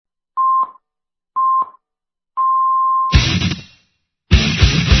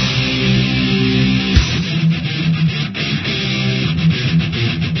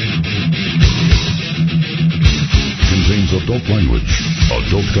adult language,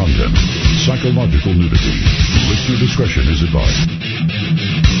 adult content, psychological nudity. Listener discretion is advised.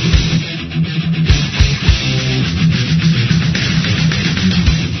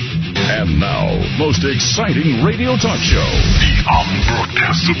 And now, most exciting radio talk show, the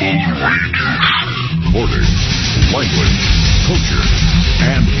Unbroadcastable Radio. Order, language, culture,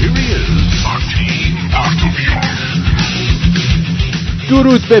 and here he is, Martin Bartovian.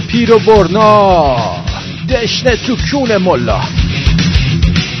 درود به پیر و برنا، دشنه تو کون ملا.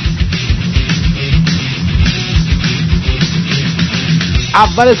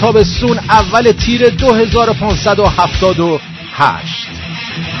 اول تابستون، اول تیر 2578.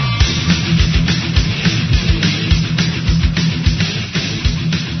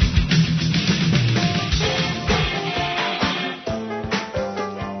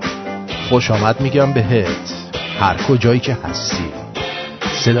 خوش آمد میگم بهت هر کجایی که هستی.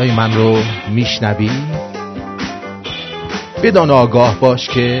 صدای من رو میشنوی؟ بدان آگاه باش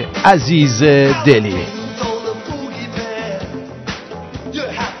که عزیز دلی.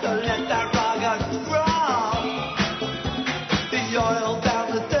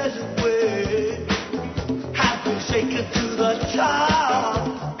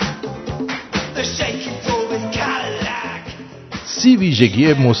 سی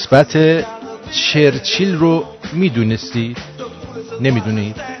ویژگی مثبت چرچیل رو میدونستی؟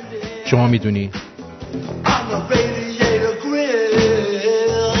 نمیدونید؟ شما میدونید؟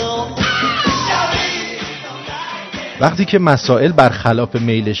 وقتی که مسائل برخلاف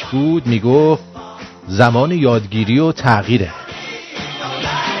میلش بود میگفت زمان یادگیری و تغییره.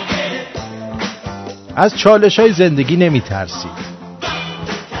 از چالش‌های زندگی نمیترسید.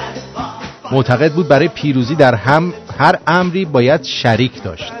 معتقد بود برای پیروزی در هر امری باید شریک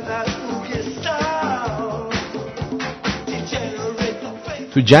داشت.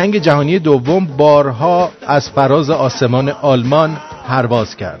 تو جنگ جهانی دوم بارها از فراز آسمان آلمان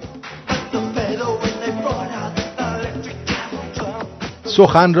پرواز کرد.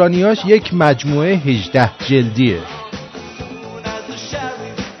 سخنرانیاش یک مجموعه 18 جلدیه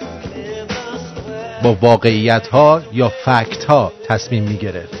با واقعیت‌ها یا فکت‌ها تصمیم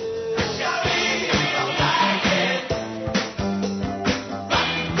می‌گرفت.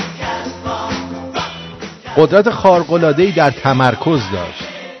 قدرت خارق‌العاده‌ای در تمرکز داشت.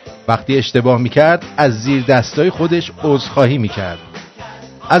 وقتی اشتباه میکرد از زیر دستای خودش عذرخواهی میکرد.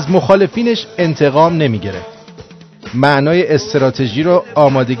 از مخالفینش انتقام نمیگرفت. معنای استراتژی رو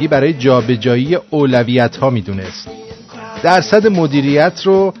آمادگی برای جابجایی اولویت‌ها میدونست. درصد مدیریت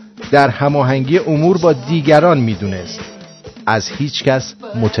رو در هماهنگی امور با دیگران میدونست. از هیچ کس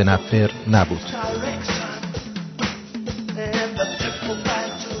متنفر نبود.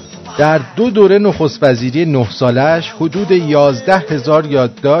 در 2 دوره نخست وزیری 9 سالش حدود 11,000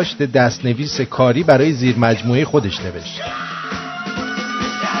 یادداشت دستنویس کاری برای زیر مجموعه خودش نوشت.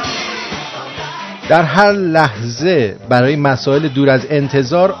 در هر لحظه برای مسائل دور از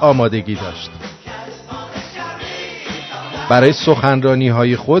انتظار آمادگی داشت. برای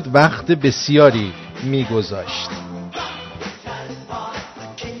سخنرانی‌های خود وقت بسیاری می‌گذاشت.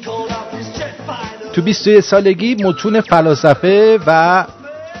 تو 21 سالگی متون فلاسفه و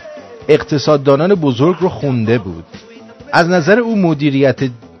اقتصاددانان بزرگ رو خونده بود. از نظر او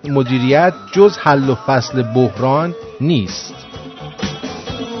مدیریت جز حل و فصل بحران نیست.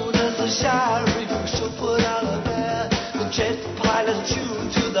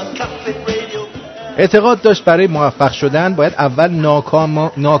 اعتقاد داشت برای موفق شدن باید اول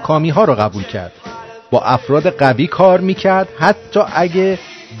ناکامی ها رو قبول کرد. با افراد قوی کار میکرد حتی اگه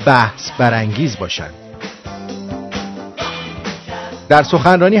بحث برانگیز باشن. در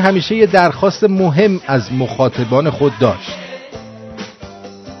سخنرانی همیشه یه درخواست مهم از مخاطبان خود داشت.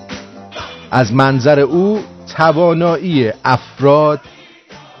 از منظر او توانایی افراد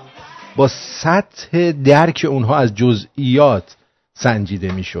با سطح درک اونها از جزئیات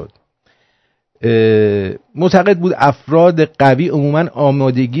سنجیده میشد. معتقد بود افراد قوی عموماً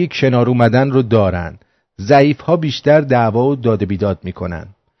آمادگی کنار اومدن رو دارن. ضعیف‌ها بیشتر دعوا و داد و بیداد میکنن.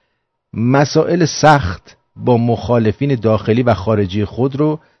 مسائل سخت با مخالفین داخلی و خارجی خود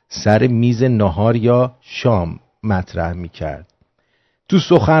رو سر میز نهار یا شام مطرح میکرد. تو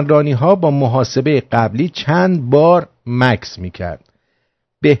سخنرانی‌ها با محاسبه قبلی چند بار مکث میکرد.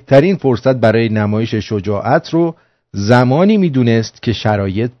 بهترین فرصت برای نمایش شجاعت رو زمانی میدونست که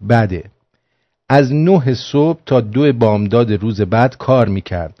شرایط بده. از 9 صبح تا 2 بامداد روز بعد کار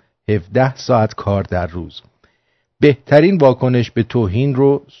میکرد. 17 ساعت کار در روز. بهترین واکنش به توهین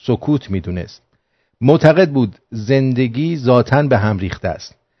رو سکوت میدونست. معتقد بود زندگی ذاتاً به هم ریخته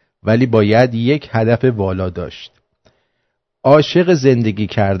است، ولی باید یک هدف والا داشت. عاشق زندگی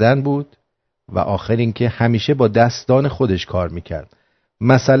کردن بود و آخر اینکه همیشه با دستان خودش کار میکرد.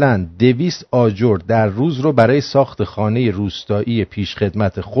 مثلا 200 آجر در روز رو برای ساخت خانه روستایی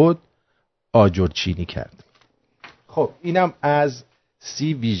پیشخدمت خود آجر چینی کرد. خب اینم از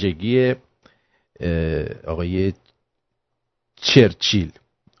 30 ویژگی آقای چرچیل.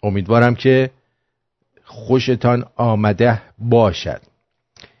 امیدوارم که خوشتان آمده باشد.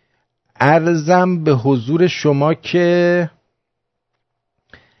 عرضم به حضور شما که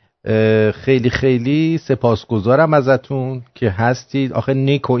خیلی خیلی سپاسگزارم ازتون که هستید. آخه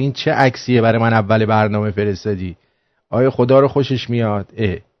نیکو این چه عکسیه برای من اول برنامه فرستادی؟ آیا خدا رو خوشش میاد؟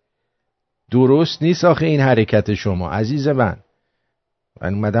 درست نیست آخه این حرکت شما عزیز من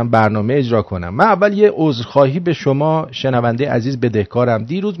اومدم برنامه اجرا کنم. من اول یه عذرخواهی به شما شنونده عزیز بدهکارم.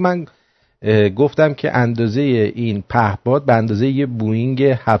 دیروز من گفتم که اندازه این پهپاد به اندازه یه بوینگ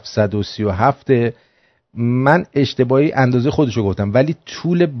 737. من اشتباهی اندازه خودشو گفتم، ولی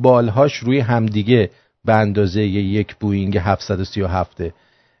طول بالهاش روی همدیگه به اندازه یک بوینگ 737.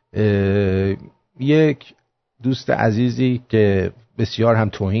 یک دوست عزیزی که بسیار هم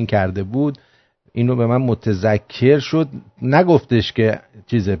توهین کرده بود اینو به من متذکر شد، نگفتش که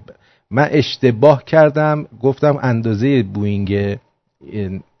چیزه، من اشتباه کردم گفتم اندازه بوینگ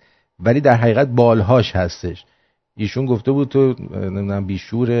ولی در حقیقت بالهاش هستش. ایشون گفته بود تو نمیدونم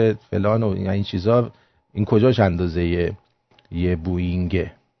بیشور فلان و این چیزا، این کجاش اندازه یه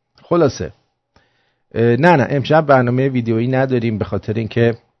بوینگه؟ خلاصه نه امشب برنامه ویدیویی نداریم به خاطر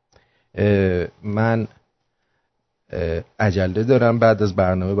اینکه من عجله دارم. بعد از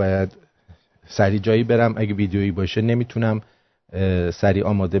برنامه باید سری جایی برم، اگه ویدیویی باشه نمیتونم سری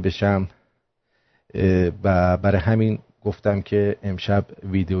آماده بشم و برای همین گفتم که امشب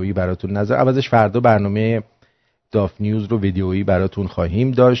ویدیویی براتون نذارم. عوضش فردا برنامه داف نیوز رو ویدیویی براتون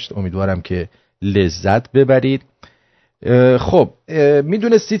خواهیم داشت. امیدوارم که لذت ببرید. خب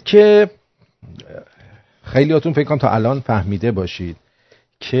میدونستید که خیلیاتون فکر کنم تا الان فهمیده باشید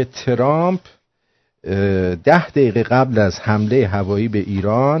که ترامپ 10 دقیقه قبل از حمله هوایی به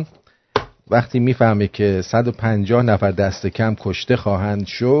ایران وقتی میفهمه که 150 نفر دست کم کشته خواهند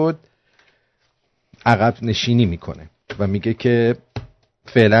شد عقب نشینی میکنه و میگه که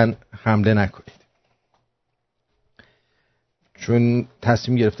فعلا حمله نکنید، چون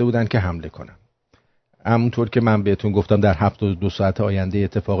تصمیم گرفته بودن که حمله کنن. همونطور که من بهتون گفتم در 72 ساعت آینده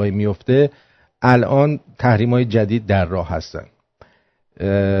اتفاقایی میفته. الان تحریم‌های جدید در راه هستن.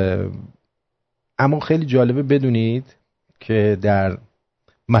 اما خیلی جالبه بدونید که در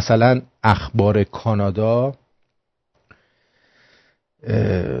مثلا اخبار کانادا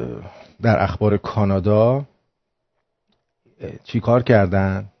چی کار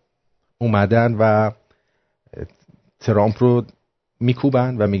کردن؟ اومدن و ترامپ رو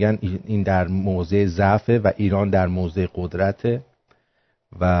میکوبن و میگن این در موضع ضعفه و ایران در موضع قدرته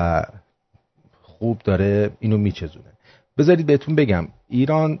و خوب داره اینو میچزونه. بذارید بهتون بگم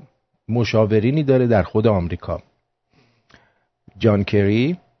ایران مشاورینی داره در خود آمریکا، جان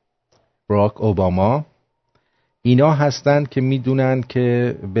کری، باراک اوباما، اینا هستن که میدونن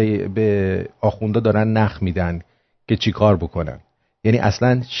که به آخوندا دارن نخ میدن که چی کار بکنن. یعنی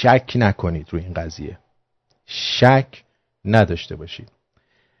اصلا شک نکنید روی این قضیه، شک نداشته باشید.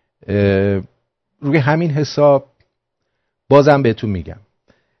 روی همین حساب بازم بهتون میگم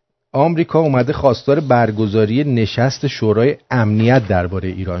آمریکا اومده خواستار برگزاری نشست شورای امنیت درباره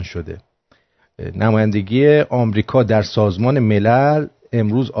ایران شده. نمایندگی آمریکا در سازمان ملل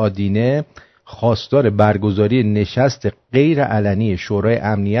امروز آدینه خواستار برگزاری نشست غیر علنی شورای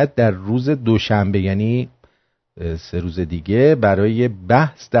امنیت در روز دوشنبه، یعنی 3 روز دیگه، برای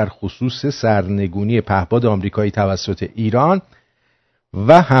بحث در خصوص سرنگونی پهپاد آمریکایی توسط ایران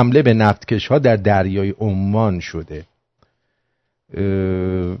و حمله به نفتکش‌ها در دریای عمان شده.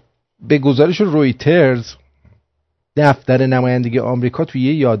 به گزارش رویترز دفتر نمایندگی آمریکا توی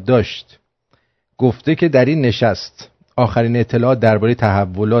یه یادداشت گفته که در این نشست آخرین اطلاعات درباره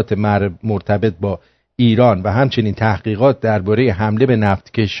تحولات مرتبط با ایران و همچنین تحقیقات درباره حمله به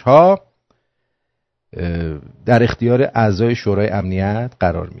نفتکش‌ها در اختیار اعضای شورای امنیت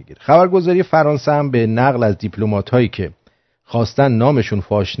قرار میگیره. خبرگزاری فرانسه هم به نقل از دیپلمات‌هایی که خواستن نامشون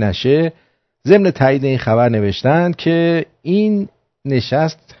فاش نشه ضمن تایید این خبر نوشتن که این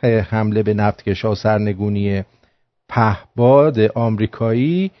نشست حمله به نفتکش‌ها و سرنگونی پهپاد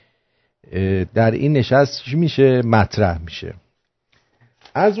آمریکایی در این نشست میشه مطرح میشه.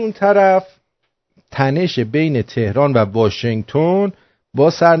 از اون طرف تنش بین تهران و واشنگتن با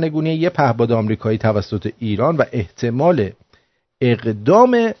سرنگونی یه پهپاد آمریکایی توسط ایران و احتمال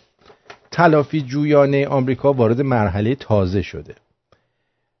اقدام تلافی جویانه آمریکا وارد مرحله تازه شده.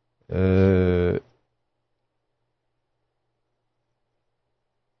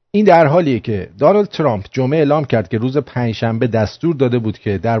 این در حالیه که دونالد ترامپ جمعه اعلام کرد که روز پنجشنبه دستور داده بود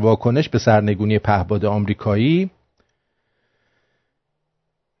که در واکنش به سرنگونی پهپاد آمریکایی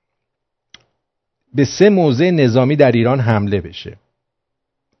به 3 موضع نظامی در ایران حمله بشه،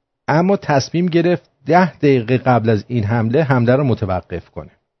 اما تصمیم گرفت 10 دقیقه قبل از این حمله رو متوقف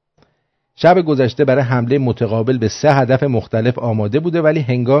کنه. شب گذشته برای حمله متقابل به 3 هدف مختلف آماده بوده، ولی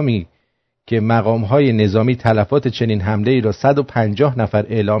هنگامی که مقام‌های نظامی تلفات چنین حمله‌ای را 150 نفر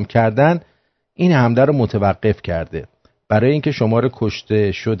اعلام کردند، این حمله را متوقف کرده برای اینکه شمار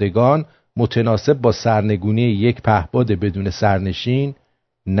کشته شدگان متناسب با سرنگونی یک پهپاد بدون سرنشین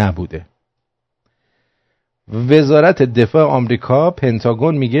نبوده. وزارت دفاع آمریکا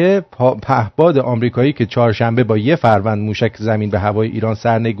پنتاگون میگه پهپاد آمریکایی که چهارشنبه با 1 فروند موشک زمین به هوای ایران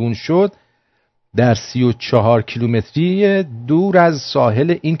سرنگون شد در 34 کیلومتری دور از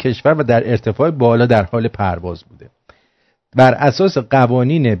ساحل این کشور و در ارتفاع بالا در حال پرواز بوده. بر اساس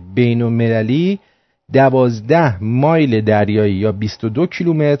قوانین بین‌المللی 12 مایل دریایی یا 22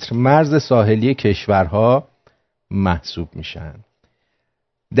 کیلومتر مرز ساحلی کشورها محسوب میشن.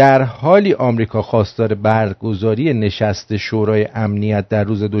 در حالی آمریکا خواستار برگزاری نشست شورای امنیت در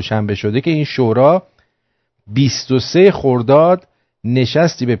روز دوشنبه شده که این شورا 23 خرداد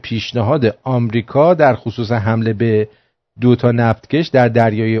نشستی به پیشنهاد آمریکا در خصوص حمله به 2 نفتکش در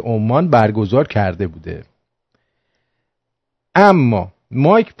دریای عمان برگزار کرده بوده. اما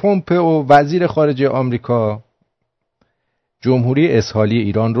مایک پومپئو وزیر خارجه آمریکا جمهوری اسحالی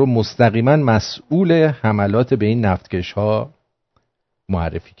ایران رو مستقیما مسئول حملات به این نفتکش ها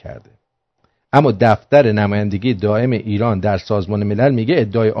معرفی کرده. اما دفتر نمایندگی دائم ایران در سازمان ملل میگه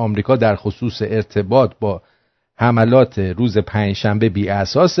ادعای آمریکا در خصوص ارتباط با حملات روز پنجشنبه بی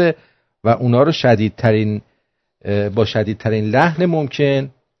اساسه و اونا رو با شدیدترین لحن ممکن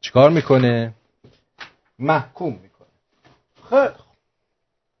چیکار میکنه؟ محکوم میکنه. خیلی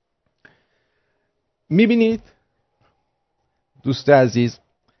میبینید دوست عزیز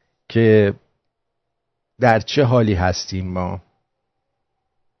که در چه حالی هستیم ما؟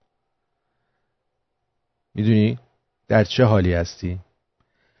 میدونی در چه حالی هستی؟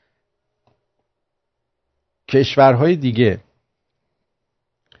 کشورهای دیگه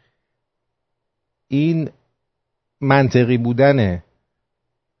این منطقی بودن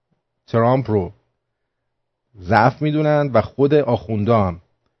ترامپ رو ضعف میدونن و خود آخوندا هم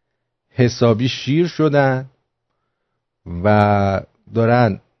حسابی شیر شدن و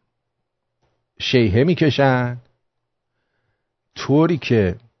دارن شیهه میکشن، طوری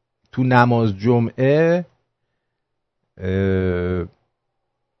که تو نماز جمعه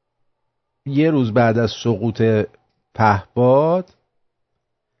یه روز بعد از سقوط پهپاد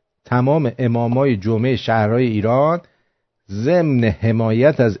تمام امامای جمعه شهرهای ایران ضمن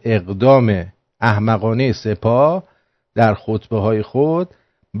حمایت از اقدام احمقانه سپاه در خطبه های خود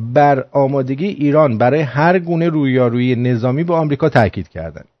بر آمادگی ایران برای هر گونه رویارویی نظامی با آمریکا تاکید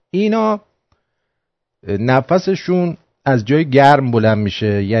کردند. اینا نفسشون از جای گرم بلند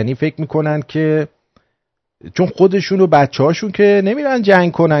میشه، یعنی فکر میکنن که چون خودشون و بچه هاشون که نمیرن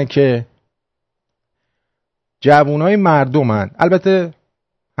جنگ کنن، که جوانای مردمن، البته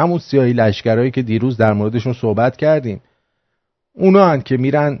همون سیاهی لشکرهایی که دیروز در موردشون صحبت کردیم، اونا هن که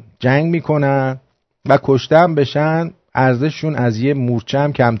میرن جنگ میکنن و کشته هم بشن، ارزششون از یه مورچه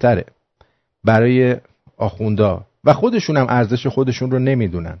هم کمتره برای آخوندا و خودشون هم ارزش خودشون رو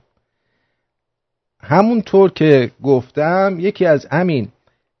نمیدونن. همونطور که گفتم یکی از همین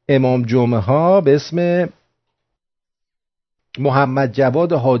امام جمعه ها به اسم محمد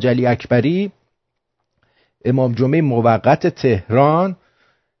جواد حاج علی اکبری، امام جمعه موقت تهران،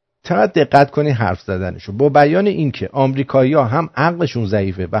 چقدر دقت کنی حرف زدنشو، با بیان این که آمریکایی‌ها هم عقلشون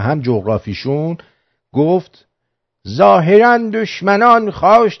ضعیفه و هم جغرافیشون، گفت ظاهراً دشمنان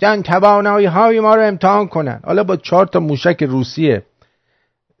خواستن توانایی‌های ما رو امتحان کنن. حالا با 4 موشک روسیه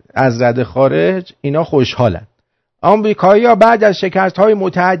از رده خارج اینا خوشحالن. آمریکایی‌ها بعد از شکست‌های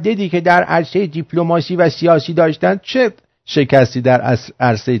متعددی که در عرصه دیپلماسی و سیاسی داشتن، چه شکستی در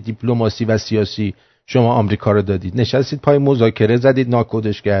عرصه دیپلماسی و سیاسی شما آمریکا رو دادید؟ نشستید پای مذاکره زدید،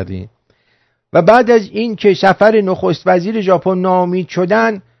 ناکودش کردید. و بعد از این که سفر نخست وزیر ژاپن ناامید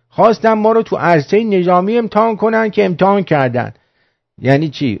شدن، خواستن ما رو تو عرصه نظامی امتحان کنن که امتحان کردن. یعنی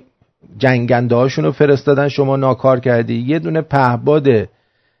چی؟ جنگنده هاشون رو فرستادن، شما ناکار کردی. یه دونه پهپاد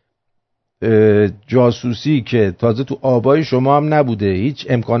جاسوسی که تازه تو آبای شما هم نبوده، هیچ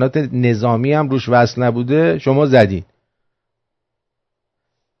امکانات نظامی هم روش وصل نبوده، شما زدین.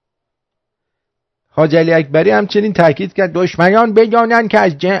 حاج علی اکبری همچنین تاکید کرد دشمنان بدانند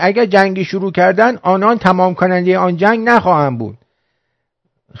که اگر جنگی شروع کردن آنان تمام کننده آن جنگ نخواهند بود.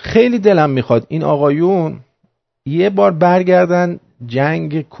 خیلی دلم میخواد این آقایون یه بار برگردن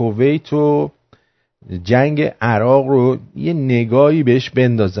جنگ کویت و جنگ عراق رو یه نگاهی بهش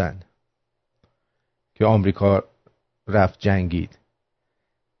بندازن که آمریکا رفت جنگید.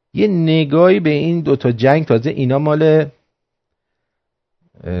 یه نگاهی به این دوتا جنگ، تازه اینا مال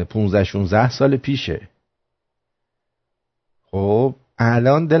 15-16 سال پیشه. خب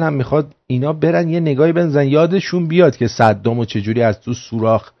الان دلم میخواد اینا برن یه نگاهی بندازن، یادشون بیاد که صدامو چجوری از تو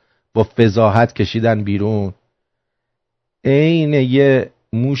سوراخ با فضاحت کشیدن بیرون. عین یه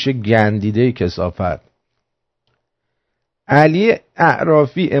موش گندیده کثافت. علی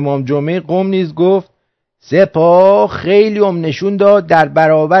اعرافی امام جمعه قم نیز گفت سپاه خیلی نشون داد در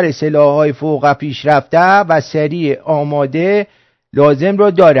برابر سلاح‌های فوق پیشرفته و سریع آماده لازم را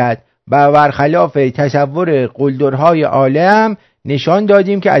دارد و برخلاف تصور قلدرهای عالم نشان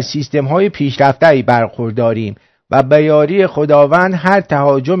دادیم که از سیستم‌های پیشرفته‌ای برخورداریم و به یاری خداوند هر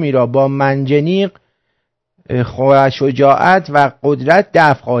تهاجمی را با منجنیق شجاعت و قدرت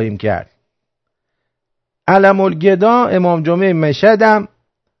دفع خواهیم کرد. علم الگدا امام جمعه مشهدم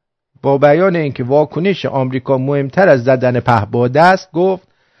با بیان اینکه واکنش آمریکا مهمتر از زدن پهپاد است گفت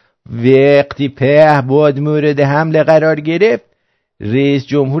وقتی پهپاد مورد حمله قرار گرفت رئیس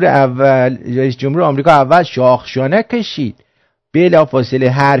جمهور آمریکا اول شاخشانه کشید، بلافاصله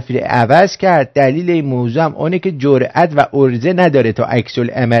حرفی عوض کرد. دلیل این موضوع هم اونه که جرأت و عرضه نداره تا عکس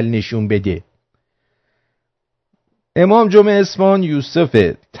العمل نشون بده. امام جمعه اصفهان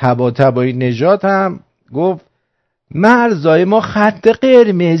یوسف طباطبایی نژاد هم گفت مرزای ما خط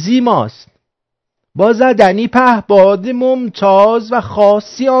قرمزی ماست. با زدنی پهپاد ممتاز و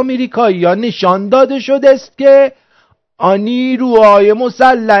خاصی آمریکایی‌ها نشان داده شده است که نیروهای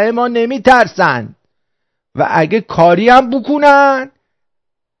مسلح ما نمی ترسند و اگه کاری هم بکنن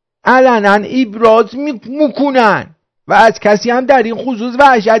علنا ابراز میکنن و از کسی هم در این خصوص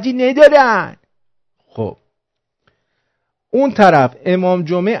وحشتی ندارن. خب اون طرف امام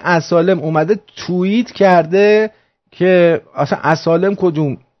جمعه اسالم اومده توییت کرده که اصلا اسالم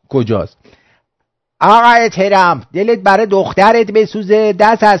کجاست؟ آقای ترامپ دلت برای دخترت بسوزه،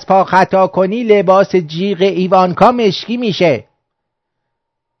 دست از پا خطا کنی لباس جیغ ایوانکا مشکی میشه.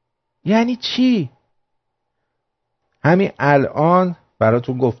 یعنی چی؟ همین الان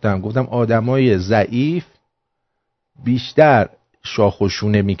براتون گفتم آدمای ضعیف بیشتر شاخ و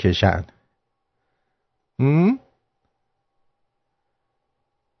شونه میکشن.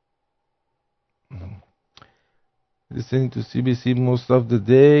 Listening to CBC most of the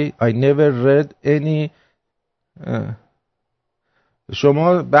day. I never read any.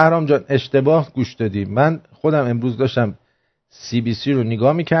 شما بهرام جان اشتباه گوش دادی. من خودم امروز داشتم CBC رو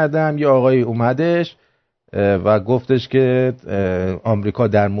نگاه میکردم، یه آقای اومدش و گفتش که آمریکا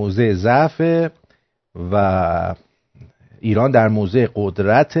در موضع ضعف و ایران در موضع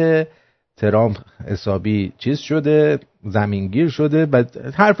قدرت، ترامپ حسابی چیز شده، زمینگیر شده،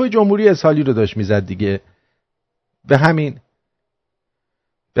 بعد حرفای جمهوری اسحاقی رو داشت میزد دیگه. به همین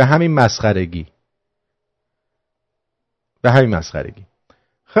مسخرگی.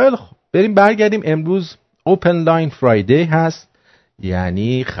 خیلی خوب، بریم برگردیم. امروز Open Line Friday هست،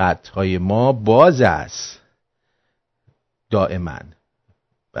 یعنی خطهای ما باز است دائما.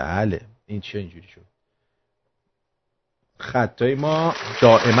 بله این چه اینجوری شد؟ خطهای ما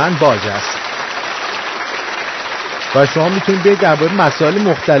دائما باز است و شما میتونید به درباره مسائل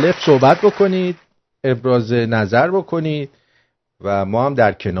مختلف صحبت بکنید، ابراز نظر بکنید و ما هم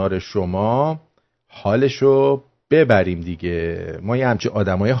در کنار شما حالشو ببریم دیگه. ما یه همچه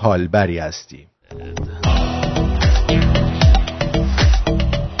آدمای حالبری هستیم.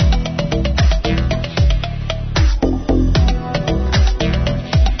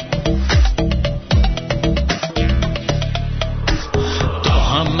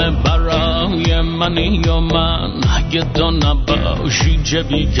 منی یا من اگه تو نباشی چه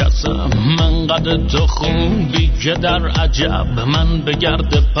بی کسم، من قد تو خوبی که در عجب من به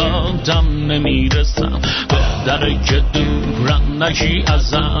گرد پاتم نمیرسم. بهتره که دورم نشی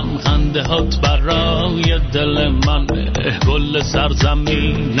ازم، خنده هات برای دل منه، گل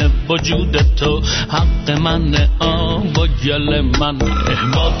سرزمین وجود تو حق منه، آب و گل منه.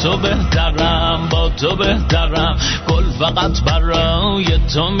 با تو بهترم گل فقط برای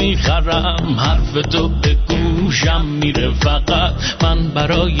تو میخرم، حرف تو به گوشم میره فقط، من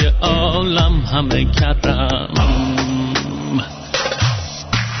برای عالم همه کردم.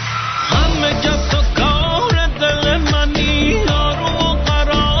 همه کس تو کار دل منی، آروم و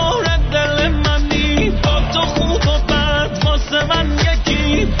قرار دل منی، با تو خوب و بد واسه من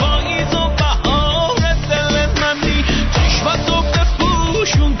یکی، پاییز و بهار دل منی، چشمتو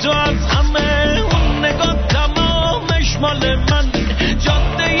بپوشون تو از همه، اون نگاه تمامش مال منی،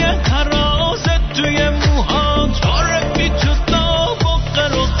 جاده توی موهات، معرفی تو داغ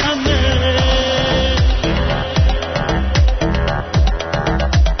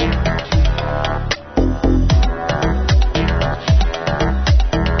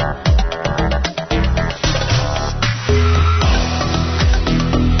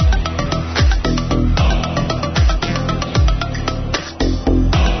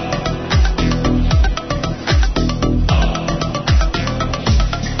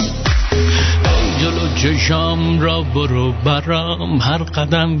شام را برو برام، هر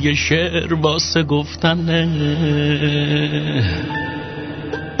قدم یه شعر واسه گفتنه.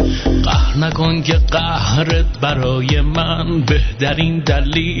 قهر نکن که قهرت برای من بهترین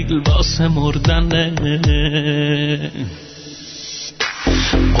دلیل واسه مردنه.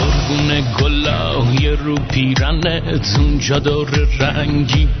 قربون گلای رو پیرنت، اونجا دور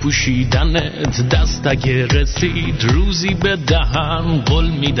رنگی پوشیدنت. دست اگه رسید روزی به دهن، قول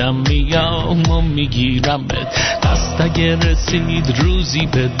میدم میام و میگیرمت. دست اگه رسید روزی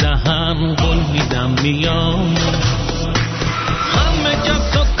به دهن، قول میدم میام. همه جا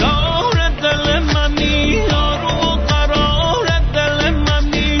تو کار دل منی، آروم و قرار دل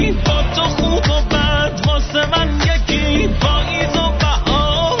منی. با تو خوب و بد واسه من یکی، پاییز و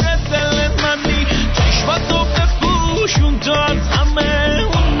بهار دل منی. چشمتو بپوشون تو از همه،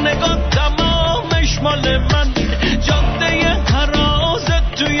 اون نگاه تمامش مال منی. جاده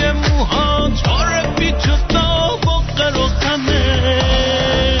هرازت توی موهات، باره بی تو داغ و غر و غمه.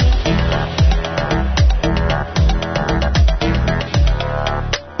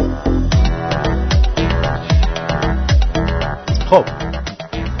 خب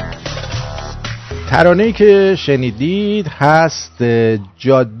ترانه‌ای که شنیدید هست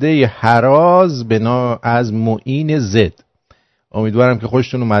جاده هراز از معین زد. امیدوارم که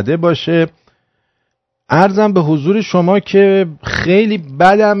خوشتون اومده باشه. عرضم به حضور شما که خیلی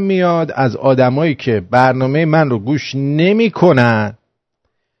بدم میاد از آدمایی که برنامه من رو گوش نمی کنن،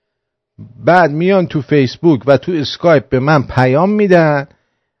 بعد میان تو فیسبوک و تو اسکایپ به من پیام میدن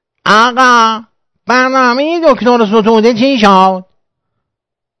آقا برنامه دکتر ستوده چی شد؟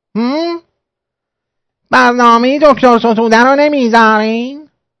 برنامه دکتر ستوده رو نمیذارین؟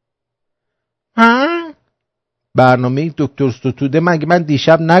 برنامه دکتر ستوده مگه من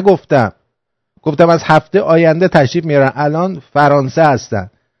دیشب نگفتم؟ گفتم از هفته آینده تشریف میارن، الان فرانسه هستن.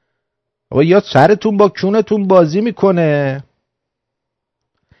 و یا سرتون با کونتون بازی میکنه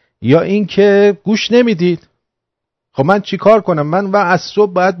یا این که گوش نمیدید. خب من چی کار کنم؟ من و از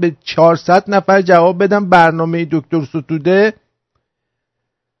صبح باید به 400 نفر جواب بدم برنامه دکتر ستوده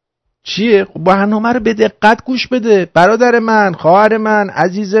چیه؟ خب برنامه رو به دقت گوش بده برادر من، خواهر من،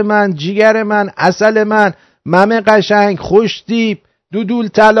 عزیز من، جیگر من، عسل من، ممه قشنگ، خوشتیپ، دودول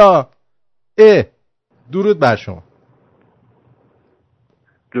طلا. درود بر شما.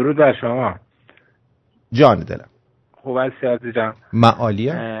 درود بر شما جان دلم. خوب هستی عزیزم؟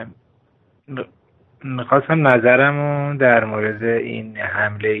 معالیه. میخواستم نظرمو در مورد این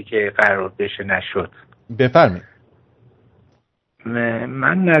حمله‌ای که قرار بشه نشد بفرمایید.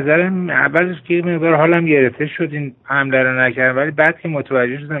 من نظرم اولش که مقدار حالم گرفته شد این حمله رو نکردم، ولی بعد که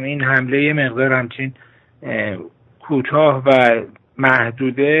متوجه شدم این حمله یه مقدار همچین کوتاه و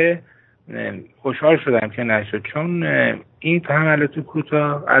محدوده، خوشحال شدم که نشد، چون این حملات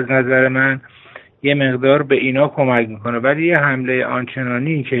کوتاه از نظر من یه مقدار به اینا کمک میکنه، ولی یه حمله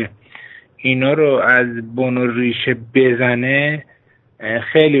آنچنانی که اینا رو از بن و ریشه بزنه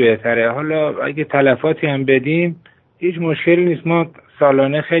خیلی بهتره. حالا اگه تلفاتی هم بدیم هیچ مشکلی نیست، ما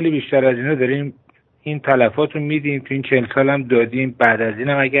سالانه خیلی بیشتر از اینا داریم این تلفات رو میدیم، تو این 40 سال هم دادیم، بعد از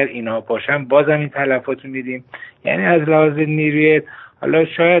اینم اگر اینا باشن بازم این تلفات رو میدیم. یعنی از لحاظ نیروی، حالا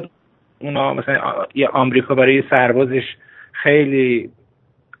شاید اونا مثلا یه آمریکا برای سربازش خیلی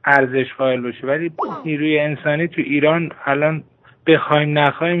ارزش قائل باشه، ولی نیروی انسانی تو ایران الان بخوایم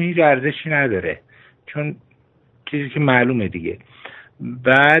نخوایم هیچ ارزشی نداره، چون چیزی که معلومه دیگه.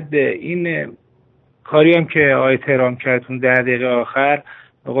 بعد این کاری هم که آقای تهران کرد اون 10 دقیقه آخر،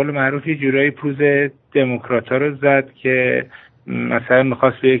 به قول معروف یه جورایی پوز دموکرات‌ها رو زد که مثلا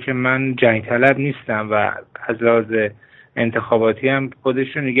میخواست بگه که من جنگ طلب نیستم و از لحاظ انتخاباتی هم خودش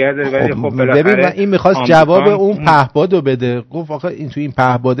رو نگه داره، ولی خب بالاخره ببین این میخواست جواب اون پهپادو بده. گفت آخه این تو این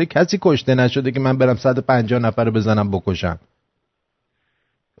پهپاده کسی کشته نشده که من برم 150 نفر رو بزنم بکشم.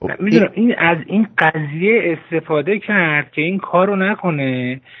 میدونم این از این قضیه استفاده کرد که این کارو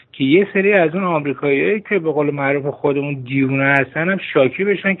نکنه که یه سری از اون آمریکاییایی که به قول معروف خودمون دیوونه هستن هم شاکی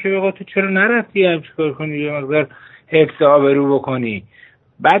بشن که بگو تو چرا نرفتی هم چیکار کنی، یه مقدار حفظ آبرو بکنی.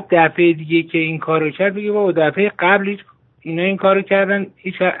 بعد دفعه دیگه که این کارو کرد بگه بابا دفعه قبل اینا این کارو کردن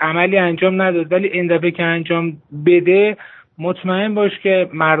هیچ عملی انجام نداد، ولی این دفعه که انجام بده مطمئن باش که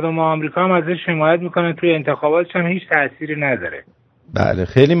مردم آمریکا هم ازش حمایت میکنن، توی انتخاباتش هم هیچ تأثیری نداره. بله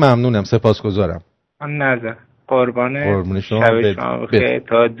خیلی ممنونم، سپاسگزارم. نظر قربان شما بخیر.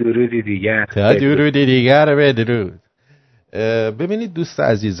 تا درودی دیگر. بدرود. ببینید دوست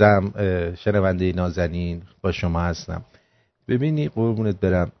عزیزم، شنونده نازنین با شما هستم. ببینی قربونت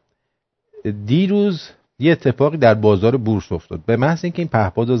برم، دیروز یه اتفاقی در بازار بورس افتاد. به محض اینکه این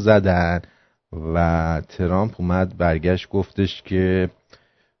پهپادو زدن و ترامپ اومد برگشت گفتش که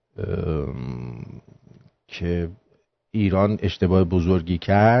که ایران اشتباه بزرگی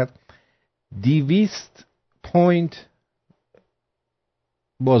کرد، 200 پوینت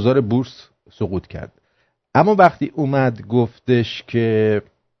بازار بورس سقوط کرد. اما وقتی اومد گفتش که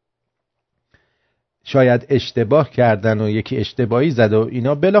شاید اشتباه کردن و یکی اشتباهی زد و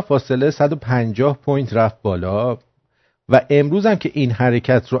اینا، بلافاصله 150 پوینت رفت بالا و امروز هم که این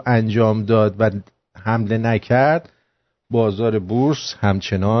حرکت رو انجام داد و حمله نکرد، بازار بورس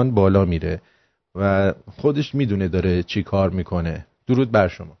همچنان بالا میره و خودش میدونه داره چی کار میکنه. درود بر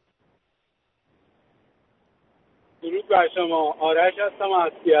شما. درود بر شما. آرش هستم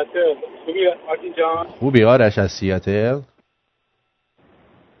از سیاتل. خوبی آرتین جان؟ خوبی آرش از سیاتل؟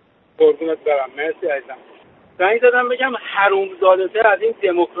 قربونت برم، مرسی عزیزم. زنگ زدم بگم حرومزاده تر از این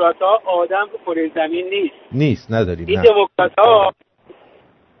دموکرات‌ها آدم رو کره زمین نیست. نداریم. این دموکرات‌ها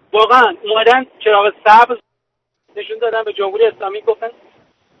واقعا اومدن چراغ سبز نشون دادن به جمهوری اسلامی، گفتن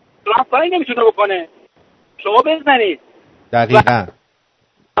ترامپ کاری نمیتونه بکنه، شما بزنید. دقیقاً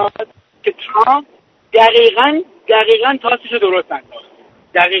که ترامپ دقیقاً تاسشو درست انداخت.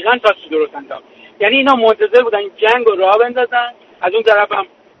 یعنی اینا منتظر بودن جنگ رو راه بندازن، از اون طرف هم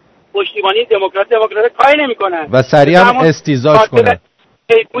پشتیبانی دموکرات کاری نمیکنن و سریع هم استیزاش کنن.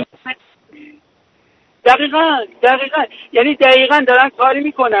 دقیقاً یعنی دقیقاً دارن کاری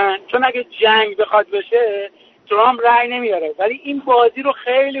میکنن، چون اگه جنگ بخواد بشه ترامپ رأی نمیاره، ولی این بازی رو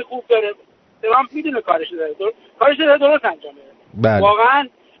خیلی خوب داره ترامپ، میدونه کارش داره درست انجام میده. بله. واقعاً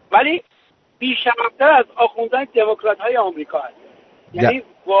ولی بیشرفتر از آخوندان دموکرات‌های آمریکا هست. یعنی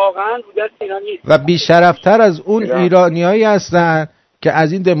واقعاً رو دست اینا نیست و بیشرفتر از اون ایرانیایی هستن که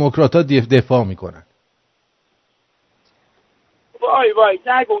از این دموکرات‌ها دفاع میکنن. وای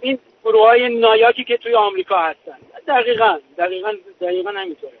نگو این گروه‌های نایاکی که توی آمریکا هستن. دقیقاً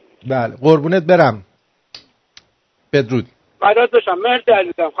همینطوره. بله قربونت برم. بدرود. فدات بشم. مرسی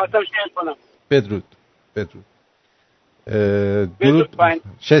عزیزم. خواستم شیر کنم. بدرود. درود.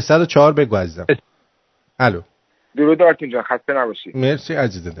 604 بگو عزیزم. الو. درود آرتین جان، خسته نباشی. مرسی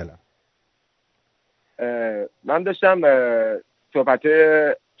عزیز دلم. من داشتم صحبت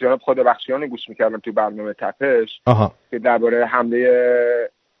جناب خدابخشیان رو گوش میکردم تو برنامه تپش که درباره حمله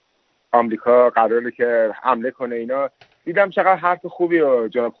آمریکا قراره که حمله کنه اینا. دیدم چقدر حرف خوبی رو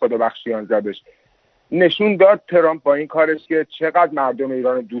جناب خدابخشیان زدش. نشون داد ترامپ با این کارش که چقدر مردم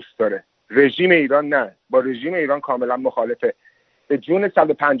ایران رو دوست داره. رژیم ایران نه، با رژیم ایران کاملا مخالفه. به جون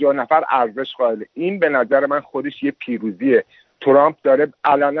 150 نفر ارزش قائله. این به نظر من خودش یه پیروزیه. ترامپ داره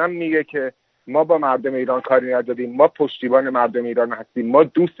علنا میگه که ما با مردم ایران کاری نداریم، ما پشتیبان مردم ایران هستیم، ما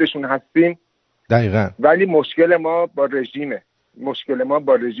دوستشون هستیم. دقیقاً. ولی مشکل ما با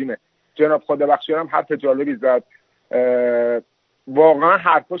رژیمه. جناب خدابخشیان هم حرف جالبی زد. واقعا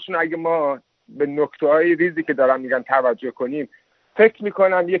حرفاشون اگه ما به نکته‌های ریزی که دارن میگن توجه کنیم، فکر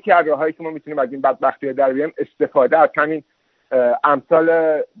میکنم یکی از راهایی که ما میتونیم از این بدبختی‌ها در بیایم استفاده از همین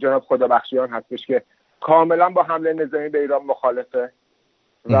امثال جناب خدابخشیان هستش که کاملا با حمله نظامی به ایران مخالفه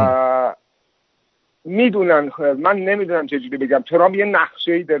و میدونن. من نمیدونم چجوری بگم، ترامپ یه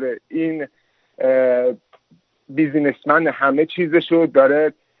نقشه‌ای داره، این بیزینسمن همه چیزشو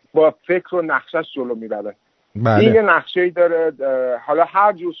داره با فکر و نقشش جلو میبره. بله. این یه نقشه‌ای داره. حالا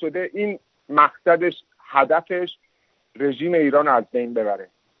هر جور شده این مقصدش، هدفش رژیم ایران از بین ببره،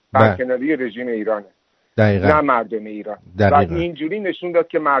 برکناری رژیم ایرانه. دقیقاً. نه مردم ایران. دقیقاً. و اینجوری نشون داد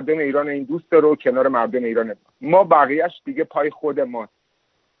که مردم ایران این دوست داره و کنار مردم ایرانه. ما بقیهش دیگه پای خود ما.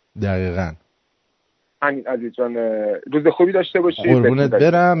 دقیقاً. همین عزیز جان، روز خوبی داشته باشید. قربونت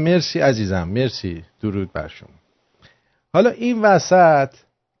برم. مرسی عزیزم. مرسی. درود بر شما. حالا این وسط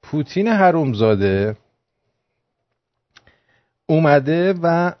پوتین حرومزاده اومده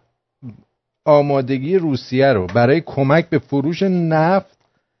و آمادگی روسیه رو برای کمک به فروش نفت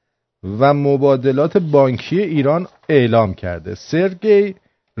و مبادلات بانکی ایران اعلام کرده. سرگئی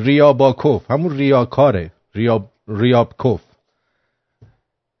ریاباکوف، همون ریاکاره، ریابکوف،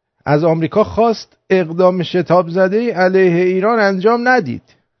 از آمریکا خواست اقدام شتاب زده علیه ایران انجام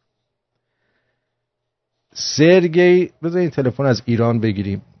ندید. سرگئی، بذار این تلفن از ایران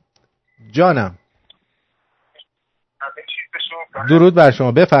بگیریم. جانم. درود بر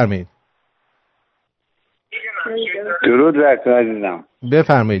شما، بفرمایید. درود بر تو عزیزم.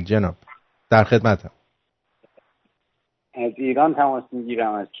 بفرمایید جناب، در خدمتم. از ایران تماس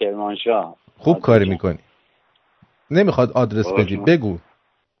میگیرم، از کرمانشاه. خوب کاری میکنی. نمیخواد آدرس بدی، بگو.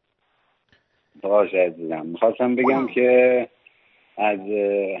 باشه عزیزم. میخواستم بگم که از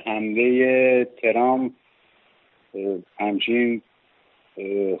حمله ترامپ همچین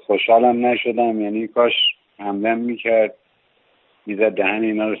خوشحالم نشدم. یعنی کاش حمله میکرد، میزد دهن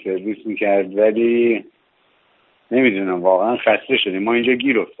اینا رو سرویس میکرد، ولی نمیدونم، واقعا خسته شدیم. ما اینجا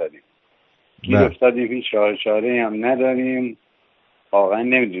گیر افتادیم. گیر افتادیم، هیچ چاره هم نداریم، واقعا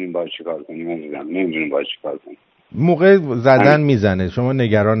نمیدونیم باید چی کار کنیم. نمیدونیم باید چی کار کنیم. موقع زدن میزنه، شما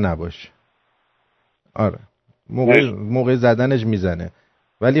نگران نباش. آره موقع زدنش میزنه،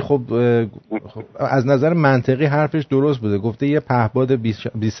 ولی خب از نظر منطقی حرفش درست بوده. گفته یه پهپاد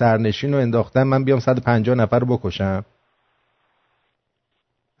بی سرنشین رو انداختن، من بیام 150 نفر رو بکشم.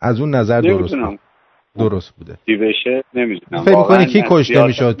 از اون نظر درست بوده. چی بشه نمیدونم. فکر می‌کنی کی کشته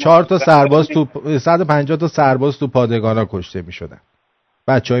میشد؟ 4 تا سرباز تو 150 تا سرباز تو پادگانا کشته میشدن،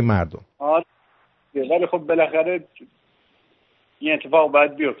 بچهای مردم. ولی خب بالاخره این اتفاق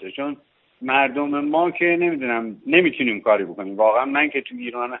باید بیفته، چون مردم ما که نمیتونیم کاری بکنیم. واقعا من که تو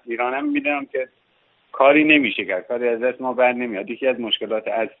ایرانم میدونم که کاری نمیشه کرد، کاری از دست ما بر نمیاد. یکی از مشکلات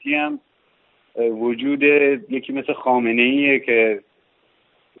اصلی هم وجود یکی مثل خامنه‌ایه که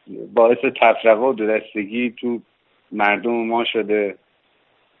باعث تفرقه و دودستگی تو مردم ما شده.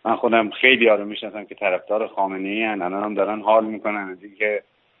 من خودم خیلی ها رو میشناسم که طرفدار خامنه‌ای ان، الان هم دارن حال میکنن از اینکه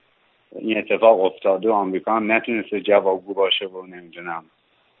این اتفاق افتاده و آمریکا هم نتونسته جوابگو باشه و نمیدونم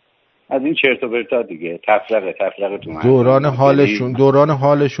از این چرت و پرتا دیگه. تفرقه تو مردم. دوران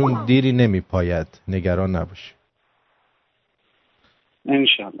حالشون دیری نمیپاید، نگران نباش.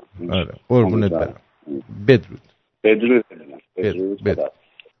 انشالله. آره قربونت برم. بدرود.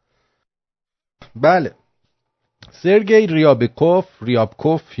 بله، سرگئی ریابکوفت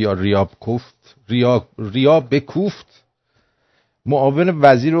معاون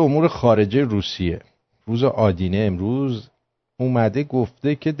وزیر امور خارجه روسیه روز آدینه امروز اومده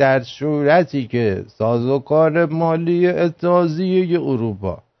گفته که در صورتی که سازوکار مالی اتحادیه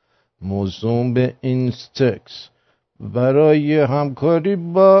اروپا موسوم به اینستکس برای همکاری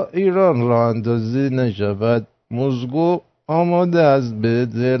با ایران راه اندازی نشود، مسکو آماده است به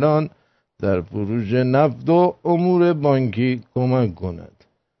تهران در فروش نفت و امور بانکی کمک کند.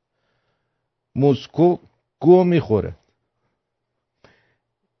 مسکو گو میخوره.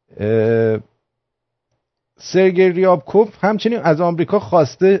 سرگئی ریابکوف همچنین از آمریکا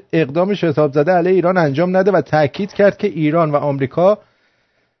خواسته اقدام شتاب زده علیه ایران انجام نده و تاکید کرد که ایران و آمریکا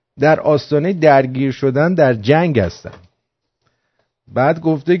در آستانه درگیر شدن در جنگ هستند. بعد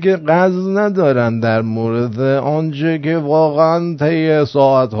گفته که قصد ندارن در مورد آنچه که واقعا طی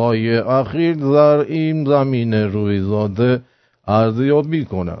ساعتهای اخیر در این زمینه روی داده ارزیابی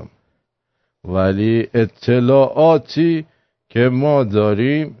کنم، ولی اطلاعاتی که ما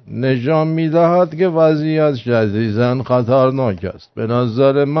داریم نشان می‌دهد که وضعیت شدیداً خطرناک است. به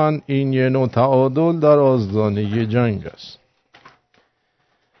نظر من این یه نوع تعادل در آستانه جنگ است.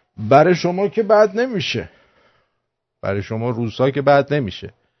 برای شما که بد نمیشه، برای شما روسا که بد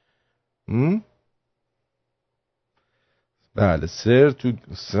نمیشه. بله،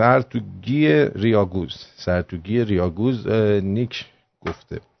 سرتوگی ریاگوز نیک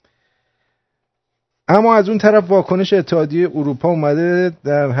گفته. اما از اون طرف واکنش اتحادیه اروپا اومده.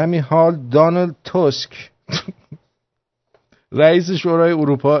 در همین حال دونالد توسک رئیس شورای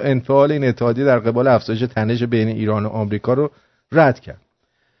اروپا انفعال این اتحادیه در قبال افزایش تنش بین ایران و آمریکا رو رد کرد.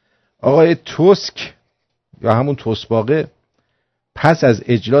 آقای توسک یا همون توسباغه پس از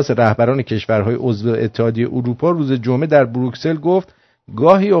اجلاس رهبران کشورهای عضو اتحادیه اروپا روز جمعه در بروکسل گفت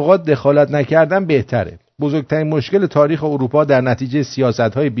گاهی اوقات دخالت نکردن بهتره. بزرگترین مشکل تاریخ اروپا در نتیجه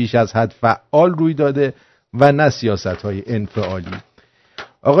سیاست‌های بیش از حد فعال روی داده و نه سیاست‌های انفعالی.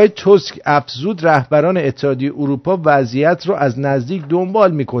 آقای توسک افزود رهبران اتحادیه اروپا وضعیت رو از نزدیک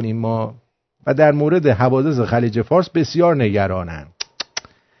دنبال می‌کنیم ما و در مورد حوادث خلیج فارس بسیار نگرانن.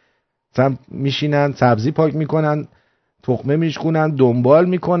 میشینن سبزی پاک میکنن، تخمه میشکنن، دنبال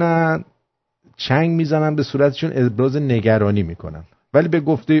میکنن، چنگ میزنن، به صورتشون ابراز نگرانی میکنن. ولی به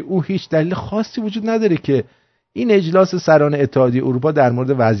گفته او هیچ دلیل خاصی وجود نداره که این اجلاس سران اتحادیه اروپا در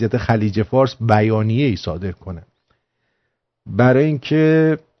مورد وضعیت خلیج فارس بیانیه‌ای صادر کنه، برای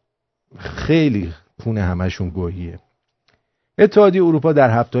اینکه خیلی پونه همشون گوهیه. اتحادیه اروپا در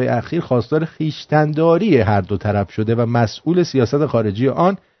هفته‌های اخیر خواستار خویشتن‌داری هر دو طرف شده و مسئول سیاست خارجی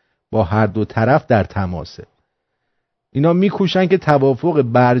آن با هر دو طرف در تماسه. اینا میکوشن که توافق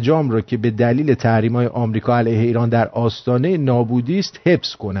برجام را که به دلیل تحریم‌های آمریکا علیه ایران در آستانه نابودی است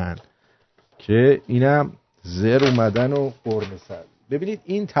حفظ کنن، که اینم زر اومدن و قرمه سر. ببینید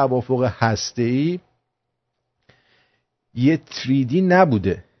این توافق هسته‌ای یه 3D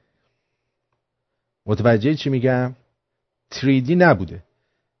نبوده. متوجه چی میگم؟ 3D نبوده.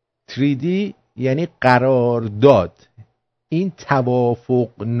 3D یعنی قرارداد. این توافق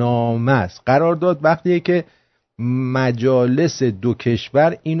نامه است. قرارداد وقتیه که مجالس دو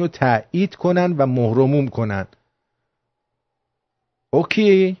کشور اینو تایید کنن و مهرموم کنن.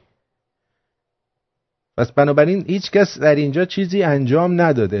 اوکی؟ پس بنابراین هیچ کس در اینجا چیزی انجام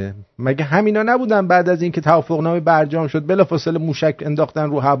نداده. مگه همینا نبودن بعد از اینکه توافقنامه برجام شد بلافاصله موشک انداختن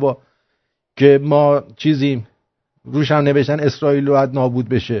رو هوا که ما چیزیم روش هم نوشتن اسرائیل رو نابود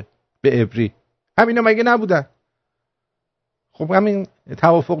بشه به عبری؟ همینا مگه نبودن؟ خب همین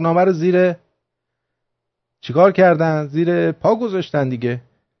توافقنامه رو زیر چیکار کردن؟ زیر پا گذاشتن دیگه.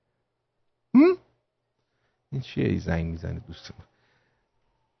 این چیه ای زنگ میزنه دوستم؟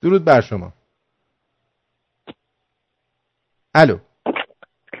 درود بر شما. الو.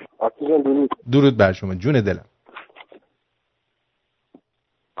 درود بر شما جون دلم.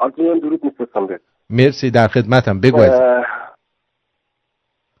 درود میفرستم بهت. مرسی، در خدمتم. بگو از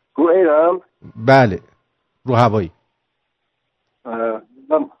رو ایرم؟ بله رو هوایی.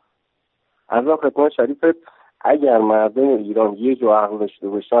 از خدمت شریفت، اگر مردم ایران یه جو عقل داشته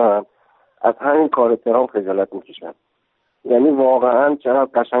باشن از همین کار ترامپ خجالت میکشن. یعنی واقعا چقدر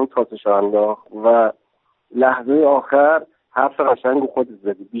قشنگ تاسش انداخت و لحظه آخر حرف قشنگ خود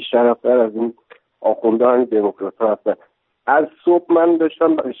زدی. بی‌شرف‌تر از این آخوندان دموکرات‌ها هستن. از صبح من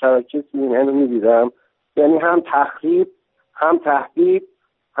داشتم به شبکه CNN رو می‌دیدم، یعنی هم تخریب هم تهدید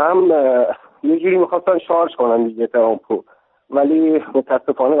هم یه جوری می‌خواستن شارژ کنن دیگه ترامپو، ولی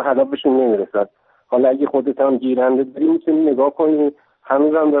متأسفانه به هدفشون نمی‌رسن. حالا اگه خودت هم گیرنده داری می‌تونی نگاه کنی،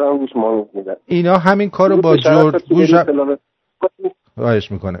 هنوزم دارن گوش مانوس میدن. اینا همین کارو با جورج بوش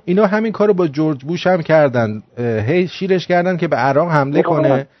خواهش میکنم. اینا همین کارو با جورج بوش هم کردن. هی شیرش کردن که به عراق حمله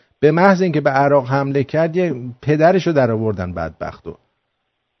کنه. به محض اینکه به عراق حمله کرد یه پدرشو در آوردن بدبختو.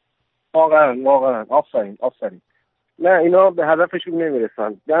 واقعا آفرین. نه اینا به هدفشون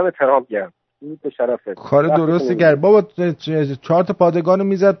نمیرسن. دم ترامپ گرم. به شرفت. کار درستی کرد. بابا 4 تا پادگانو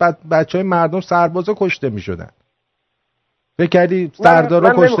میزد، بچهای مردم سربازا کشته میشدن. فکر کردی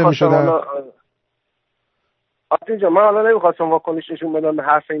سردارا کشته میشدن؟ آتیجا من حالا نمیخواستم واکنش نشون بدم به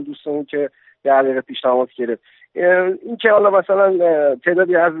حرف این دوستمون که در دقیقه پیش تماس گرفت. این که حالا مثلا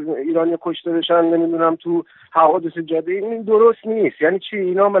تعدادی از ایرانی کشته بشن نمیدونم تو حوادث جاده، این درست نیست. یعنی چی؟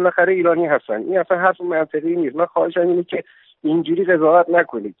 اینا بالاخره ایرانی هستن. این اصلا حرف منطقی نیست. من خواهشم اینه که اینجوری قضاوت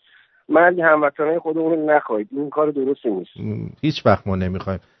نکنید. مرگ هموطنای خودمون رو نخواهید. این کار درستی نیست. هیچ وقت ما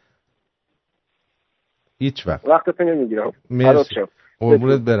نمیخوایم. هیچ وقت. وقتتون نمیگیرم.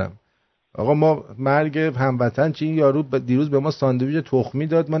 قربونت برم. آقا ما مرگ هموطن چی؟ این یارو دیروز به ما ساندویچ تخمی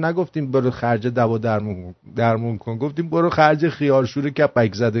داد، ما نگفتیم برو خرج دوا درمون کن، گفتیم برو خرج خیارشور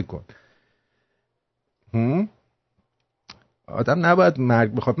کپک زده کن. آدم نباید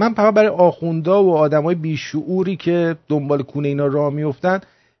مرگ بخواد. من فقط برای آخوندا و آدمای بیشعوری که دنبال کونه اینا راه میافتن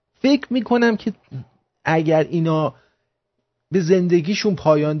فکر میکنم که اگر اینا به زندگیشون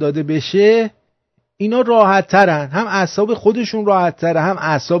پایان داده بشه اینا راحت ترن، هم اعصاب خودشون راحت تره هم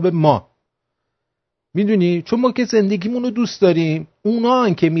اعصاب ما. میدونی؟ چون ما که زندگیمون رو دوست داریم، اونا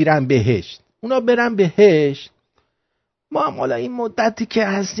هن که میرن بهشت، اونا برن بهشت، ما هم حالا این مدتی که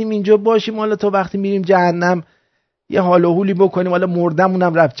هستیم اینجا باشیم، حالا تا وقتی میریم جهنم یه حال و حولی بکنیم، حالا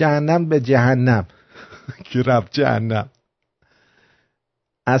مردمونم رفت جهنم به جهنم که رفت جهنم،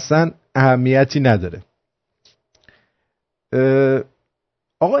 اصلا اهمیتی نداره.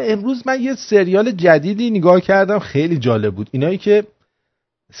 آقا امروز من یه سریال جدیدی نگاه کردم خیلی جالب بود. اینایی که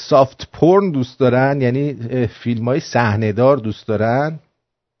سافت پورن دوست دارن، یعنی فیلم‌های صحنه‌دار دوست دارن،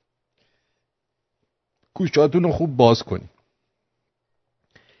 گوشاتون رو خوب باز کنید.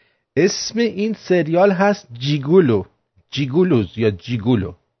 اسم این سریال هست جیگولوز یا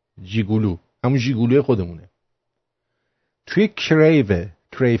جیگولو، همون جیگولوی خودمونه. توی کریو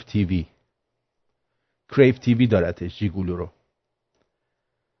تیوی دارتش جیگولو رو.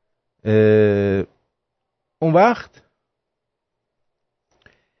 اون وقت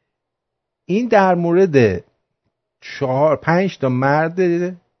این در مورد 4-5 تا مرد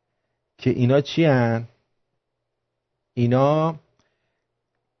که اینا چی هن؟ اینا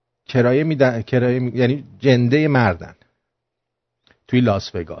کرایه میدن، یعنی جنده مردن توی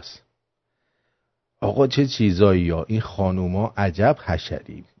لاس وگاس. آقا چه چیزایی ها، این خانوما عجب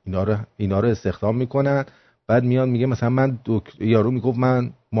حشری. اینا رو استخدام میکنن، بعد میان میگه مثلا من یارو میگفت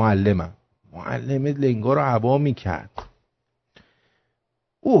من معلمه لنگا رو عبا میکرد.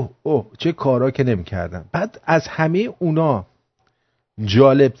 اوه چه کارا که نمیکردن. بعد از همه اونا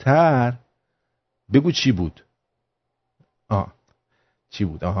جالبتر بگو چی بود؟ چی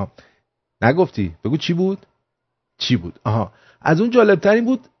بود؟ نگفتی؟ بگو چی بود؟ از اون جالبتر این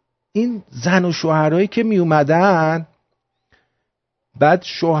بود این زن و شوهرایی که می اومدن، بعد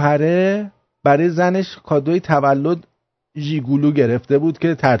شوهره برای زنش کادوی تولد ژیگولو گرفته بود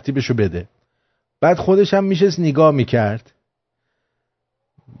که ترتیبشو بده، بعد خودش هم میشست نگاه میکرد.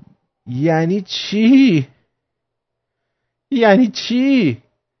 یعنی چی؟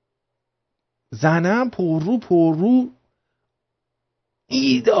 زنم پررو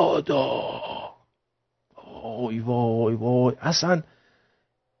ایدادا. وای اصلا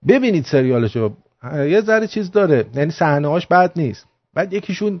ببینید سریالشو، یه ذره چیز داره، یعنی صحنه‌هاش بد نیست. بعد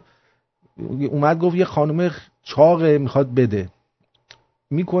یکیشون اومد گفت یه خانم چاقه میخواد بده،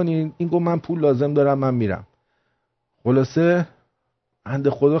 میکنین این گفت من پول لازم دارم من میرم. خلاصه بنده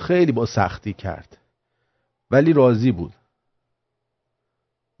خدا خیلی با سختی کرد ولی راضی بود.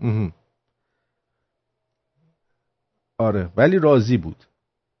 آره ولی راضی بود.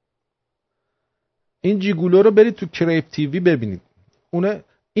 این جیگولو رو برید تو کریپ تیوی ببینید.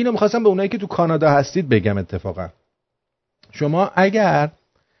 اینو میخواستم به اونایی که تو کانادا هستید بگم. اتفاقا شما اگر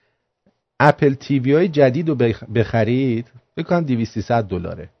اپل تیوی های جدید رو بخرید فکر کنم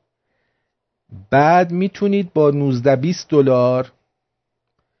 $200-300، بعد میتونید با $19-20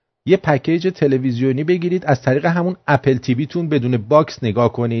 یه پکیج تلویزیونی بگیرید از طریق همون اپل تیوی تون بدون باکس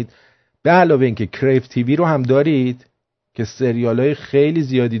نگاه کنید. به علاوه اینکه کریپ تیوی رو هم دارید که سریالای خیلی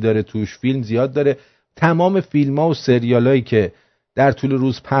زیادی داره توش، فیلم زیاد داره. تمام فیلم‌ها و سریالایی که در طول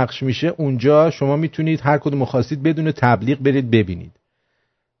روز پخش میشه اونجا شما میتونید هر کدوم خواستید بدون تبلیغ برید ببینید.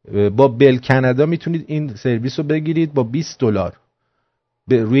 با بل کانادا میتونید این سرویس رو بگیرید با $20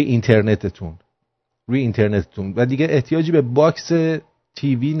 روی اینترنتتون و دیگه احتیاجی به باکس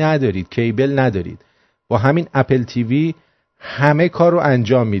تیوی ندارید، کیبل ندارید. با همین اپل تیوی همه کار رو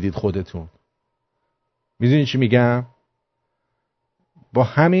انجام میدید خودتون. میدونید چی میگم؟ با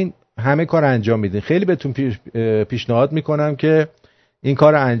همه کار انجام میدید. خیلی بهتون پیشنهاد میکنم که این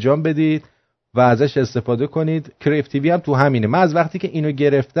کار رو انجام بدید و ازش استفاده کنید. کریپ تیوی هم تو همینه. من از وقتی که اینو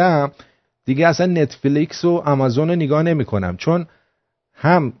گرفتم دیگه اصلا نتفلیکس و آمازون رو نگاه نمی کنم، چون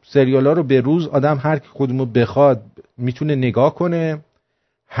هم سریالا رو به روز آدم هر کدومو بخواد میتونه نگاه کنه،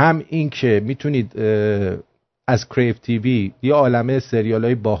 هم این که میتونید از کریپ تیوی یه عالمه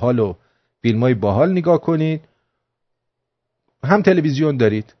سریالای باحال و فیلمای باحال نگاه کنید، هم تلویزیون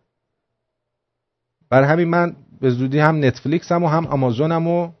دارید. برای همین من به زودی هم نتفلیکسم و هم آمازونم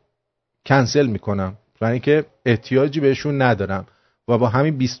رو کنسل میکنم، برای اینکه احتیاجی بهشون ندارم و با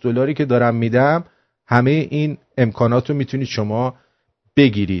همین $20 که دارم میدم همه این امکانات رو میتونید شما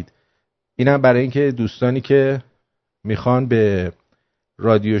بگیرید. اینم برای اینکه دوستانی که میخوان به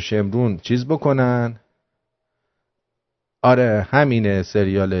رادیو شمرون چیز بکنن. آره همینه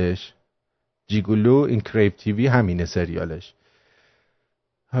سریالش، جیگولو این کریپ تیوی همینه سریالش.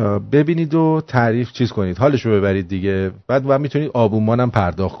 ببینید و تعریف چیز کنید، حالش رو ببرید دیگه. بعد میتونید آبونمانم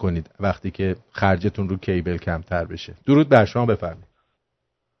پرداخت کنید وقتی که خرجتون رو کیبل کمتر بشه. درود بر شما، بفرمایید.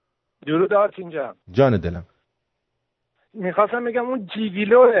 درود آرتین جان. جان دلم. میخواستم بگم اون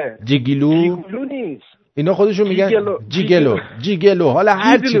جیگولو نیست، اینا خودشون میگن جیگلو. حالا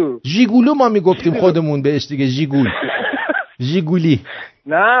هرچی جیگولو ما میگفتیم خودمون بهش دیگه، جیگولی.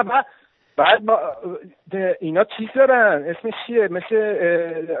 نه بعد اینا چیز دارن، اسمش چیه، مثل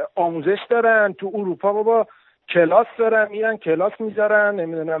آموزش دارن تو اروپا بابا، کلاس دارن، میرن کلاس میذارن،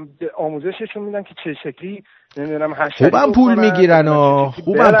 نمیدونم آموزششون میدن که چه شکلی، نمیدونم خوبم پول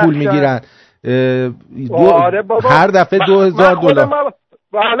میگیرن آره بابا. هر دفعه $2000.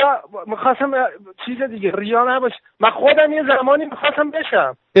 حالا میخواستم چیز دیگه ریا نباشه، من خودم یه زمانی میخواستم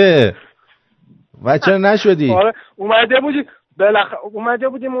بشم و چرا نشدی؟ آره اومده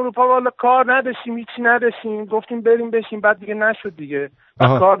بودیم اروپا، والا کار نداشتیم، هیچی نداشتیم، گفتیم بریم بشیم، بعد دیگه نشد دیگه.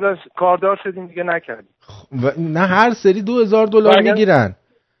 کاردار شدیم دیگه نکردیم. نه هر سری $2000 میگیرن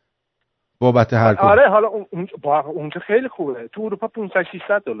بابت هر کار. آره حالا اونجا خیلی خوبه، تو اروپا $500-600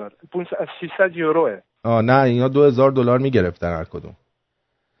 $600 یوروه. نه اینا $2000 میگرفتن هر کدوم.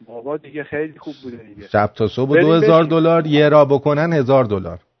 بابا دیگه خیلی خوب بوده دیگه. شب تا صبح $2000 یه را بکنن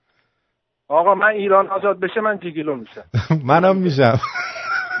 $1000. آقا من ایران آزاد بشه من جیگلو میشم. منم میشم.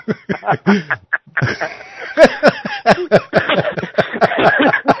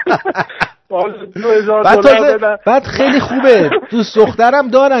 بعد خیلی خوبه، دوست دخترم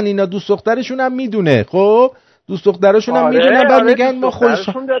دارن اینا، دوست دخترشون هم میدونه. خب دوست دخترشون هم میدونن، بعد میگن ما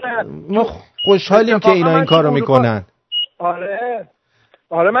خوشحالیم که اینا این کارو میکنن.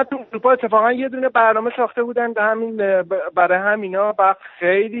 آره من تو اروپا اتفاقا یه دونه برنامه ساخته بودن برای همینا، بعد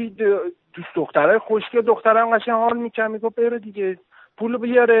خیلی دوست دخترای خوشگل، دخترم قشنگ حال میکنه، میگه بره دیگه پول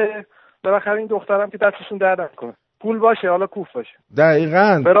بیاره، بالاخره این دخترم که دستشون درد نکنه، پول باشه، حالا کوف باشه،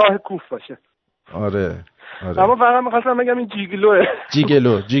 دقیقاً به راه کوف باشه. آره. اما فقط می‌خواستم بگم این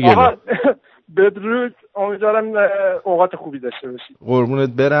جیگلو. بدرود، امیدوارم اوقات خوبی داشته باشید. قربونت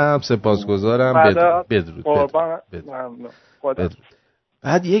برم، سپاسگزارم. بدرود.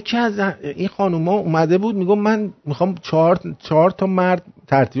 بعد یکی از این خانوما اومده بود میگم من میخوام 4 تا مرد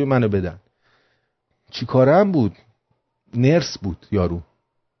ترتیب منو بدن. چی کارم بود؟ نرس بود یارو.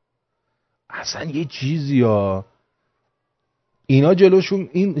 اصلا یه چیزی ها اینا جلوشون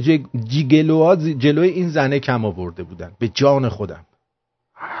این جیگلوها جلوی این زنه کم آورده بودن به جان خودم.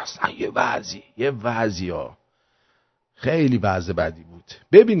 اصلا یه وضعی ها خیلی وضع بدی بود.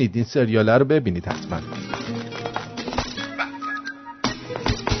 ببینید این سریاله رو ببینید حتما.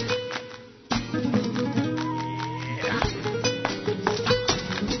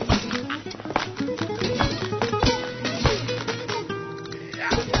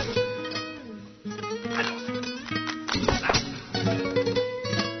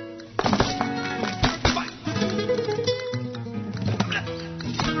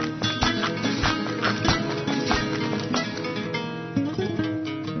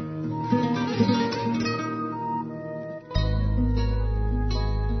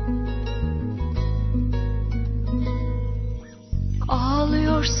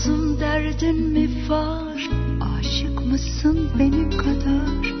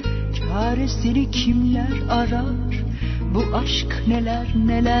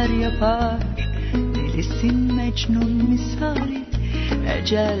 Neler yapar delisin Mecnun misali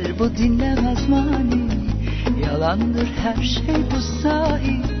ecel bu dinlemez mani yalandır her şey bu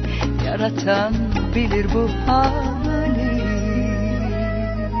sahi yaratan bilir bu hali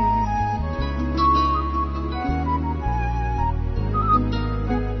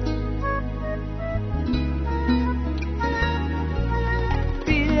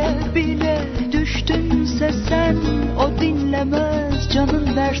bile bile düştünse sen o dinlemez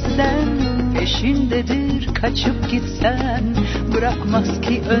canın versen peşindedir kaçıp gitsen bırakmaz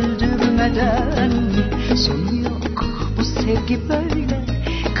ki öldürmeden sonu yok bu sevgi böyle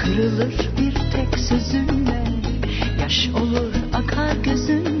kırılır bir tek sözünle yaş olur akar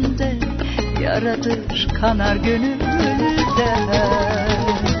gözünde yaradır kanar gönülde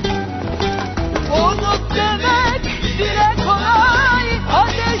unut demek dile kolay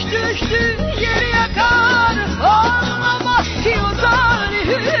ateş düştü yeri yakar anlamaz ki o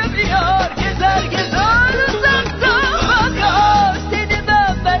zalim yar gezer gezer uzaktan bakar seni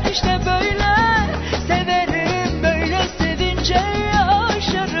ben işte böyle severim böyle sevince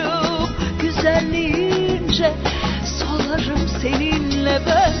yaşarım güzelliğince solarım seninle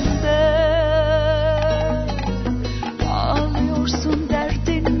bende ağlıyorsun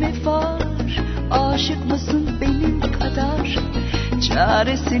derdin mi var aşık mısın benim kadar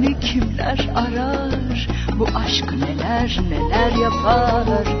çaresini kimler arar bu aşk neler neler yapar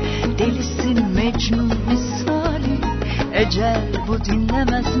delisin Mecnun misali ecel bu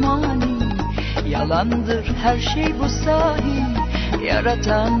dinlemez mani yalandır her şey bu sahi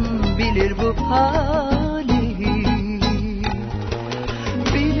yaratan bilir bu hali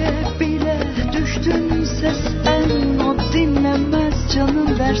bile bile düştünse sen o dinlemez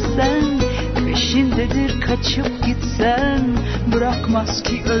canın versen peşindedir kaçıp gitsen bırakmaz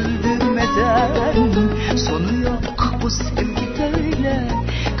ki öldürmeden sonu yok bu sevgi böyle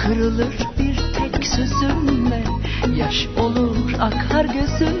kırılır bir tek sözünle yaş olur akar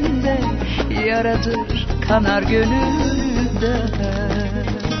gözünde yaradır kanar gönülde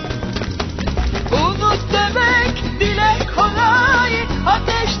unut demek dile kolay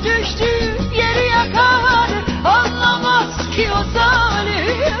ateş düştü yeri yakar anlamaz ki o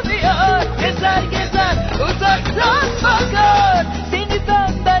zalim yar gezer gezer uzaktan bakar seni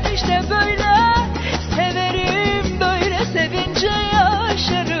ben işte böyle severim böyle sevince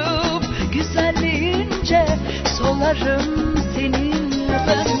yaşarım güzelliğince solarım seninle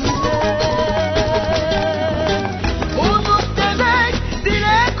bende unut demek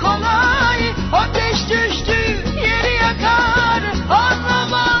dile kolay ateş düştü yeri yakar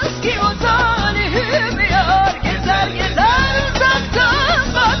anlamaz ki o zalim yar gezer gezer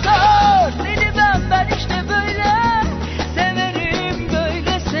uzaktan bakar seni ben işte böyle severim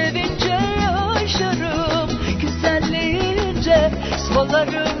böyle sevince yaşarım güzelliğince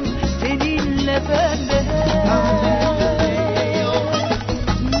solarım seninle bende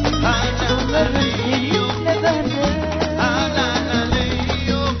solarım seninle bende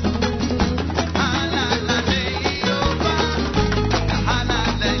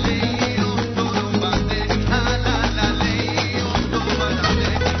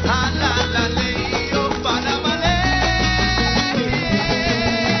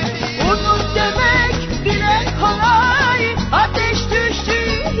unut demek dile kolay ateş düştü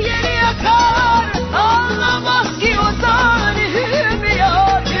yeri yakar anlamaz ki o zalim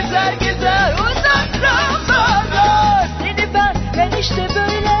yar gezer gezer uzaktan bakar seni ben işte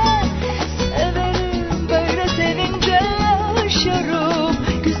böyle severim böyle sevince yaşarım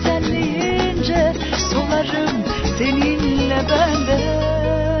güzelliğince solarım seninle bende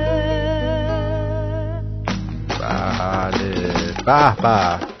بله به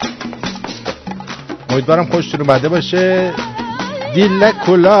به امیدوارم خوشتون اومده باشه. دیل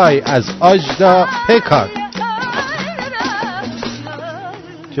کلای از آجدا پکار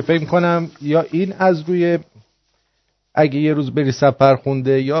که فکر کنم یا این از روی اگه یه روز بری سفر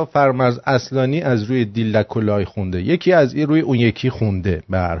خونده یا فرمرز اصلانی از روی دیل کلای خونده، یکی از این روی اون یکی خونده.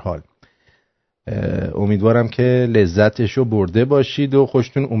 به هر حال امیدوارم که لذتشو برده باشید و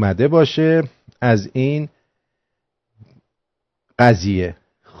خوشتون اومده باشه از این قضیه.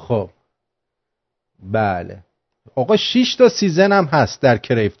 خب بله آقا 6 تا سیزن هم هست در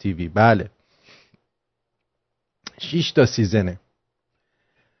کریف تیوی. بله 6 تا سیزنه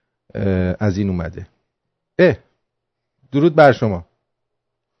از این اومده. درود بر شما.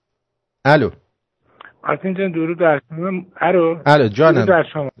 الو آرتین جان درود بر شما. الو جانم درود بر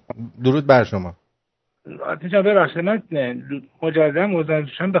شما. درود بر شما. آرتین جان ببخشید من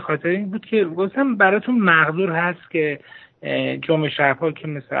مجازم به خاطر این بود که گفتم براتون مقدور هست که جمعه شب‌ها که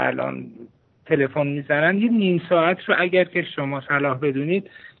مثل الان تلفن میزنن یه نیم ساعت رو اگر که شما صلاح بدونید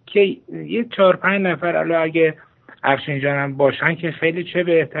که یه 4-5 نفر الان اگه افشین جانم باشن که خیلی چه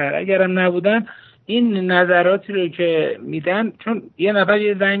بهتر، اگرم نبودن این نظراتی رو که میدن، چون یه نفر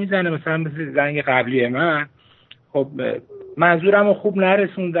یه زنگ میزنه مثلا زنگ قبلی من، خب منظورم رو خوب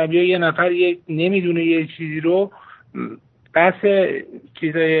نرسوندم، یا یه نفر نمیدونه یه چیزی رو، بحث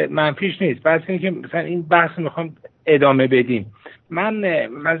چیزای منفیش نیست، بحث اینه که مثلا این بحث میخوام ادامه بدیم. من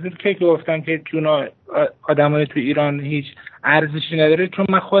منظور که گفتم که جون آدمای تو ایران هیچ ارزشی نداره، چون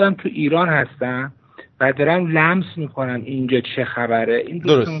من خودم تو ایران هستم و دارم لمس میکنم اینجا چه خبره. این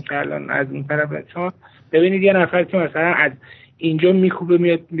دوستون که الان از این طرف شما ببینید یه نفر که مثلا از اینجا میکوبه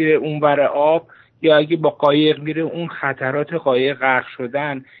میاد میره اونور آب، یا اگه با قایق میره اون خطرات قایق غرق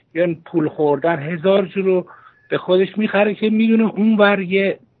شدن یا پول خوردن، هزار جو رو به خودش میخره که میدونه اونور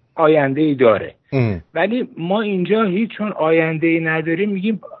یه آینده ای داره. ولی ما اینجا هیچ چون آینده ای نداریم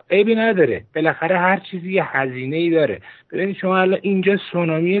میگیم عیبی نداره، بالاخره هر چیزی یه هزینه ای داره. ببینید شما الان اینجا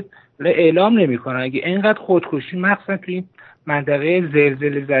سونامی اعلام نمیکنن، اگه اینقدر خودکشی مخصوصا تو این منطقه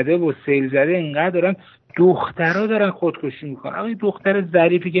زلزله زده و سیل زده اینقدر دارن دخترها دارن خودکشی میکنن. اما این دختر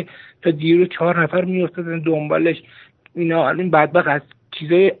ظریفی که تا دیرو 4 نفر میافتادن دنبالش، اینا الان بدبخت از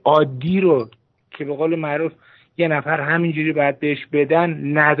چیزای عادی رو که به قول معروف یه نفر همینجوری باید بهش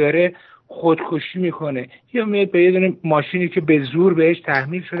بدن نداره، خودکشی میکنه. یا میاد به یه دونه ماشینی که به زور بهش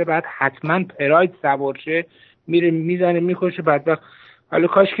تحمیل شده بعد حتما پراید سوار شه، میره میزنه میکشه بدبخت. حالا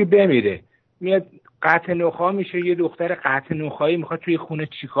کاش که بمیره. میاد قطع نخا میشه، یه دختر قطع نخایی میخواد توی خونه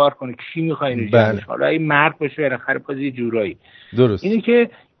چیکار کنه، کی میخواد اینو جمعش؟ حالا این مرد باشه بالاخره پازی جورایی. درست. اینی که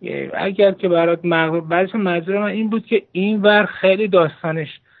اگر که برات بعدش منظور من این بود که این ور خیلی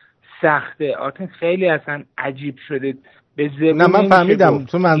داستانش سخته. آخه خیلی اصلا عجیب شده. به زبون نه من فهمیدم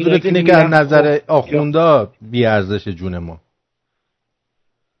تو منظورت اینه که از نظر آخوندا بی ارزش جون ما.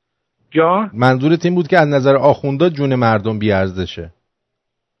 جان منظورت این بود که از نظر آخوندا جون مردم بی ارزشه.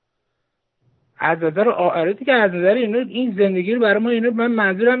 از نظر آرتی که از نظر اینا این زندگی رو برای ما اینا، من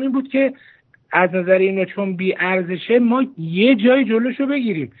منظورم این بود که از نظر اینا چون بی ارزشه ما یه جای جلوشو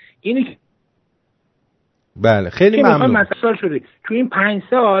بگیریم. اینی بله خیلی ممنون. مثلا شده تو این 5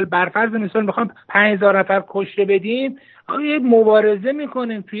 سال برفرض مثال میخوام 5000 نفر کشته بدیم، یه مبارزه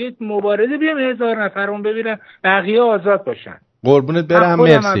میکنیم، توی مبارزه بیام 1000 نفرمون ببینن بقیه آزاد باشن. قربونت برم.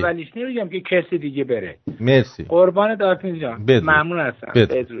 مرسی. اولیش نمیگم که کسی دیگه بره. مرسی. قربانت آرتین جان. ممنون هستم.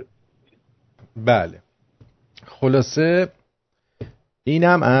 بله خلاصه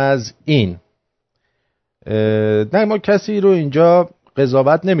اینم از این. نه ما کسی رو اینجا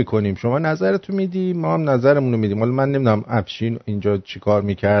قضاوت نمی کنیم. شما نظرتون میدی، ما هم نظرمون رو میدیم. حالا من نمیدونم افشین اینجا چی کار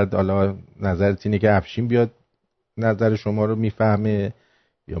میکرد، حالا نظرت اینه که افشین بیاد نظر شما رو میفهمه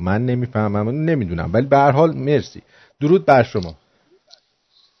یا من نمیفهمم، نمیدونم، ولی به هر حال مرسی. درود بر شما.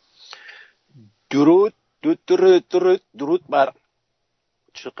 درود بر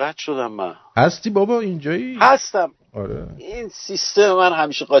چقدر شدم من. هستی بابا اینجایی؟ هستم. آره. این سیستم من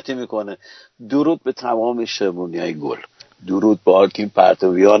همیشه قاطی میکنه. درود به تمام شمرونیای گل، درود به آرتین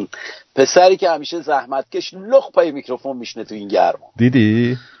پرتویان، پسری که همیشه زحمتکش لخ پای میکروفون میشنه تو این گرما.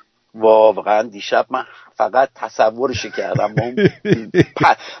 دیدی؟ واقعا دیشب من فقط تصورش کردم با اون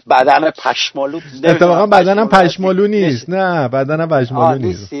بدن پشمالو. اتفاقا بدنم پشمالو نیست. نه بدنم پشمالو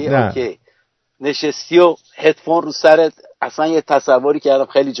نیست. نه اوکی. نشستی و هدفون رو سرت، اصلا یه تصوری کردم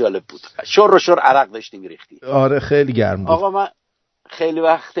خیلی جالب بود. شور عرق داشتی میریختی. آره خیلی گرم بود. آقا من خیلی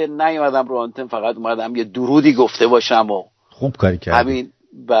وقت نیومدم رو آنتن، فقط اومدم یه درودی گفته باشم و خوب کاری کردی. همین.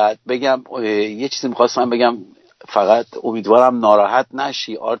 بعد بگم یه چیزی میخواستم بگم، فقط امیدوارم ناراحت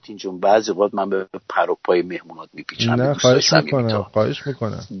نشی آرتین جون. بعضی وقت من به پر و پای مهمونات میپیچم. نه خواهش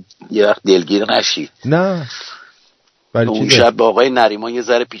میکنم یه وقت دلگیر نشی. نه اون شب با آقای نریمان یه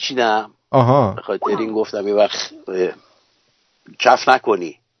ذره پیچیدم. آها. به خاطر این گفتم یه وقت کف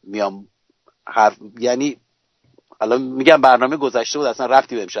نکنی میام یعنی الان میگم برنامه گذشته بود اصلا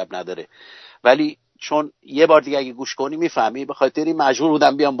رفتی به امشب نداره، ولی چون یه بار دیگه اگه گوش کنی میفهمی. به خاطر این مجبور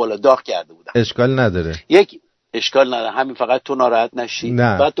بودم بیام بالا، داغ کرده بودم. اشکال نداره. اشکال نداره، همین فقط تو ناراحت نشی.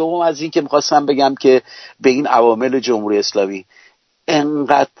 نه. بعد دوم از این که میخواستم بگم که به این عوامل جمهوری اسلامی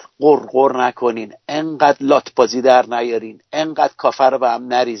انقدر قرقر نکنین، انقدر لاتبازی در نیارین، انقدر کافر رو به هم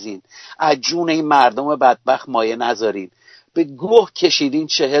نریزین، از جون این مردم بدبخت مایه نذارین. به گوه کشیدین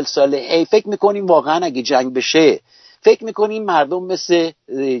 40 ساله. ای فکر میکنین واقعا اگه جنگ بشه، فکر میکنین مردم مثل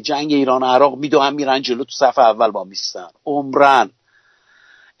جنگ ایران و عراق میدوهم میرن جلو تو صف اول با میستن؟ عمرن.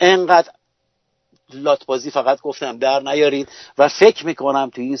 انقدر لاتبازی فقط گفتم در نیارین و فکر میکنم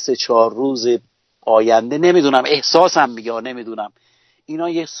توی این 3-4 روز آینده، نمیدونم احساسم میگه، نمیدونم اینا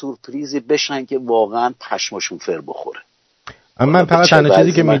یه سورپریزی بشن که واقعا پشمشون فر بخوره. اما من فقط تنها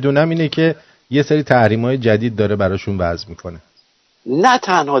چیزی که میدونم اینه که یه سری تحریم‌های جدید داره براشون وضع میکنه. نه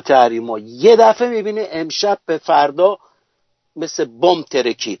تنها تحریم‌ها، یه دفعه میبینه امشب به فردا مثل بمب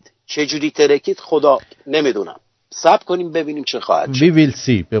ترکید. چجوری ترکید خدا نمیدونم. صبر کنیم ببینیم چه خواهد شد. We will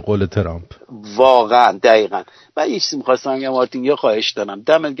see به قول ترامپ. واقعا دقیقاً. و یه چیزی می‌خواستم بگم مارتین، یا خواهش دارم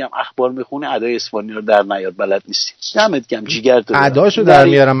دمت گرم اخبار میخونی ادای اصفهانی رو در نیار، بلد نیستی. دمت گرم جیگر تو. اداشو در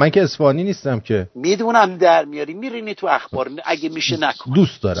میارم، من که اصفهانی نیستم که. میدونم در میاری، میرینی تو اخبار، اگه میشه نکن.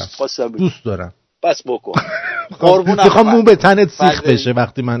 دوست دارم. بس بکن. میخوام مو به تنت سیخ بشه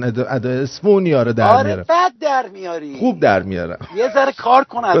وقتی من ادای اصفهانی رو در میارم. آره بد در میاری. خوب در میارم. یه ذره کار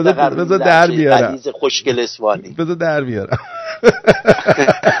کن حداقل. بذار در میارم. عزیز خوشگل اصفهانی. بذار در میارم.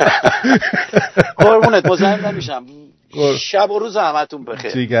 قربونت مزاحم نمیشم. شب و روز همتون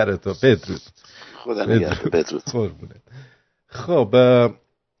بخیر. جیگرتو بدرود. خدا نگهدار. بدرود. قربونت. خب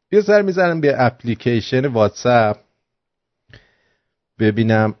یه سر میزنم به اپلیکیشن واتساپ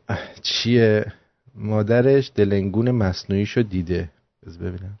ببینم چیه. مادرش دلنگون مصنوعیشو دیده. بذار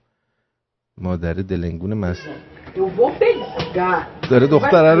ببینم. مادر دلنگون مصنوعی داره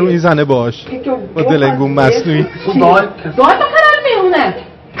دختره رو میزنه باش با دلنگون مصنوعی. Dói pra caralho mesmo, né?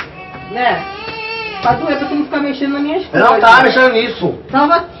 Né? Pra doer pra tu não ficar mexendo nas minhas coisas. Eu não tava mexendo nisso.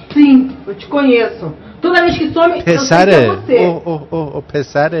 Tava sim, eu te conheço. Toda vez que some, eu sei que é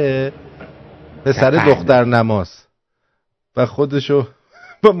você. پسر دختر نماز و خودشو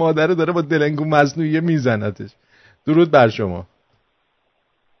با مادره داره با دلنگون مصنوعی میزنتش. درود بر شما.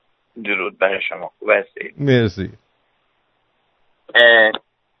 درود بر شما. خوب هستید؟ مرسی.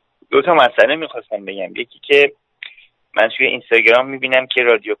 دو تا مسئله میخواستم بگم. یکی که من توی اینستاگرام میبینم که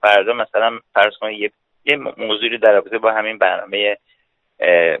رادیو فردا مثلا فرض کنید یه موضوعی رو در رابطه با همین برنامه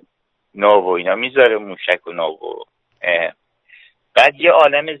نو و اینا میذاره، موشک و نو و بعد یه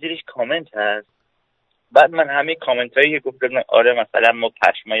عالم زیرش کامنت هست. بعد من همه کامنت هایی که گفتم آره مثلا ما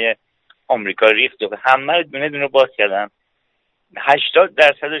پشمای آمریکا ریخت و همه رو دونه دونه باز کردم.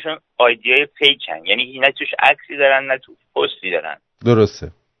 80%شون آیدیای فیکن، یعنی نه توش عکسی دارن نه توش پستی دارن.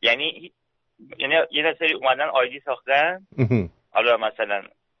 درسته. یعنی یه سری اومدن آیدی ساختن، حالا مثلا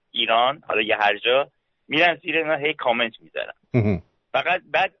ایران، حالا یه هر جا میرن زیر اینا هی کامنت میذارن. فقط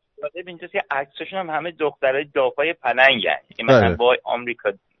بعد اینجا که عکساشون هم همه دخترای دافای پلنگن، که مثلا با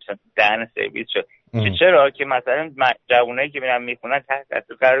آمریکا مثلا دهن سرویس شد. چرا که مثلا جوونایی که میرن میخونن تحت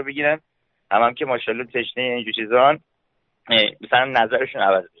تاثیر قرار بگیرن، هم که ماشاءالله تشنه اینجور چیزان، مثلا نظرشون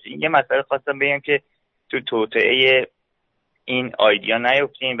عوض بشه. این یه مسئله خواستم بگم که تو توطئه این آیدیا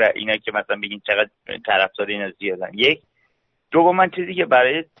نیفتیم و اینا که مثلا بگین چقدر طرفدار اینا زیادن. یک دوم چیزی که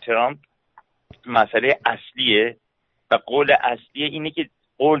برای ترامپ مسئله اصلیه و قول اصلیه اینه که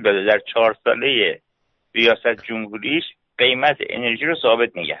قول داده در 4 ساله ریاست جمهوریش قیمت انرژی رو ثابت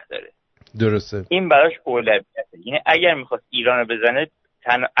نگه داره. درسته. این براش اولویته. یعنی اگر میخواست ایران رو بزنه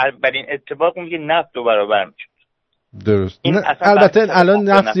اولین اتفاق میگه نفت 2 برابر میشه. درست. البته الان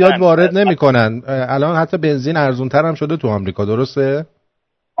نفت زیاد وارد نمیکنن. الان حتی بنزین ارزونتر هم شده تو آمریکا. درسته؟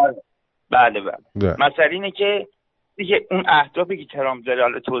 بله. مسئله اینه که دیگه اون اهدافی که ترامپ داره،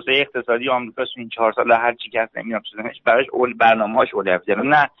 حالا توسعه اقتصادی آمریکا این 4 سال هر چی که هست نمیدونم چیزش براش برنامه‌هاش اولویته.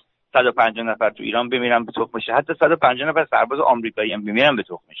 نه 150 نفر تو ایران بمیرن به تخمش، حتی 150 نفر سرباز آمریکایی هم بمیرن به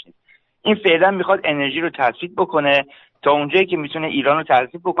تخمش نیست. این فعلا میخواد انرژی رو تصفیه بکنه تا اونجایی که میتونه ایران رو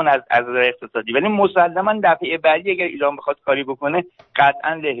تصفیه بکنه از نظر اقتصادی، ولی مسلماً دفعه بعدی اگر ایران بخواد کاری بکنه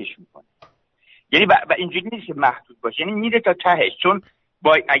قطعاً لهش میکنه. یعنی و اینجوری نیست که محدود باشه، یعنی میره تا تهش. چون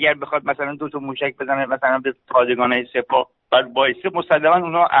اگر بخواد مثلا 2 تا موشک بزنه مثلا به پادگانای سپاه، بعد باعث مسلماً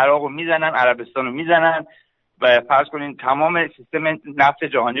اونا عراق رو میزنن، عربستان رو میزنن و فرض کنین تمام سیستم نفت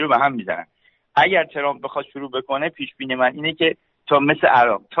جهانی رو به هم میزنن. اگر ترامپ بخواد شروع بکنه، پیش بینی من اینه که تا مثل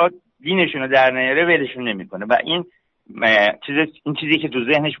عراق تا دینشون رو در نیاره ولشون نمیکنه و این این چیزی که تو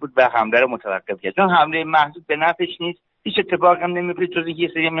ذهنش بود و حمله رو متوقف کرد. چون حمله محدود به نفعش نیست، هیچ اتفاقی هم نمیفته، جز اینکه یه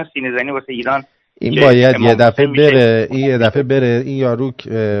سری میان سینه‌زنی واسه ایران. این باید یه دفعه بره این یارو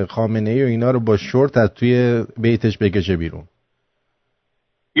خامنه‌ای و اینا رو با شورت از توی بیتش بکشه بیرون.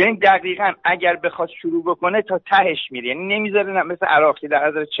 یعنی دقیقاً اگر بخواد شروع بکنه تا تهش میره، یعنی نمیذاره مثل عراق که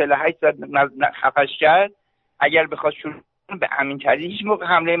در 48 ساعت خفش کرد. اگر بخواد شروع به همین طریق هیچ موقع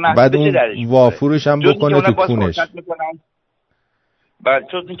حمله محدود بشه درش وافورش هم بکنه تو کونش. بعد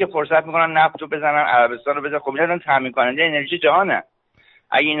چون اینکه فرصت میکنن نفت رو بزنن، عربستان رو بزنن، خب اینا تامین کننده انرژی جهانه.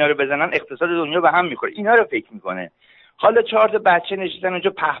 اگه اینا رو بزنن اقتصاد دنیا به هم میخوره. اینا رو فکر میکنه. حالا 4 تا بچه نشستن اونجا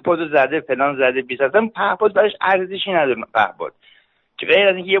پهپادو زده، فلان زده، 20 اصلا پهپاد براش ارزشی نداره. پهپاد که غیر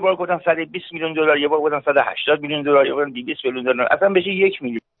از اینکه یه بار گفتن 120 میلیون دلار، یه بار گفتن 180 میلیون دلار، یه بار 200 میلیون دلار، اصلا بشه 1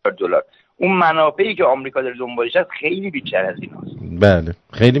 میلیارد دلار. اون منافعی که آمریکا داره دنبالش هست خیلی بیشتر از ایناست. بله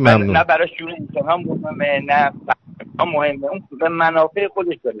خیلی ممنون. نه براش جون انسان‌ها مهمه، نه مهمه، اون به منافع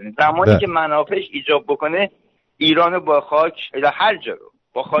خودش داره. زمانی که منافعش ایجاب بکنه ایران با خاک یا هر جا رو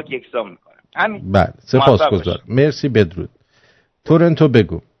با خاک یکسان میکنه. همین. بله سپاسگزارم. مرسی. بدرود. تورنتو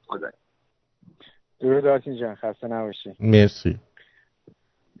بگو. درود آرتین جان، خسته نباشی. مرسی.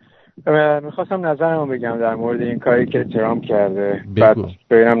 میخواستم نظرمو بگم در مورد این کاری که ترامپ کرده. بعد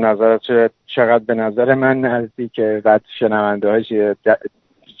ببینم نظرت چقدر به نظر من نزدیکه، بعد شنونده‌هاش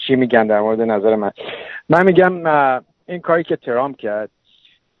چی میگن در مورد نظر من. من میگم این کاری که ترامپ کرد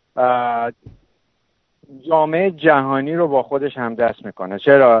جامعه جهانی رو با خودش همدست میکنه.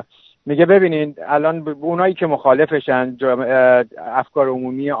 چرا؟ میگه ببینین الان اونایی که مخالفشن افکار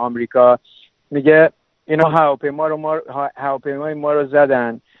عمومی آمریکا، میگه اینا هواپیمای ما رو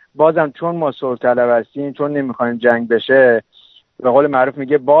زدن، بازم چون ما صلح طلب هستیم، چون نمیخوایم جنگ بشه، به قول معروف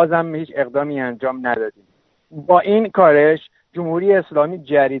میگه بازم هیچ اقدامی انجام ندادیم. با این کارش جمهوری اسلامی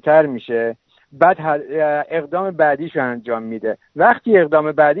جری‌تر میشه، بعد اقدام بعدیش انجام میده. وقتی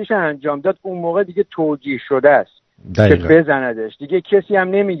اقدام بعدیش انجام داد اون موقع دیگه توجیه شده است که بزندش. دیگه کسی هم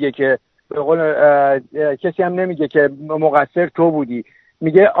نمیگه که به قول کسی هم نمیگه که مقصر تو بودی.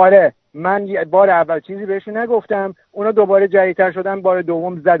 میگه آره من بار اول چیزی بهش نگفتم، اونا دوباره جری‌تر شدن، بار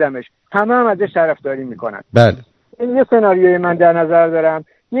دوم زدمش. همه هم ازش طرفداری میکنن. بله. این یه سناریوی من در نظر دارم.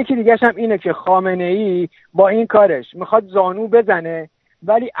 یکی دیگه هم اینه که خامنه‌ای با این کارش میخواد زانو بزنه،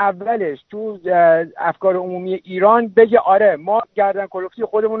 ولی اولش تو افکار عمومی ایران بگه آره ما گردن کلفتی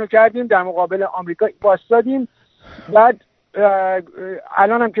خودمون رو کردیم، در مقابل آمریکا واسطادیم، بعد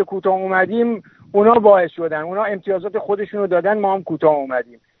الان هم که کوتاه اومدیم اونا باعث شدن، اونا امتیازات خودشون رو دادن، ما هم کوتاه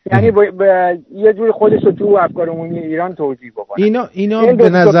اومدیم. یعنی یه جوری خودش رو تو افکار عمومی ایران توجیه بکنه. اینا به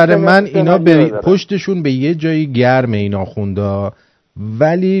نظر من اینا پشتشون به یه جایی گرمه این آخوندا،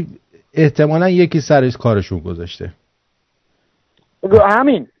 ولی احتمالاً یکی سر کارشون گذاشته.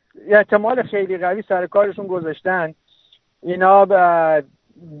 همین احتمال خیلی قوی سر کارشون گذاشتن. اینا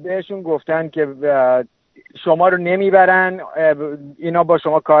بهشون گفتن که شما رو نمیبرن، اینا با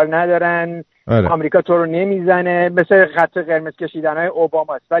شما کار ندارن. آمریکا تو رو نمیزنه، مثل خط قرمز کشیدنهای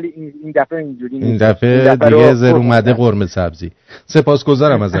اوباماست، ولی این دفعه اینجوری نیست. این دفعه دیگه زر اومده قرمه سبزی.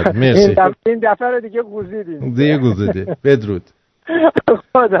 سپاسگزارم ازت. مرسی. این دفعه رو دیگه گوزیدیم. دیگه گوزیده. بدرود.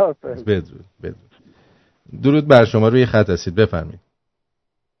 خداحافظ. بدرود. درود بر شما، روی خط هستید، بفرمایید.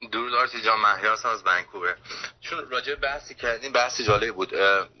 درود آرتی جان، مهیار هستم از ونکوور. چون راجع بحثی کردیم، بحثی جالب بود.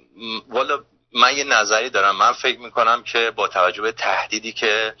 والا من یه نظری دارم. من فکر میکنم که با توجه به تهدیدی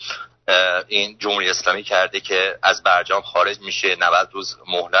که این جمهوری اسلامی کرده که از برجام خارج میشه، 90 روز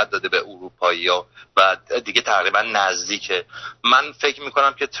مهلت داده به اروپایی‌ها و دیگه تقریبا نزدیکه، من فکر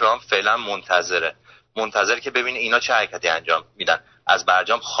میکنم که ترامپ فعلا منتظر که ببینه اینا چه حرکتی انجام میدن، از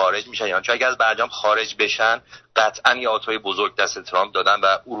برجام خارج میشن یا چون اگه از برجام خارج بشن قطعا یه آتوی بزرگ دست ترامپ دادن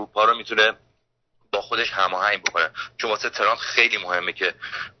و اروپا رو میتونه با خودش هماهنگ بکنه. چون واسه ترامپ خیلی مهمه که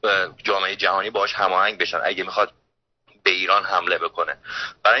جامعه جهانی باهاش هماهنگ بشن اگه میخواد به ایران حمله بکنه.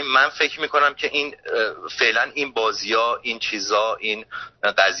 برای من فکر میکنم که این فعلا این بازی‌ها، این چیزا، این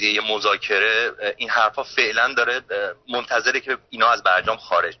قضیه مذاکره، این حرفا فعلا داره منتظره که اینا از برجام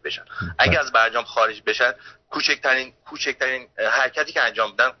خارج بشن. اگه از برجام خارج بشن کوچکترین حرکتی که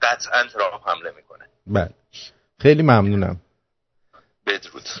انجام بدن قطعا ترامپ حمله میکنه. بله خیلی ممنونم.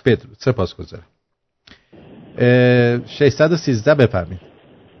 بدرود. سپاسگزارم. 613 بفرمایید.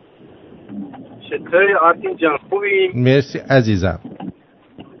 چطوری آرتین جان، خوبی؟ مرسی عزیزم.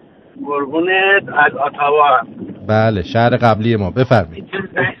 قربونت، از اتاوا. بله شهر قبلی ما، بفرمایید.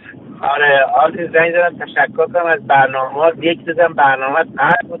 آره آرتین زنگ زدم تشکر کنم از برنامه‌ها. یک دیدم برنامه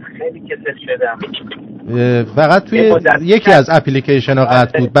قطع بود، خیلی کسل شدم. فقط توی یکی از اپلیکیشن ها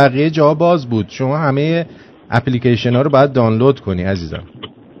قطع بود، بقیه جا باز بود. شما همه اپلیکیشن ها رو باید دانلود کنی عزیزم.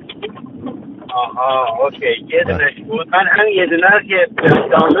 اوکی یه دونش بود. من همین یه دونه رو که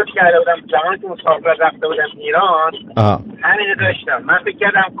دانلود کرده بودم زمانی که مسافرت رفته بودم ایران همین داشتم. من فکر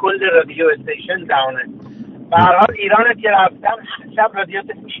کردم کل رادیو استیشن داونه. به هر حال ایران که رفتم شب رادیو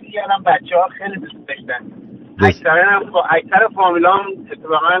گوش می‌کردم، بچه‌ها خیلی دوست داشتن. اکثر فامیلام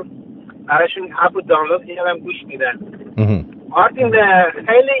اتفاقا براشون اپو دانلود کردم گوش میدن. آرتین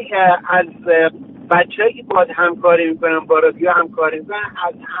خیلی از بچه‌ای که باهات همکاری میکنن با رادیو همکاری میکنن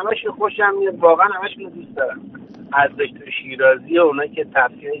از همشون خوشم میاد، واقعا همشون دوست دارم. از دکتر شیرازی و اونایی که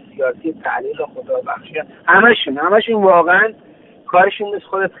تفسیر سیاسی تحلیل خدابخشی همشون واقعا کارشون مثل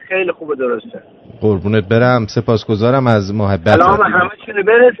خودت خیلی خوب و درسته. قربونت برم، سپاسگزارم از محبت. سلام همشون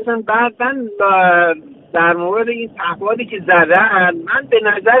برسن. بعد من در مورد این تحوالی که زدن، من به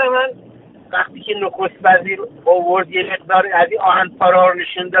نظر من وقتی که نخست وزیر آورد یه مقدار از این آهن فرار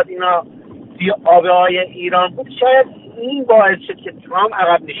نشون داد اینا توی آبهای ایران بود، شاید این باعث شد که ترامپ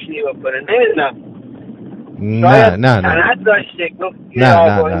عقب نشینی بکنه. نمیدونم. نه سند داشته گفت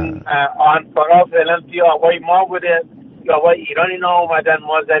آهن فرار فعلا توی آبهای ما بوده، توی آبهای ایران اینا اومدن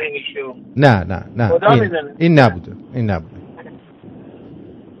ما زریمشون. نه این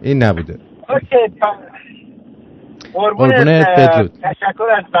نبوده. اوکی قربونت بدرود. تشکر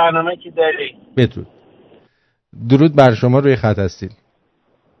از برنامه که داری. بدرود. درود بر شما، روی خط هستید.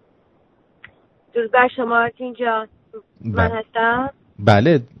 درود بر شما آرتین جان. من هستم.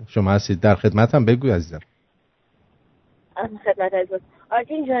 بله شما هستید، در خدمتم. بگوی عزیزم. خدمت عزیزم.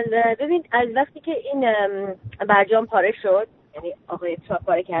 آرتین جان ببین، از وقتی که این برجام پاره شد، یعنی آقای ترامپ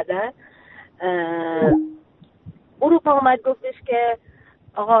پاره کردن، اروپا اومد گفتش که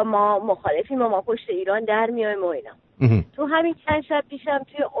آقا ما مخالفیم و ما پشت ایران در میایم و اینا. تو همین چند شب پیشم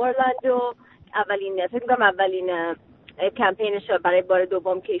توی اورلاندو اولین کمپینش برای بار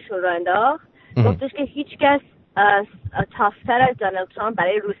دوم که ایشون رو انداخت، گفتش که هیچ کس تافتر از دونالد ترامپ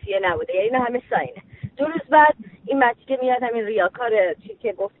برای روسیه نبوده. یعنی اینا همه ساینه. 2 روز بعد این مردی که میاد، همین ریاکار چی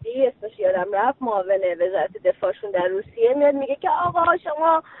که گفتی اسمش یادم رفت، معاون وزارت دفاعشون در روسیه، میاد میگه که آقا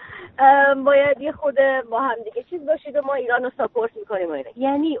شما باید یه خود با هم دیگه چیز باشید و ما ایران رو ساپورت میکنیم و اینا.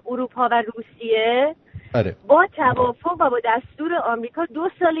 یعنی اروپا و روسیه با توافق و با دستور آمریکا 2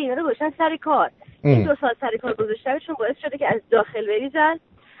 سال اینا رو گذاشتن سر کار. این 2 سال سر کار گذاشتنشون باعث شده که از داخل بریزن،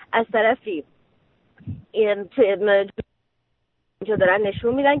 از طرفی اینجا دارن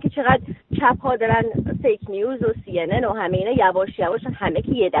نشون میدن که چقدر چپ ها دارن فیک نیوز و CNN و همه اینا یواش یواش همه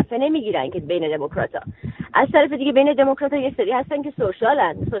که یه دفعه نمیگیرن که بین دموکرات ها. از طرف دیگه بین دموکرات ها یه سری هستن که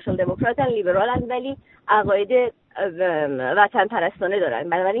سوشال دموکراتن، لیبرالن، ولی عقاید وطن پرستانه دارن.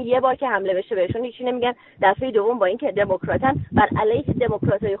 بنابراین یه بار که حمله بشه بهشون هیچی نمیگن. دفعه دوم با اینکه دموکراتن بر علیه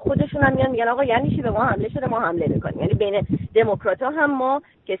دموکراتای خودشون هم میگن آقا یعنی چی به ما حمله شده، ما حمله میکنیم. یعنی بین دموکرات‌ها هم ما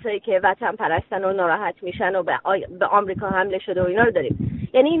کسایی که وطن پرستن و ناراحت میشن و به آمریکا حمله شده و اینا رو داریم.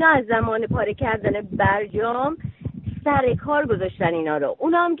 یعنی اینا از زمان پاره کردن برجام سر کار گذاشتن اینا رو.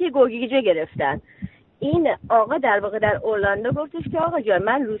 اونا هم که گوگیجه گرفتن. این آقا در واقع در اورلاندو گفتش که آقا جان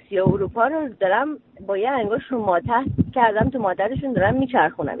من روسیه و اروپا رو دارم با یه انگشت رو ماتحت کردم، تو مادرشون دارم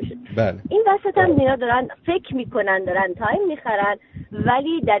میچرخونمشون. این وسط هم اینا دارن فکر میکنن دارن تایم میخرن،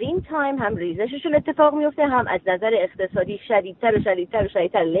 ولی در این تایم هم ریزششون اتفاق میفته، هم از نظر اقتصادی شدیدتر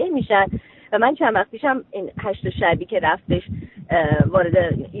له میشن. و من چند وقت پیشم این 8 شبی که رفتش وارد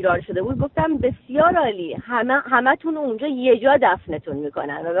ایران شده بود گفتم بسیار عالی، همتون اونجا یه جا دفنتون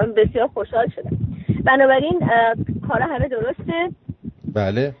میکنن و من بسیار خوشحال شدم. بنابراین کارا همه درسته.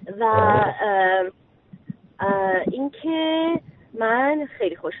 بله. و اینکه من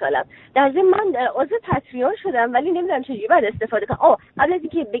خیلی خوشحالم. در ضمن من عضو پاتریون شدم، ولی نمیدونم چجوری باید استفاده کنم. قبل از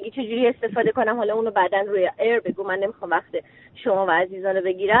اینکه بگی چجوری استفاده کنم، حالا اونو بعداً روی ایر بگو، من نمیخوام وقت شما و عزیزان رو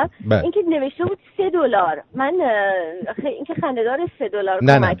بگیرم. اینکه نوشته بود $3. من اینکه خنده‌دار $3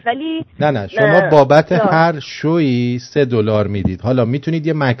 کمک، ولی نه شما بابت هر شویی $3 میدید. حالا میتونید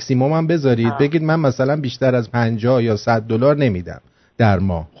یه مکسیمم هم بذارید، بگید من مثلا بیشتر از 50 یا $100 نمیدم در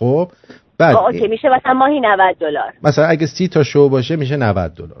ماه. خب بعد اوکی میشه مثلا ماهی $90. مثلا اگه 30 تا شو باشه میشه $90.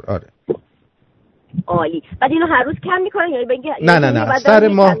 آره عالی. بعد اینو هر روز کم میکنن یا بگی نه سر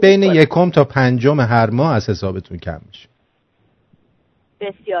ماه بین 1 تا 5 هر ماه از حسابتون کم میشه.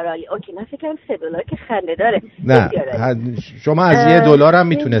 بسیار عالی. اوکی من فکر کنم $3 که خنده داره. نه شما از $1 هم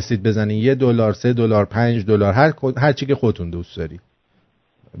میتونستید بزنین، $1 $3 $5 هر چی که خودتون دوست داری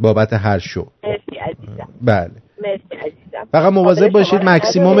بابت هر شو. مرسی عزیزم. بله مرسی عزیزم. فقط مواظب باشید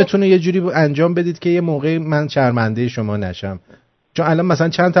مکسیمومتون رو یه جوری انجام بدید که یه موقع من شرمنده شما نشم، چون الان مثلا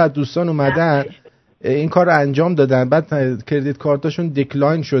چند تا از دوستان اومدن این کار رو انجام دادن، بعد کردیت کارتاشون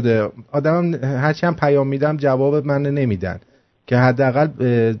دیکلاین شده، آدمم هرچی هم پیام میدم جواب من نمیدن که حداقل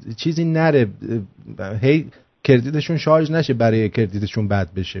چیزی نره هی کردیتشون شارژ نشه برای کردیتشون بد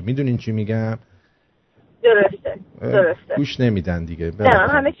بشه. میدونین چی میگم؟ درسته گوش نمیدن دیگه. نه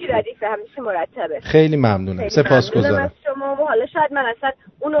همه چی ردیفه، همه چی مرتبه. خیلی ممنونم، سپاسگزارم از شما. و حالا شاید من اصلا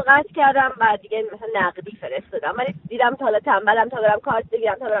اونو قطع کردم و دیگه مثلا نقدی فرستادم، ولی دیدم تا حالا تنبلم تا برم کارت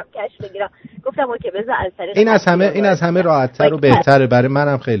بگیرم تا برم کش بگیرم، گفتم اوکی بذار از طریق این از همه راحت‌تر و بهتره برای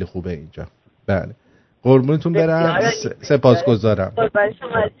منم، خیلی خوبه اینجا. بله قربونتون برم، سپاسگزارم. قربان شما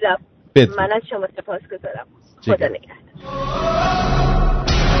عزیزم. من از شما سپاسگزارم. خدا نگهدار.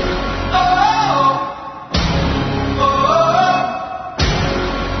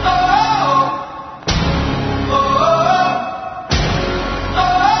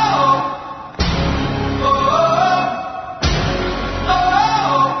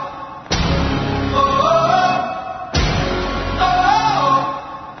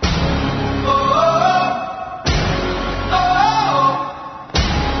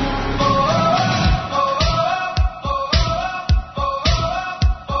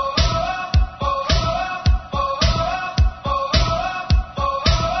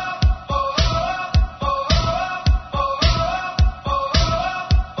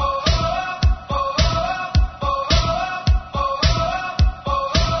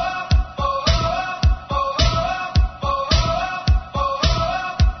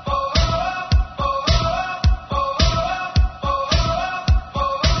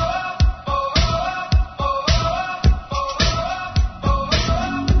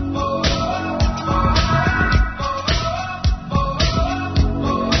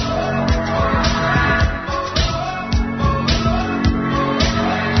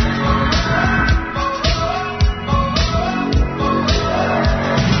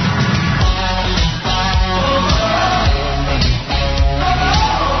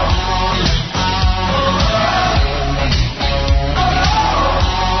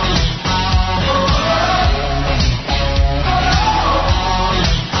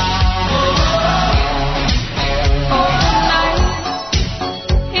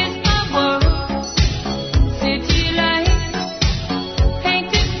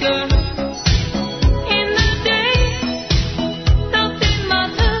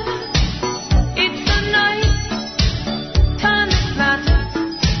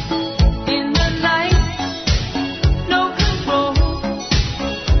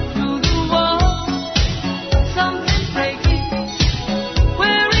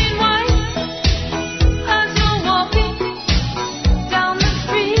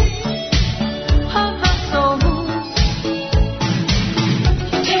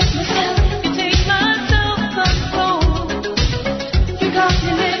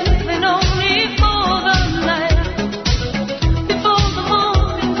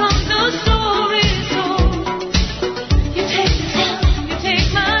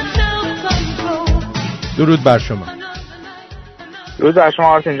 درود بر شما. درود بر شما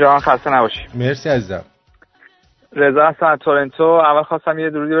آرتین جان، خسته نباشی. مرسی عزیزم. رضا هستم از تورنتو. اول خواستم یه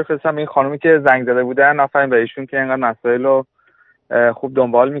درودی بفرستم به این خانومی که زنگ زده بودن، آفرین به ایشون که اینقدر مسائل رو خوب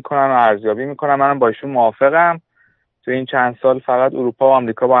دنبال میکنن و ارزیابی میکنن. منم با ایشون موافقم. تو این چند سال فقط اروپا و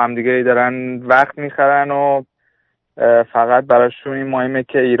آمریکا با هم دیگه دارن وقت میخرن و فقط براشون این مهمه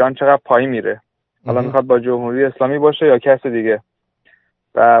که ایران چقدر پایین میره. حالا میخواد با جمهوری اسلامی باشه یا کس دیگه.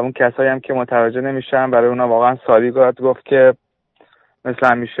 و اون کسایی هم که متوجه نمیشن برای اونا واقعا سالی گفت که مثل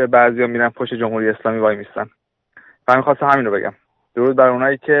همیشه بعضیا میرن پشت جمهوری اسلامی وای میستن. من خواستم همین رو بگم. درود بر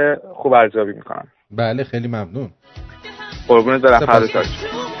اونایی که خوب ارزیابی میکنن. بله خیلی ممنون. قربونت برم. فردا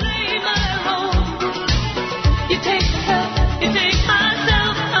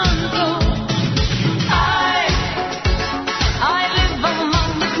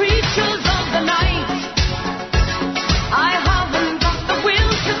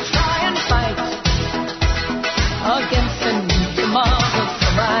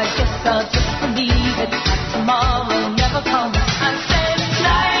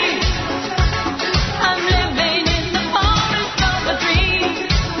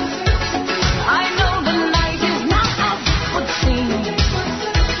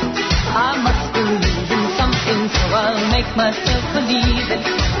myself believe it.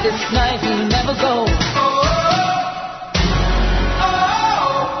 This night will never go.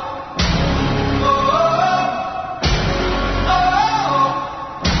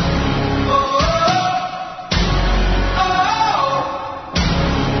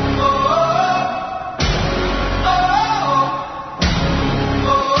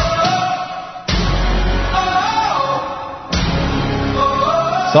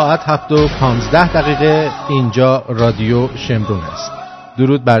 ساعت 7:15 اینجا رادیو شمرون است.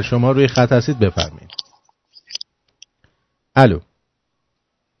 درود بر شما، روی خط هستید، بفرمایید. الو.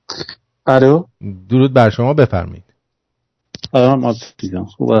 درود بر شما، بفرمایید. سلام عزیزم،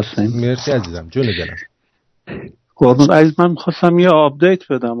 خوب هستین؟ مرسی عزیزم، جون دلم. قربون عزیز، من میخواستم یه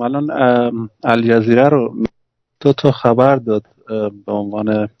آپدیت بدم. الان الجزیره رو 2 تا خبر داد به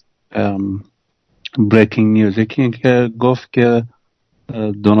عنوان بریکینگ نیوز. یکی این که گفت که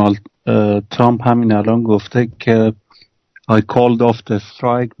دونالد ترامپ همین الان گفته که I called off the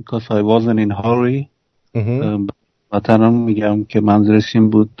strike because I wasn't in a hurry. مثلا میگم که منظورش این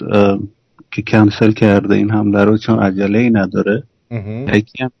بود که کنسل کرده این حمله رو چون عجله‌ای نداره.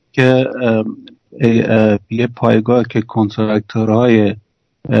 یکی هم که یه پایگاه که کنترکتورهای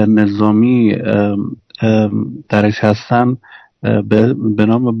نظامی درش هستن به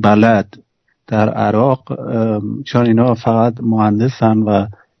نام بلد در عراق، چون اینا فقط مهندسن و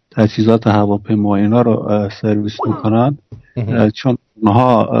تجهیزات هواپیمایی اینا رو سرویس میکنن، چون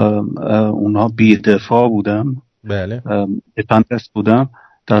اونها بی‌دفاع بودن، بله، دیپندنس بودن،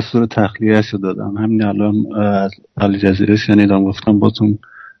 دستور تخلیه شو دادن. همین الان از الجزیره شنیدم، گفتم باتون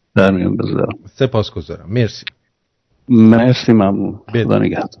در میون بذارم. سپاسگزارم، مرسی. مرسی، ممنون. خدا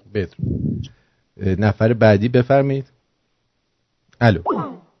نگهدار. نفر بعدی بفرمایید. الو.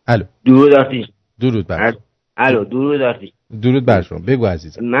 درود آرتیش. درود بر. الو، درود آرتیش. درود بر شما. بگو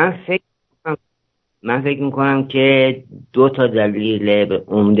عزیزم. من فکر میکنم که 2 تا دلیل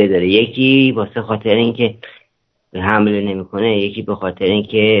عمده داره. یکی واسه خاطر اینکه حمله نمیکنه، یکی به خاطر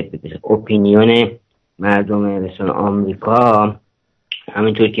اینکه اپینیون مردم مثل آمریکا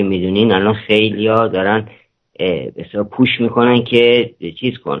همینطور که میدونین الان خیلی‌ها دارن بسیار پوش میکنن که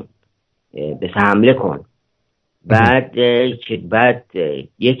چیز کن، بس حمله کن. بعد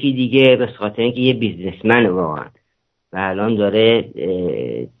یکی دیگه به خاطر اینکه یه بیزنسمن واقعا و الان داره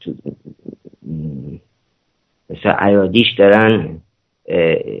مثلا ایادیش دارن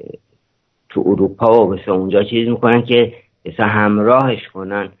تو اروپا و مثلا اونجا چیز میکنن که مثلا همراهش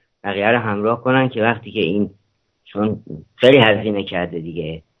کنن، بقیه رو همراه کنن که وقتی که این چون خیلی هزینه کرده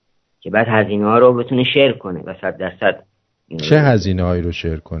دیگه، که بعد هزینه ها رو بتونه شیر کنه و 100%. چه هزینه هایی رو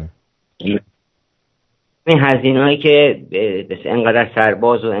شیر کنه؟ این هزینه هایی که بس انقدر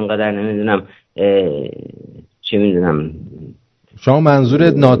سرباز و انقدر نمیدونم چه میدونم. شما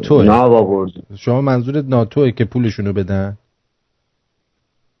منظورت ناتوه؟ ناب آورد. شما منظورت ناتوه که پولشونو بدن؟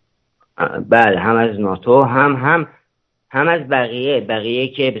 بله، هم از ناتو هم از بقیه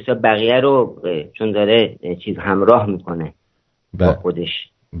که بسیار بقیه رو چون داره چیز همراه میکنه با خودش.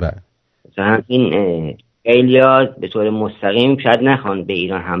 مثلا این خیلی‌ها به طور مستقیم شاید نخوان به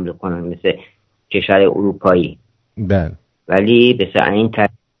ایران حمله کنن مثل کشور اروپایی، بله، ولی مثلا این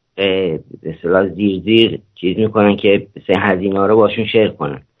به اصطلاح زیر چیز میکنن که مثلا هزینه‌ها رو باشون شیر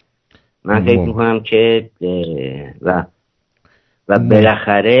کنن. من فکر میکنم که و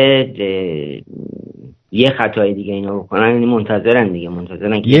بالاخره یه خطای دیگه اینا بکنن، یعنی منتظرن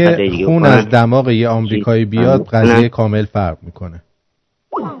که یه خطای دیگه خون بکنن. از دماغ یه آمریکایی بیاد قضیه کامل فرق میکنه.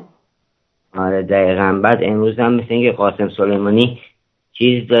 آره دقیقاً. بعد امروز هم مثل اینکه قاسم سلیمانی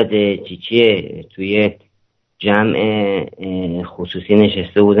چیز داده، چیه توی جمع خصوصی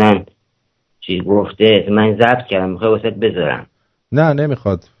نشسته بودن، چیز گفته، من ضبط کردم، میخوای واسه بذارم. نه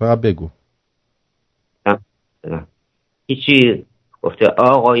نمیخواد، فقط بگو. هیچی. گفته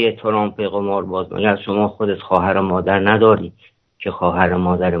آقای ترامپ قمارباز، مگر شما خودت خواهر و مادر نداری که خواهر و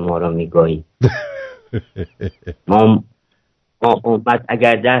مادر ما رو میگایی؟ ما امت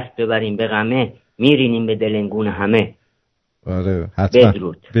اگر دست ببریم به غمه، میرینیم به دلنگون همه. آره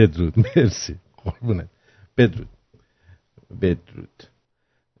حتما. بدرود. مرسی قربونت. بدرود.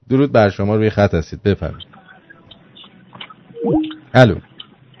 درود بر شما، روی خط هستید، بفرمایید. الو.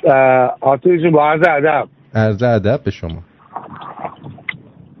 آتوش با عرض ادب به شما.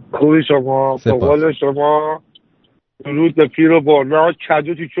 خوبی شما؟ فوقال شما. درود به پیر و برنا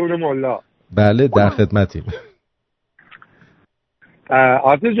کجو تیچون مولا. بله در خدمتیم.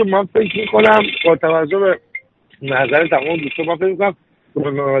 آتوش من فکر میکنم با توجه به نظر تمام دوستان، من فکر میکنم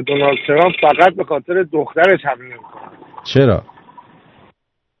دونالد ترامپ فقط به خاطر دخترش حمله نمیکنه. چرا؟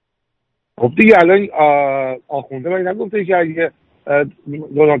 خب دیگه الان آخونده من نگفته که اگه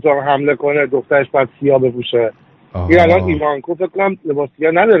دونالد ترامپ حمله کنه دخترش باید سیاه بپوشه. دیگه الان ایوانکو فکر کنم لباس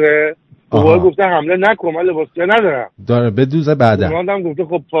سیاه نداره. دوباره گفته حمله نکن، من لباس سیاه ندارم. داره بدوزه بعدا. دونالد هم گفته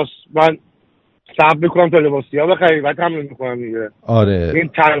خب پس من صبر میکنم تا لباس سیاه بخری بعد حمله میکنم دیگه. آره. این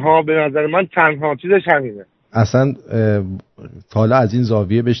تنها به نظر من تنها چیزش همینه. اصلا تا حالا از این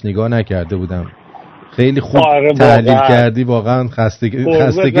زاویه بهش نگاه نکرده بودم. خیلی خوب تحلیل کردی، واقعا خستگی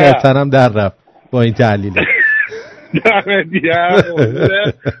از تنم در رفت با این تحلیل.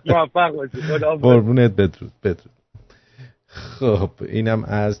 موفق باشی. قربونت. بدرود. خب اینم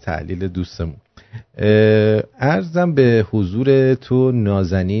از تحلیل دوستمون. عرضم به حضور تو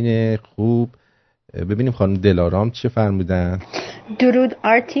نازنین خوب. ببینیم خانم دلارام چه فرمودن. درود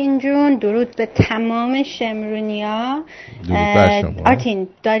آرتین جون، درود به تمام شمرونیا. آرتین،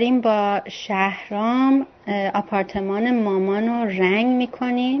 داریم با شهرام آپارتمان مامان رو رنگ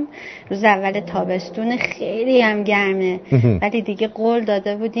میکنیم. روز اول تابستون خیلی هم گرمه ولی دیگه قول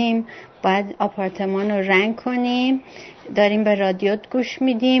داده بودیم باید آپارتمان رو رنگ کنیم. داریم به رادیو گوش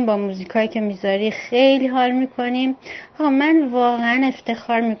میدیم، با موزیکایی که میذاری خیلی حال میکنیم. من واقعا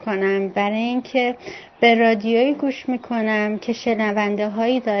افتخار میکنم برای اینکه به رادیویی گوش میکنم که شنونده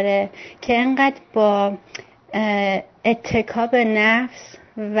هایی داره که انقدر با اتکا به نفس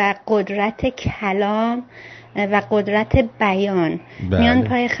و قدرت کلام و قدرت بیان میان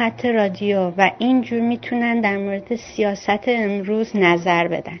پای خط رادیو و اینجور میتونن در مورد سیاست امروز نظر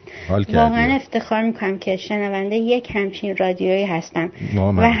بدن. واقعا افتخار میکنم که شنونده یک همچین رادیویی هستم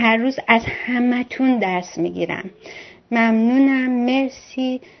و هر روز از همتون درس میگیرم. ممنونم،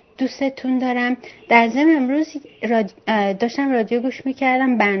 مرسی، دوستتون دارم. در ضمن امروز داشتم رادیو گوش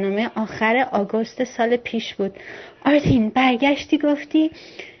میکردم، برنامه آخر آگوست سال پیش بود. آرتین برگشتی گفتی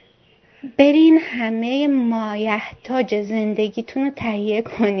برین همه مایحتاج زندگیتون رو تهیه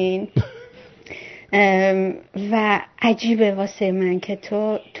کنین و عجیبه واسه من که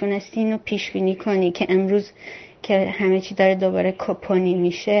تو تونستی اینو پیش بینی کنی که امروز که همه چی داره دوباره کپونی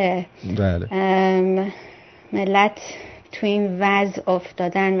میشه ملت تو این وضع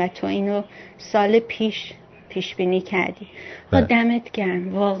افتادن و تو اینو سال پیش بینی کردی. دمت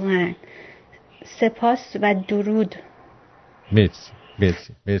گرم، واقعا سپاس و درود.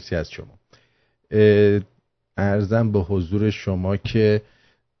 مرسی از شما. عرضم به حضور شما که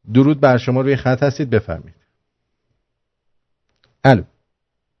درود بر شما. روی خط هستید، بفرمایید.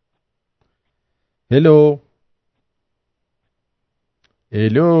 هلو.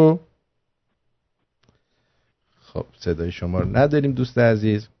 خب صدای شما رو نداریم دوست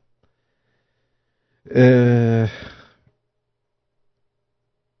عزیز.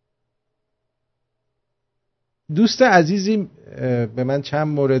 دوست عزیزی به من چند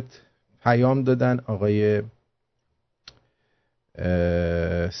مورد پیام دادن، آقای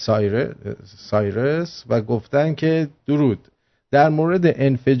سایرس، و گفتن که درود، در مورد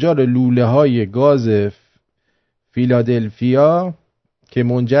انفجار لوله های گاز فیلادلفیا که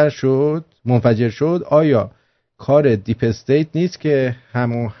منفجر شد آیا کار دیپ استیت نیست که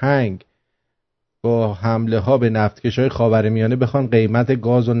هماهنگ با حمله ها به نفتکش‌های خاورمیانه بخوان قیمت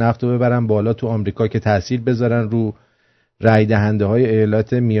گاز و نفت رو ببرن بالا تو آمریکا که تاثیر بذارن رو رای دهنده های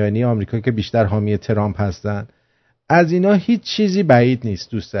ایالات میانی آمریکا که بیشتر حامی ترامپ هستن؟ از اینا هیچ چیزی بعید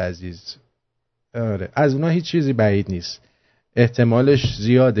نیست دوست عزیز. آره، از اونا هیچ چیزی بعید نیست. احتمالش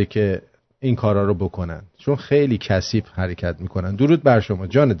زیاده که این کارا رو بکنن چون خیلی کثیف حرکت میکنن. درود بر شما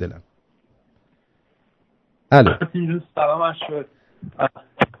جان دلم. سلام شد.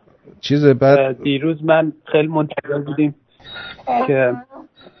 بعد دیروز من خیلی منتظر بودیم که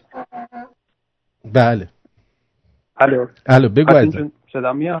بله. الو بگو عزیزم.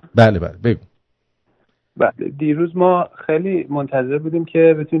 صدا میاد؟ بله بگو. بله، دیروز ما خیلی منتظر بودیم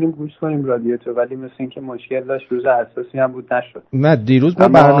که بتونیم گوش کنیم رادیو تو، ولی مثل این که مشکل داشت، روز حساسی هم بود، نشد. نه، دیروز ما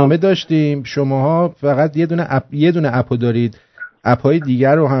برنامه داشتیم، شماها فقط یه دونه اپو دارید. اپ‌های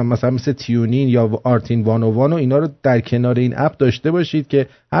دیگر رو هم مثل تیونین یا آرتین 101 و اینا رو در کنار این اپ داشته باشید که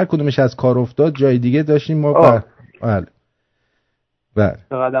هر کدومش از کار افتاد جای دیگه داشتیم ما. بله.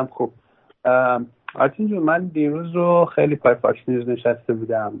 چقدر خوب. آرتین جون، من دیروز رو خیلی پای فاکس نیوز نشسته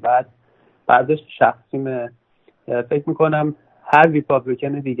بودم، بعدش شخصیم فکر میکنم هر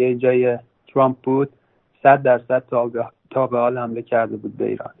ریپابلیکن دیگه جای ترامپ بود 100% تا به حال حمله کرده بود به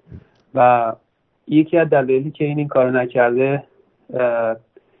ایران و یکی از دلایلی که این کارو نکرده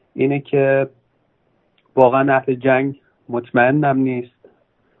اینه که واقعا اهل جنگ مطمئنم نیست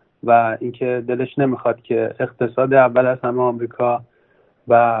و اینکه دلش نمیخواد که اقتصاد اول از همه آمریکا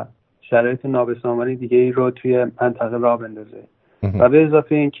و شرایط نابسامانی دیگه ای رو توی منطقه راه بندازه. و به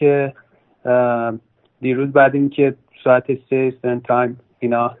اضافه اینکه دیروز بعد اینکه ساعت 3 ایسترن تایم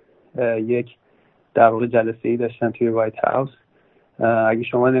اینا یک در واقع جلسه ای داشتن توی وایت هاوس، اگه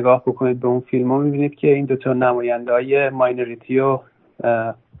شما نگاه بکنید به اون فیلم ها میبینید که این دوتا نماینده های ماینوریتی و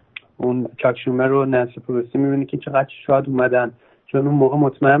اون چاک شومر و نانسی پلوسی میبینید که چقدر شاد اومدن، چون اون موقع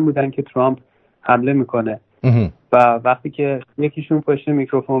مطمئن بودن که ترامپ حمله میکنه و وقتی که یکیشون پشت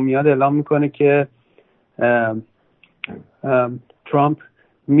میکروفون میاد اعلام میکنه که ترامپ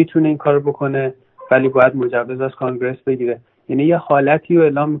میتونه این کارو بکنه ولی باید مجوز از کانگرس بگیره، یعنی یه حالتی رو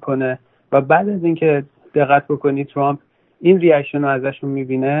اعلام میکنه و بعد از اینکه دقت بکنید ترامپ این ریاکشن رو ازشون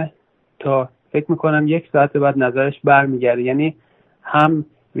میبینه تا فکر میکنم 1 ساعت بعد نظرش برمیگرده، یعنی هم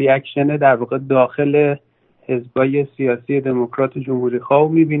ریاکشن در واقع داخل حزبای سیاسی دموکرات و جمهوری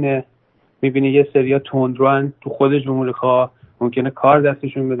خواه میبینه یه سریا تندروان تو خود جمهوری خواه ممکنه کار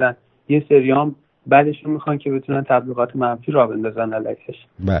دستشون بدن، یه سریام بعدشون میخوان که بتونن تبلیغات منفی را بندازن علیهش.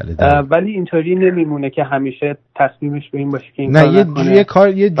 بله ولی اینطوری نمیمونه که همیشه تصمیمش به این باشه که این نه، کار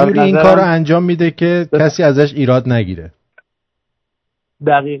نکنه. یه جوری این کار رو انجام میده که کسی ازش ایراد نگیره.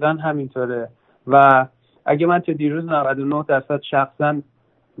 دقیقاً همینطوره. و اگه من تا دیروز 99% شخصا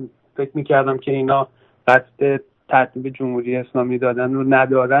فکر میکردم که اینا قصد ترتیب جمهوری اسلامی دادن رو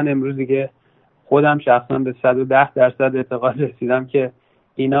ندارن، امروز دیگه خودم شخصا به 110% اعتقاد رسیدم که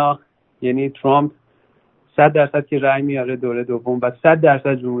اینا، یعنی ترامپ 100% که رأی میاره دوره دوم و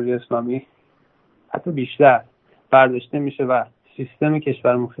 100% جمهوری اسلامی حتی بیشتر برداشته میشه و سیستم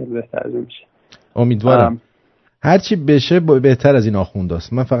کشورمون خیلی بهتر میشه. امیدوارم هرچی بشه بهتر از این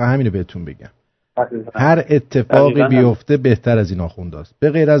آخونداست. من فقط همینو بهتون بگم، هر اتفاقی بیفته بهتر از این آخونداست، به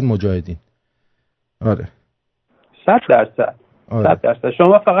غیر از مجاهدین. آره 100%. 100%.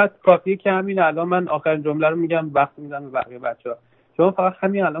 شما فقط کافیه که همین الان، من آخرین جمله رو میگم وقت میدم به بقیه بچه‌ها، شما فقط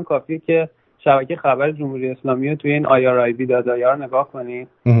همین الان کافیه که شبکه خبر جمهوری اسلامی رو توی این IRIB دادایا رو نگاه کنید.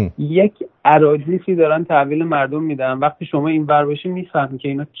 یک اراجیسی دارن تحویل مردم میدن. وقتی شما این ور باشی میفهمی که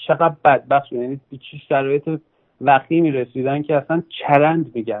اینا چقدر بدبخت شدن، یعنی به چه شرایط وخیمی رسیدن که اصلا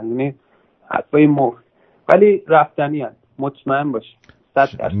چرند میگن، یعنی حرفای مفت ولی رفتنی هست. مطمئن باشی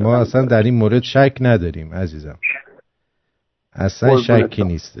 100%. ما اصلا در این مورد شک نداریم عزیزم، اصلا شکی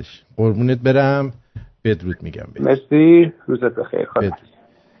نیستش. قربونت برم، بدرود میگم بهت. مرسی، روزت بخیر. خدا.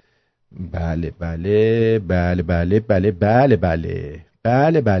 بله بله بله بله بله بله بله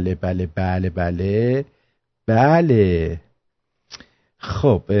بله بله بله بله بله بله.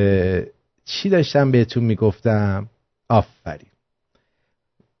 خب چی داشتم بهتون میگفتم؟ آفرین.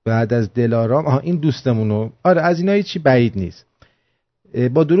 بعد از دلارام این دوستمونو، آره از اینا هیچی بعید نیست.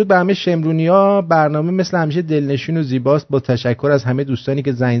 با درود به همه شمرونیا، برنامه مثل همیشه دلنشین و زیباست. با تشکر از همه دوستانی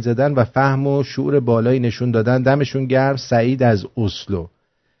که زنگ زدن و فهم و شعور بالایی نشون دادن، دمشون گرم. سعید از اسلو،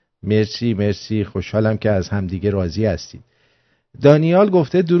 مرسی مرسی، خوشحالم که از همدیگه راضی هستید. دانیال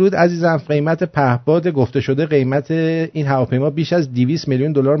گفته درود عزیزم، قیمت پهپاد گفته شده قیمت این هواپیما بیش از 200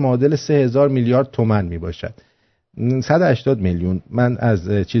 میلیون دلار معادل 3000 میلیارد تومان می باشد. 180 میلیون من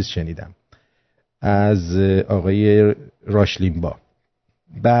از چیز شنیدم، از آقای راشلیمبا.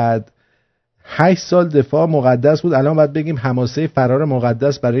 بعد 8 سال دفاع مقدس بود، الان باید بگیم حماسه فرار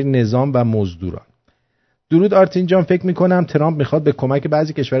مقدس برای نظام و مزدوران. درود آرتین جان، فکر میکنم ترامپ میخواد به کمک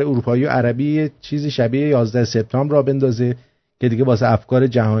بعضی کشورهای اروپایی و عربی چیزی شبیه 11 سپتامبر را بندازه که دیگه واسه افکار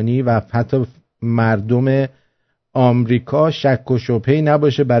جهانی و حتی مردم آمریکا شک و شبهه‌ای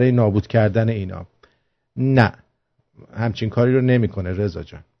نباشه برای نابود کردن اینا. نه، همچین کاری رو نمیکنه رضا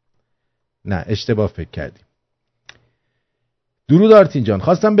جان، نه اشتباه فکر کردیم. درود آرتین جان،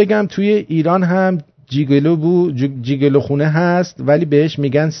 خواستم بگم توی ایران هم جیگلو خونه هست ولی بهش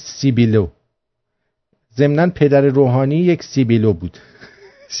میگن سیبیلو. ضمناً پدر روحانی یک سیبیلو بود.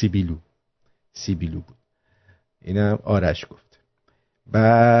 سیبیلو بود. اینم آرش گفت.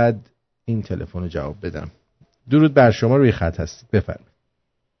 بعد این تلفن رو جواب بدم. درود بر شما، روی خط هستید، بفرمایید.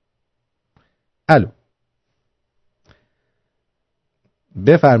 الو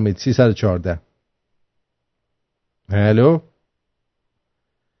بفرمایید. 314. الو،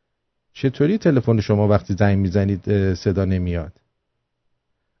 چطوری تلفن شما وقتی زنگ میزنید صدا نمیاد؟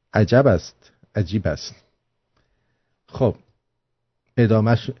 عجیب است. خب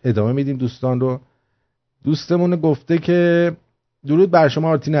ادامه میدیم دوستان رو. دوستمون گفته که درود بر شما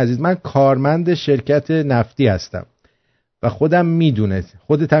آرتین عزیز، من کارمند شرکت نفتی هستم و خودت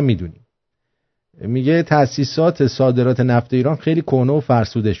هم میدونی. میگه تأسیسات صادرات نفت ایران خیلی کهنه و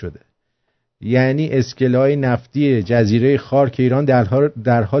فرسوده شده. یعنی اسکلای نفتی جزیره خارک ایران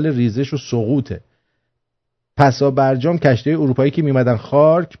در حال ریزش و سقوطه. پسا برجام کشتی اروپایی که میمدن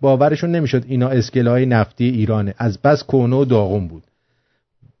خارک باورشون نمیشد اینا اسکلای نفتی ایرانه، از بس کهنه و داغون بود.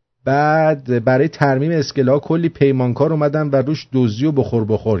 بعد برای ترمیم اسکلا کلی پیمانکار اومدن و روش دزدی و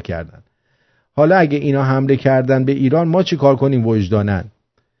بخور کردن. حالا اگه اینا حمله کردن به ایران، ما چی کار کنیم وجدانن؟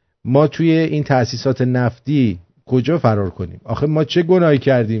 ما توی این تأسیسات نفتی کجا فرار کنیم؟ آخه ما چه گناهی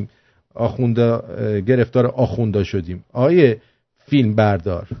کردیم گرفتار آخوندا شدیم؟ آیه فیلم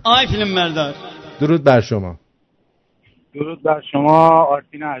بردار. درود بر شما. درود بر شما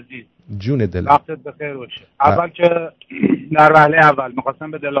آرتین عزیز، جون دلم، وقتت بخیر باشه. اول که در وهله اول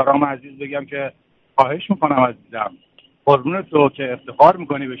می‌خواستم به دلارام عزیز بگم که خواهش میکنم عزیزم، قربون تو که افتخار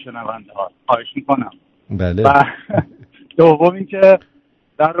میکنی به شنونده ها، خواهش میکنم. بله. و دوم این که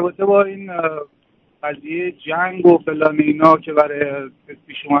در رابطه با این قضیه جنگ و فلان اینا که برای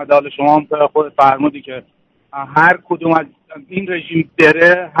پیش اومده، حالا شما هم خود فرمودی که هر کدوم از این رژیم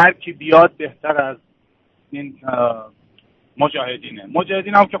بره، هر کی بیاد بهتر از این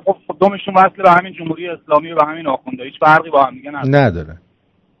مجاهدین هم که خب دومشون وصل به همین جمهوری اسلامی و به همین آخونده، هیچ فرقی با هم دیگه نداره.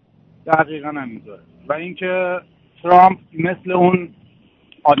 دقیقاً همینطوره. و اینکه ترامپ مثل اون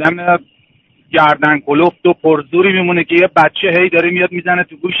آدم گردن کلفت و پرزوری میمونه که یه بچه هی داره میاد میزنه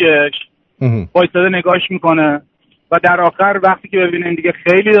تو گوشش، وایساده نگاش میکنه و در آخر وقتی که ببینین دیگه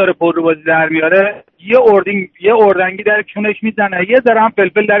خیلی داره پر رو بازی در میاره، یه اردنگی در کونش میزنه، یه ذره هم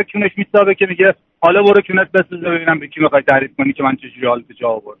فلفل در کونش میسابه که میگه حالا برو کونت بسوزه ببینم به کی میخوای تعریف کنی که من چجوری حال به جا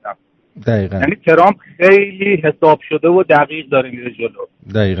آوردم. دقیقاً. یعنی ترامپ خیلی حساب شده و دقیق داره میره جلو.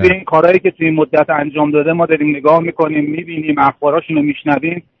 دقیقاً. این کارهایی که توی این مدت انجام داده ما داریم نگاه میکنیم، میبینیم، اخباراشون رو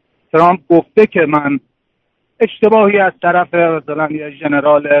میشنویم. ترامپ گفته که من اشتباهی از طرف مثلا یه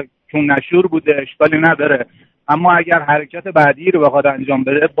ژنرال چون نشور بوده، اشکالی نداره، اما اگر حرکت بعدی رو بخواد انجام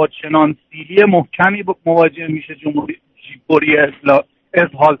بده با چنان سیلی محکمی مواجه میشه جمهوری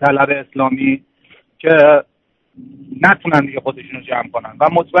اذهال طلب اسلامی که نتونن دیگه خودشون رو جمع کنن. و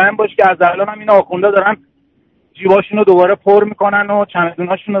مطمئن باش که از الان هم این آخونده دارن جیباشون رو دوباره پر میکنن و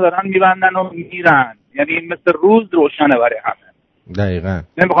چمدوناشون رو دارن میبندن و میرن، یعنی مثل روز روشنه برای همه. دقیقاً.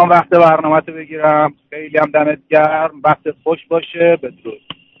 نمیخوام وقت برنامه رو بگیرم، خیلی هم دمت گرم، وقتت خوش باشه. بدرود.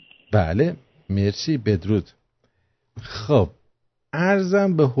 بله مرسی، بدرود. خب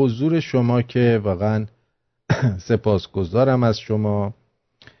عرضم به حضور شما که واقعا سپاسگزارم از شما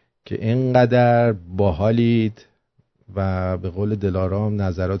که اینقدر باحالید و به قول دلارام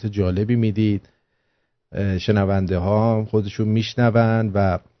نظرات جالبی میدید. شنونده ها خودشون میشنون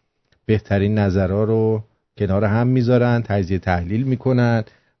و بهترین نظرها رو کنار هم میذارن، تجزیه تحلیل میکنن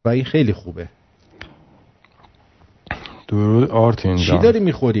و این خیلی خوبه. درود آرتین جان. چی داری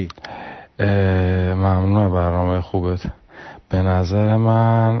میخوری؟ ممنون برنامه خوبت. به نظر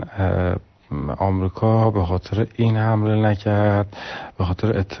من آمریکا به خاطر این حمله نکرد، به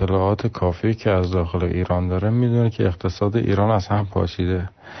خاطر اطلاعات کافی که از داخل ایران داره میدونه که اقتصاد ایران از هم پاشیده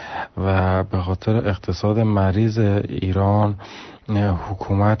و به خاطر اقتصاد مریض ایران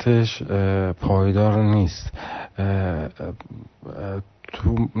حکومتش پایدار نیست.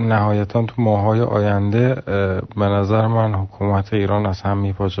 نهایتا تو ماهای آینده به نظر من حکومت ایران از هم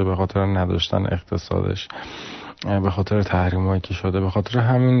میپاشه به خاطر نداشتن اقتصادش، به خاطر تحریمایی که شده. به خاطر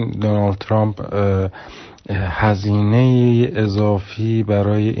همین دونالد ترامپ هزینه اضافی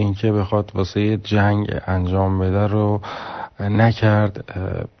برای اینکه بخواد واسه جنگ انجام بده رو نکرد،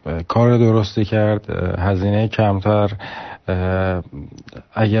 کار درستی کرد. هزینه کمتر،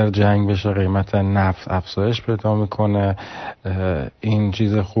 اگر جنگ بشه قیمت نفت افزایش پیدا میکنه. این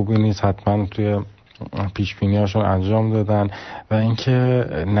چیز خوبی نیست، حتما توی پیشبینیاشون انجام دادن. و اینکه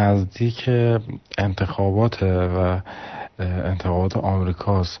نزدیک انتخابات و انتخابات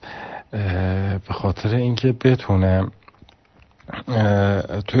آمریکاست، به خاطر اینکه بتونه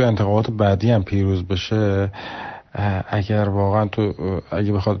توی انتخابات بعدی هم پیروز بشه، اگر واقعا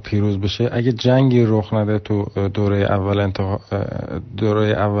اگه بخواد پیروز بشه، اگه جنگی رخ نده تو دوره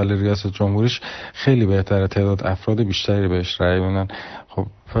اول ریاست جمهوریش، خیلی بهتره، تعداد افراد بیشتری بهش رأی بدن. خب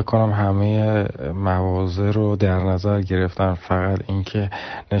فکر کنم همه مواضع رو در نظر گرفتن، فقط اینکه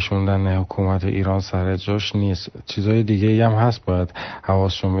نشوندن حکومت ایران سر جاش نیست، چیزای دیگه هم هست باید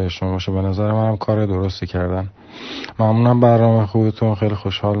حواسشون بهشون باشه. به نظر منم کار درستی کردن. ممنونم برنامه خوبتون، خیلی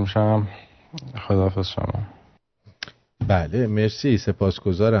خوشحال میشم. خداحافظ شما. بله مرسی،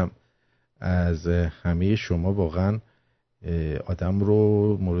 سپاسگزارم از همه شما، واقعا آدم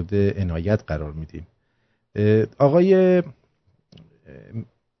رو مورد عنایت قرار میدیم. آقای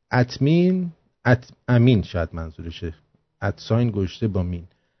امین شاید منظورشه، ادساین گشته با مین،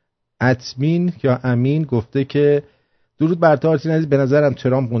 اتمین یا امین گفته که درود بر تو آرتین عزیز، به نظرم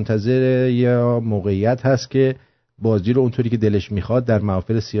ترامپ منتظر یا موقعیت هست که بازی رو اونطوری که دلش میخواد در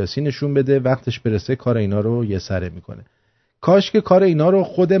محافل سیاسی نشون بده، وقتش برسه کار اینا رو یه سره میکنه. کاش که کار اینا رو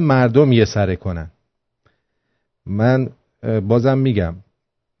خود مردم یه سره کنن. من بازم میگم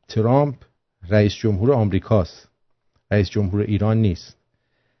ترامپ رئیس جمهور آمریکاست، رئیس جمهور ایران نیست.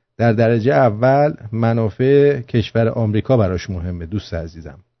 در درجه اول منافع کشور آمریکا براش مهمه دوست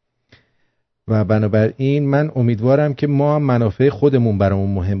عزیزم، و بنابراین من امیدوارم که ما هم منافع خودمون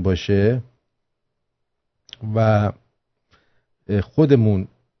برامون مهم باشه و خودمون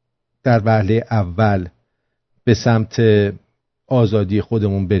در وهله اول به سمت آزادی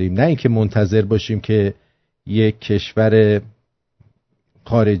خودمون بریم، نه اینکه منتظر باشیم که یک کشور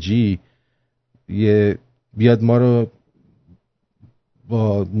خارجی بیاد ما رو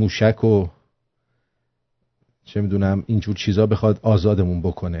با موشک و چه میدونم اینجور چیزا بخواد آزادمون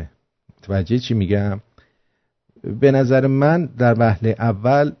بکنه. توجه چی میگم؟ به نظر من در وهله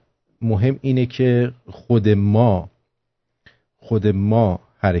اول مهم اینه که خود ما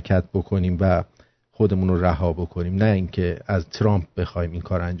حرکت بکنیم و خودمون رو رها بکنیم، نه اینکه از ترامپ بخوایم این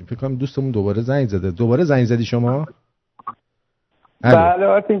کار انجام. فکر کنم دوستمون دوباره زنگ زده. دوباره زنگ زدی شما؟ بله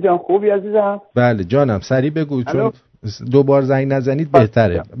آرتین جان، خوبی عزیزم؟ بله جانم، سریع بگو چون دوبار زنگ نزنید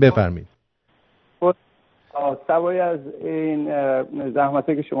بهتره. بفرمایید. سوای از این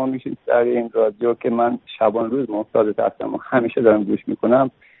زحمتی که شما میشید در این رادیو که من شبان روز محتاج هستم و همیشه دارم گوش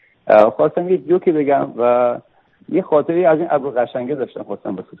میکنم، خواستم یه جوکی بگم و یه خاطری از این ابرو قشنگه داشتم،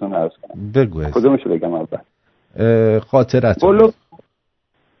 خواستم به خودتون عرض کنم. بگو. کدومشو بگم اول؟ خاطرت.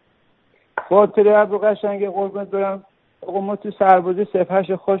 خاطره ابرو قشنگه قربونت برم. آقا ما تو سربازی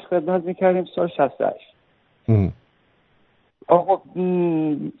 08 خوش خدمت میکردیم سال 68. آقا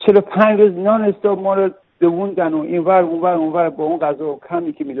 45 روز نان استاپ ما رو دووندن و اینور اونور با اون غذا و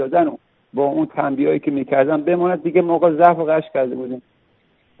کمی که میدادن و با اون تنبیهایی که میکردن بماند دیگه ما آقا ضعف و قش کرده بودیم.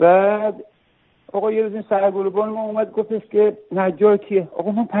 بعد آقا یه روز این سرگلبان ما اومد گفتش که نجار کیه؟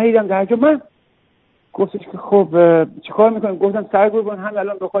 آقا من پریدم نجار من. گفتش که خب چیکار میکنیم؟ گفتم سرگلبان هم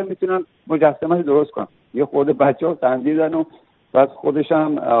الان بخوام میتونم مجسمه درست کنم. یه خورده بچه‌ها خندیدن و بعد خودش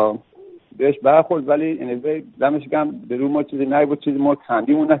هم بهش برخورد، ولی انوی دمش گرم به رو ما چیزی نگفت، چیزی ما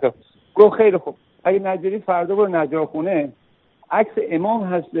خندیمون نکرد. گفت خیلی خوب اگه نجاری فردا برو نجارخونه عکس امام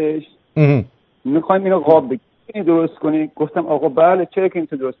هستش میخوایم اینو قاب بگیریم درست کنی. گفتم آقا بله چرا که این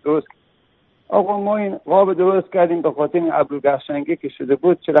تو درست کنی؟ آقا ما این قاب درست کردیم به خاطر این ابرو قشنگی که شده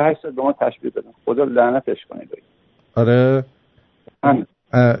بود 48 سال به ما تشبیه دادن، خدا لعنتش کنه. آره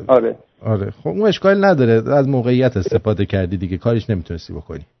آره خب اون اشکال نداره، از موقعیت استفاده کردی دیگه، کارش نمیتونستی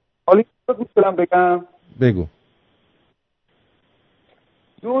بکنی. حالا میتونم بگم؟ بگو.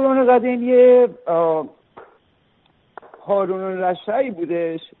 دوران قدیم یه هارون الرشیدی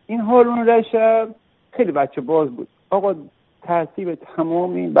بودش. این هارون الرشید خیلی بچه باز بود. آقا ترتیب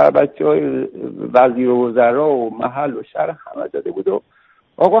تمام این بر بچه‌های وزیر و وزرا و محل و شهر همه داده بود و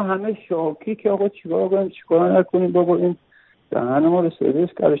آقا همه شاکی که آقا چیکار کنیم چیکار نکنیم، بابا این دهن ما رو سرویس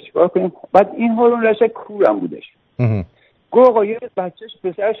کرده چیکار کنیم. بعد این هارون الرشید کورم بودش. گفت آقا یه بچه‌ش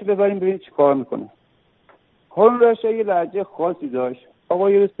پسرش ببریم ببینیم چیکار میکنه. هارون الرشید یه لهجه خاصی داشت.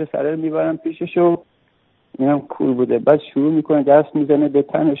 آقا یه روز پسره میبرم پیشش و اینم کور بوده، بعد شروع میکنه دست میزنه به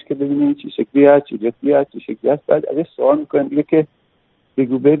تنش که ببینیم چی شکلی هست چی شکلی هست. بعد ازش سوال میکنه دیگه که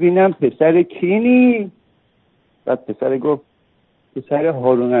بگو ببینم پسر کینی؟ بعد پسر گفت پسر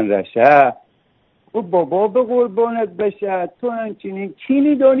هارون الرشید. گفت بابا به قربانت بشه تو همچینی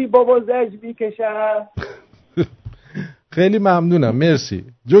کینی دانی بابا زج میکشه. خیلی ممنونم، مرسی،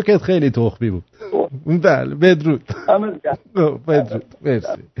 جوکت خیلی تخمی بود. بله بدرود. بدرود،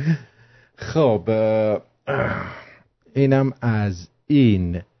 مرسی. خب اینم از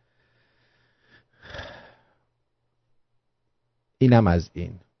این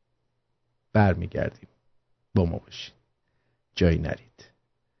برمیگردیم با ما باشین، جایی نرید.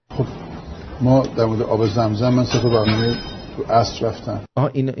 خب ما در مورد آب زمزم من سه تا برنامه تو عصر رفتم.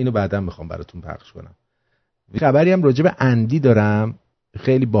 اینو بعدا میخوام براتون پخش کنم. خبری هم راجع به اندی دارم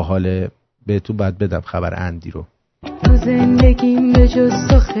خیلی باحاله، بهتون بعد بدم خبر اندی رو. تو زندگیم به جز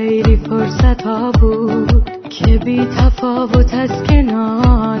تو خیلی فرصت ها بود که بی تفاوت از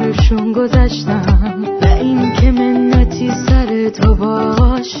کنارشون گذشتم و این که منتی سر تو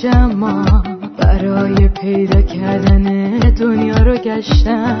باشم، ما برای پیدا کردن دنیا رو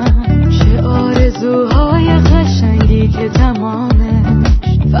گشتم. چه آرزوهای قشنگی که تمامش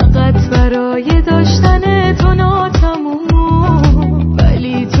فقط برای داشتن تو ناتموم،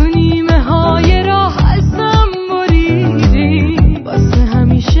 ولی تو نیمه های راه هستم بریدی واسه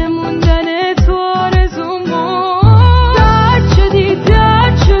همیشه موندن تو آرزومون.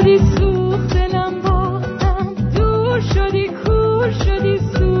 درد شدی سوخت دلم باختم، دور شدی کور شدی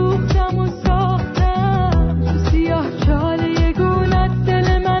سوختم و ساختم. تو سیاه چاله یگونت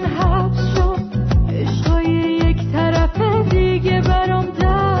دل من حبس شد، عشقای یک طرفه دیگه برام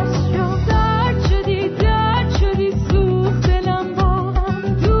دست شد. درد شدی سوخت دلم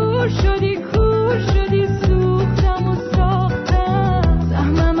باختم، دور شدی کور شدی سوختم و ساختم.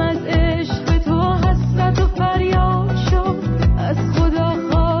 زحمم از عشق تو حسرت و فریاد شد، از خدا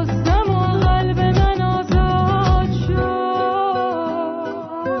خواستم و قلب من آزاد شد.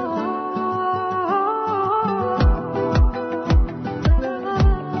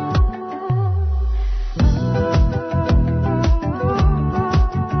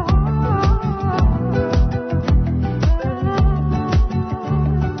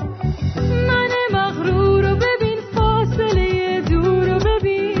 من مغرور رو ببین، فاصله دور رو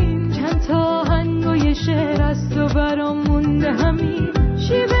ببین، چند تا آهنگ و یه شعر از تو برام مونده همین.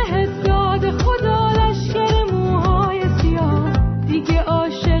 چی بهت داد خدا لشکر موهای سیاه، دیگه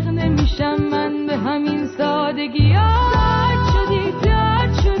عاشق نمیشم من به همین سادگی.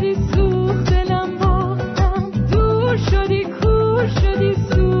 درد شدی سوخت دلم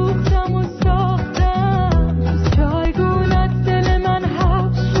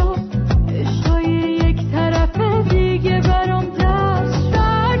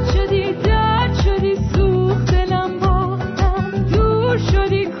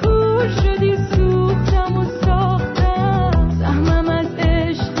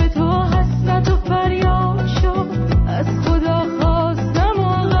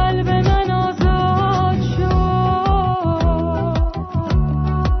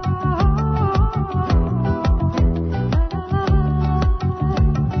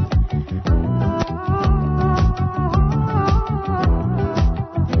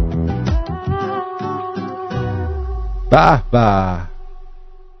به به،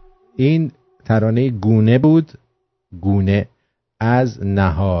 این ترانه گونه بود، گونه از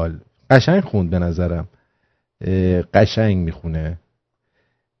نهال. قشنگ خوند به نظرم، قشنگ میخونه،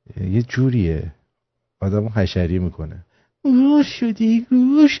 یه جوریه آدمو حشری میکنه. روش شدی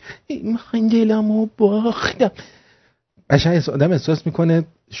روش میخواین دلمو باختم. قشنگ آدم احساس میکنه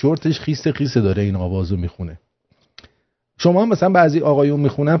شورتش خیسته خیسته داره این آوازو میخونه. شما هم مثلا بعضی آقایون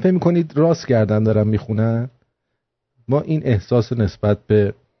میخونن فکر میکنید راست کردن دارن میخونن. ما این احساس نسبت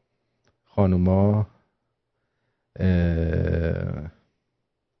به خانوما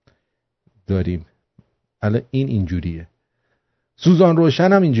داریم. الان اینجوریه. سوزان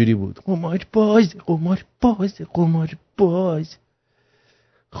روشن هم اینجوری بود، قمار باز قمار باز قمار باز.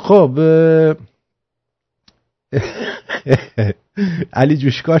 خب علی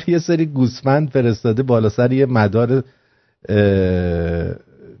جوشکار یه سری گوسفند فرستاده بالا سر یه مدار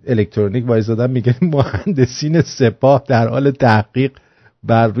الکترونیک وایسادن، میگه مهندسین سپاه در حال تحقیق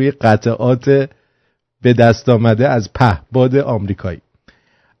بر روی قطعات به دست آمده از پهپاد آمریکایی.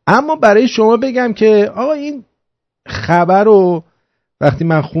 اما برای شما بگم که آقا این خبر رو وقتی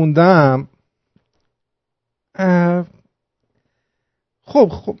من خوندم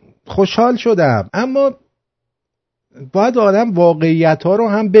خب خوشحال شدم، اما باید آدم واقعیت ها رو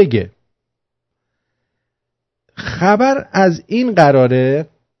هم بگه. خبر از این قراره،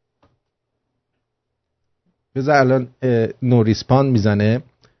 بذار الان نو ریسپاند میزنه،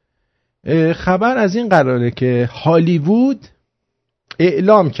 خبر از این قراره که هالیوود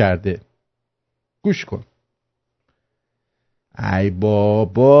اعلام کرده، گوش کن، ای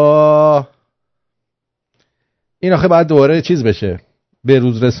بابا این آخه باید دوباره چیز بشه، به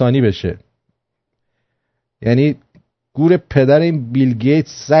روز رسانی بشه، یعنی گور پدر این بیل گیت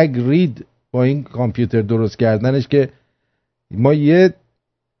سگ رید با این کامپیوتر درست کردنش که ما یه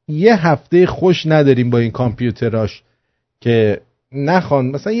هفته خوش نداریم با این کامپیوتراش که نخوان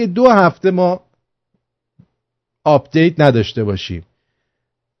مثلا یه 2 هفته ما آپدیت نداشته باشیم.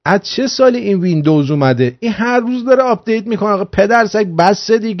 از چه سالی این ویندوز اومده؟ این هر روز داره آپدیت میکنه. پدر سگ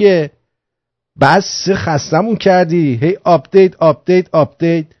بس دیگه، بس خستمون کردی، هی آپدیت آپدیت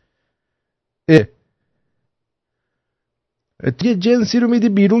آپدیت. یه جنسی رو میدی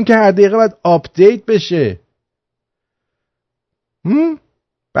بیرون که هر دقیقه باید آپدیت بشه.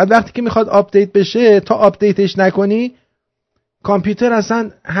 بعد وقتی که میخواد آپدیت بشه تا آپدیتش نکنی کامپیوتر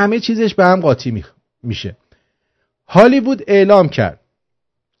اصلا همه چیزش به هم قاطی میشه. هالیوود اعلام کرد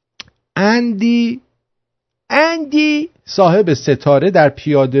اندی صاحب ستاره در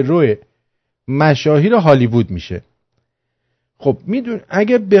پیاده روی مشاهیر هالیوود میشه. خب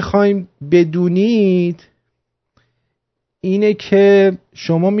اگه بخوایم بدونید اینه که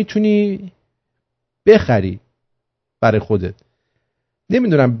شما میتونی بخری برای خودت،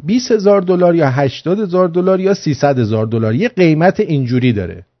 نمیدونم $20,000 یا $80,000 یا $300,000، یه قیمت اینجوری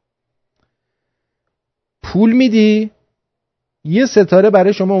داره. پول میدی یه ستاره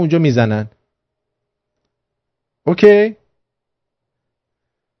برای شما اونجا میزنن. اوکی.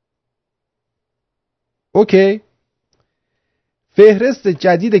 فهرست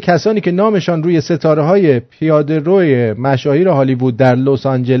جدید کسانی که نامشان روی ستاره های پیاده روی مشاهیر هالیوود در لس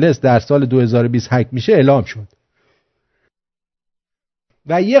آنجلس در سال 2020 حک میشه اعلام شد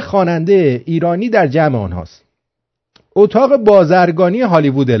و یه خواننده ایرانی در جمع آنهاست. اتاق بازرگانی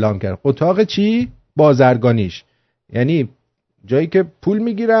هالیوود اعلام کرد. اتاق چی؟ بازرگانیش، یعنی جایی که پول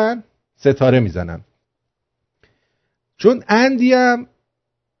میگیرن ستاره میزنن. چون اندی هم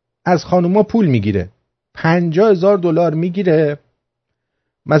از خانوما پول میگیره، $50,000 میگیره،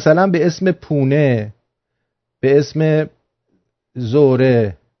 مثلا به اسم پونه، به اسم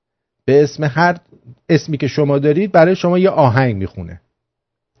زوره، به اسم هر اسمی که شما دارید برای شما یه آهنگ میخونه.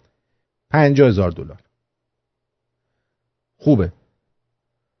 $50,000 خوبه.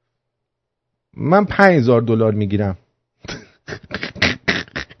 من $5,000 میگیرم.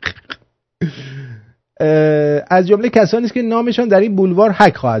 از جمله کسانی است که نامشان در این بولوار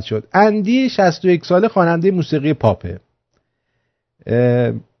حک خواهد شد. اندی 61 ساله خواننده موسیقی پاپه.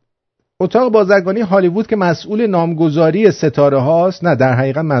 اتاق بازرگانی هالیوود که مسئول نامگذاری ستاره هاست، نه در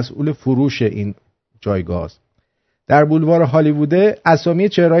حقیقت مسئول فروش این جایگاه است، در بولوار هالیووده اسامی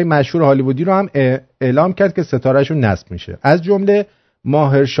چهره‌های مشهور هالیوودی رو هم اعلام کرد که ستارهشون نصب میشه. از جمله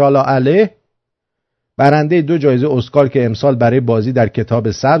ماهرشالا علیه، برنده 2 جایزه اسکار که امسال برای بازی در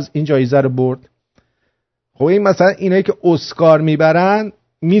کتاب سبز این جایزه رو برد. خب این مثلا اینایی که اسکار میبرن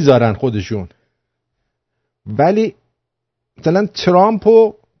میذارن خودشون، ولی مثلا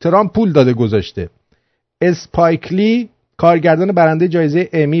ترامپ پول داده گذاشته. اسپایکلی کارگردان برنده جایزه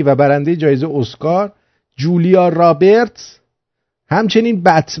امی و برنده جایزه اسکار، جولیا رابرتس همچنین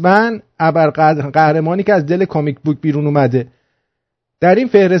بتمن ابرقهرمانی که از دل کامیک بوک بیرون اومده. در این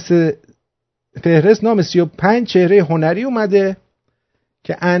فهرست نام 35 چهره هنری اومده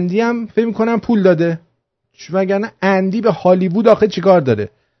که اندی هم فکر می‌کنم پول داده، وگرنه اندی به هالیوود آخه چیکار داره؟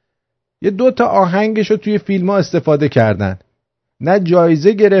 یه 2 تا آهنگشو توی فیلم‌ها استفاده کردن، نه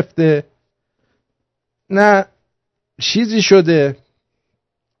جایزه گرفته نه چیزی شده.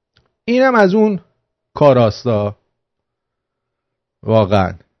 اینم از اون کاراستا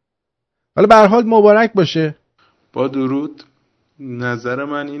واقعا. حالا به هر حال مبارک باشه. با درود. نظر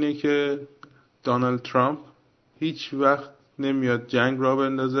من اینه که دونالد ترامپ هیچ وقت نمیاد جنگ را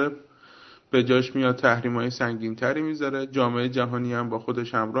بندازه، به جاش میاد تحریم‌های سنگین‌تری میذاره، جامعه جهانی هم با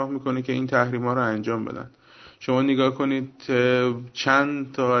خودش همراه میکنه که این تحریم‌ها رو انجام بدن. شما نگاه کنید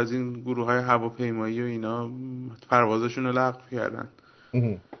چند تا از این گروه‌های هواپیمایی و اینا پروازشون رو لغو کردن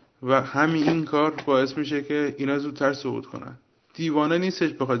و همین این کار باعث میشه که اینا زودتر سقوط کنن. دیوانه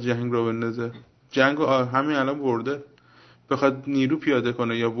نیستش بخواد جنگ رو بندازه، جنگ رو همین الان برده، بخواد نیرو پیاده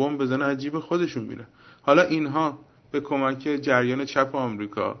کنه یا بمب بزنه از جیب خودشون میره. حالا اینها به کمک جریان چپ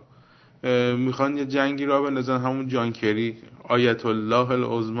آمریکا میخوان یه جنگی را بندازن، همون جان کری، آیت الله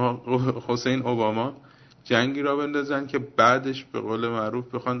العظما حسین اوباما جنگی را بندازن که بعدش به قول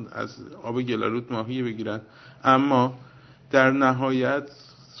معروف بخوان از آب گلالود ماهی بگیرن. اما در نهایت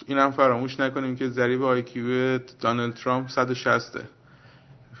اینم فراموش نکنیم که ضریب آیکیو دونالد ترامپ 160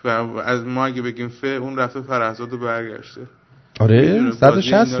 و از ما اگه بگیم اون رفته فرهزاد و برگشته. آره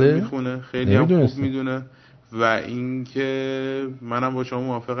 160 میخونه، خیلی هم خوب میدونه. و اینکه منم با شما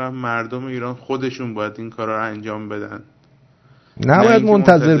موافقم، مردم ایران خودشون باید این کارا رو انجام بدن، نباید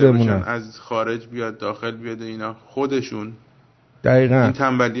منتظر بمونن از خارج بیاد داخل بیاد. اینا خودشون دقیقاً این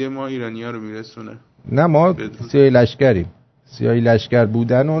تنبلی ما ایرانی‌ها رو میرسونه. نه ما سیاهی لشکریم، سیاهی لشکر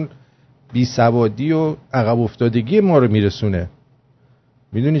بودن اون بی سوادی و عقب افتادگی ما رو میرسونه.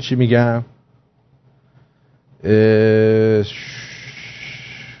 میدونی چی میگم؟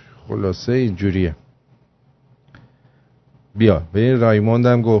 خلاصه اینجوریه. بیا به این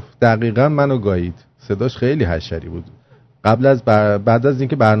رایموندم گفت دقیقاً منو گایید. صداش خیلی حشری بود. بعد از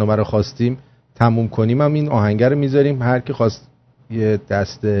اینکه برنامه رو خواستیم تموم کنیم هم این آهنگ رو میذاریم، هر کی خواست یه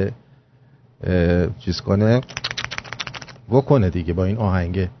دست چیز کنه بکنه دیگه با این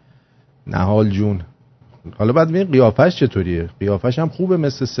آهنگ. نهال جون حالا بعد ببین قیافش چطوریه، قیافش هم خوبه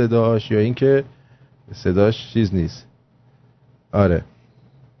مثل صداش یا اینکه صداش چیز نیست. آره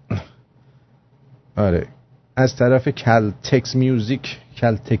از طرف کلتکس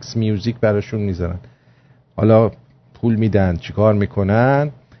میوزیک براشون میذارن. حالا پول میدن چیکار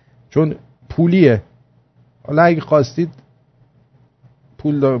میکنن؟ چون پولیه. حالا اگه خواستید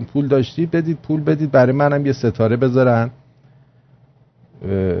پول داشتید بدید، پول بدید برای منم یه ستاره بذارن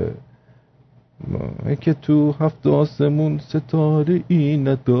که تو 7 آسمون ستاره ای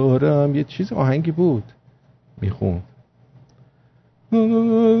ندارم. یه چیز آهنگی بود میخون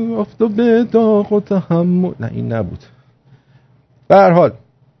آفتاب داغ و تحمل، نه این نبود. به هر حال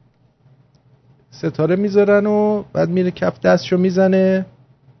ستاره میذارن و بعد میره کف دستشو میزنه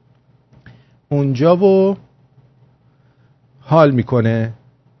اونجا و حال میکنه.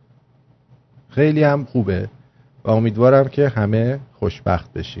 خیلی هم خوبه و امیدوارم که همه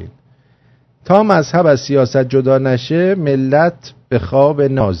خوشبخت بشین. تا مذهب از سیاست جدا نشه ملت به خواب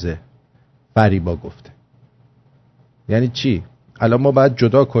نازه، فریبا گفته. یعنی چی؟ الان ما باید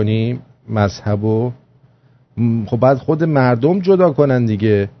جدا کنیم مذهبو؟ خب باید خود مردم جدا کنن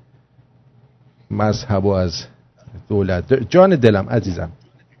دیگه مذهبو از دولت. جان دلم عزیزم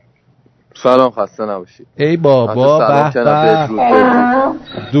سلام، خسته نباشید. ای بابا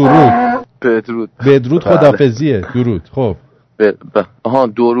درود خدافزیه. درود. خب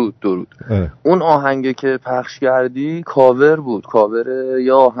درود. اون آهنگی که پخش کردی کاور بود، کاور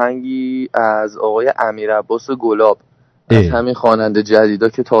یا آهنگی از آقای امیر عباس گلاب، از همین خواننده جدیدا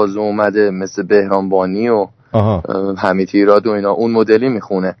که تازه اومده مثل بهرامبانی و حمید ایراد و اینا، اون مدلی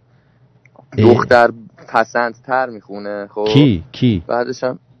میخونه. دختر پسندتر میخونه. خب کی بعدش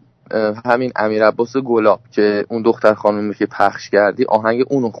هم همین امیر عباس گلاب که اون دختر خانومی که پخش کردی آهنگ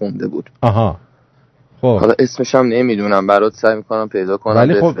اونو خونده بود. خب حالا اسمش هم نمیدونم، برات سعی میکنم پیدا کنم.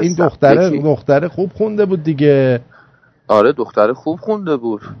 ولی خب این دختره خوب خونده بود دیگه. آره دختره خوب خونده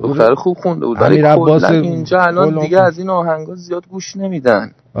بود. ولی کلا اینجا الان دیگه از این آهنگا زیاد گوش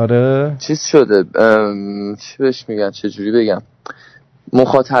نمیدن. آره چیز شده، چی بهش میگن، چجوری بگم،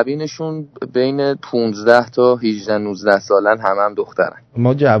 مخاطبینشون بین 15 تا 18 19 سالن، هم دخترن.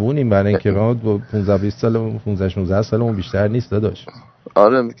 ما جوونیم برای اینکه ما 15 20 سال 15 16 سالمون بیشتر نیست داداش.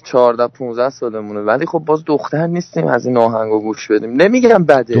 آره 14-15 سالمونه، ولی خب باز دختر نیستیم از این آهنگو گوش بدیم. نمیگم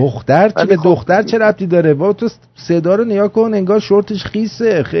بده، دختر چی به دختر چه ربطی داره؟ با تو صدا رو نیا کن، انگار شورتش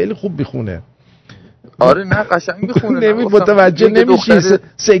خیسه، خیلی خوب میخونه. آره نه قشنگ میخونه. متوجه نمیشی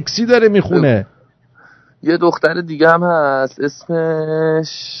سکسی داره میخونه. یه دختر دیگه هم هست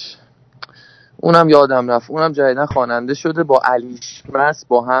اسمش اونم یادم رفت، اونم جدیدن خواننده شده، با علیش مس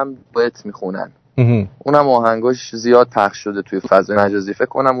با هم دوئت میخونن. اونم آهنگاش زیاد پخش شده توی فضای مجازی، فکر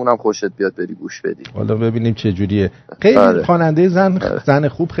کنم اونم خوشت بیاد بری گوش بدی. حالا ببینیم چه جوریه. خیلی خواننده زن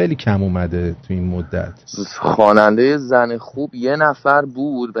خوب خیلی کم اومده توی این مدت. خواننده زن خوب یه نفر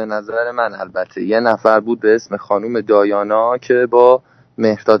بود به نظر من، البته یه نفر بود به اسم خانم دایانا که با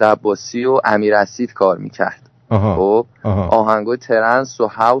مهرداد عباسی و امیر اسید کار میکرد. خب آهنگای ترنس و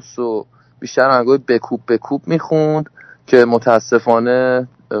هاوس و بیشتر آهنگای بکوب میخوند که متاسفانه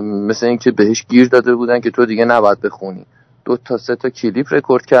مثل این که بهش گیر داده بودن که تو دیگه نباید بخونی. 2-3 تا کلیپ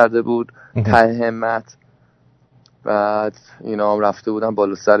رکورد کرده بود ته همت، بعد اینا هم رفته بودن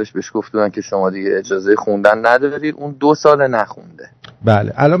بالا سرش بهش گفته بودن که شما دیگه اجازه خوندن ندارید. اون 2 سال نخونده.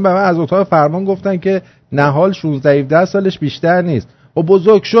 بله الان به من از اتاق فرمان گفتن که نهال 16-17 سالش بیشتر نیست. و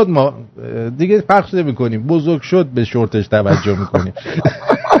بزرگ شد، ما دیگه پخش نمی‌کنیم، بزرگ شد به شورتش توجه می‌کنیم.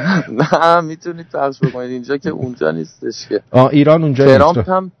 نه میتونید پخش بکنید اینجا که اونجا نیستش که. ایران اونجا ترامپ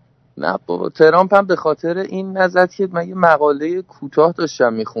هم نه بابا، ترامپ هم به خاطر این نزد که من یه مقاله کوتاه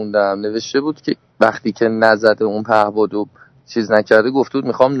داشتم میخوندم، نوشته بود که وقتی که نزد اون پهپادو چیز نکرده، گفت بود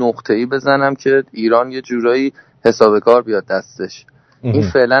میخوام نقطه‌ای بزنم که ایران یه جورایی حساب کار بیاد دستش. این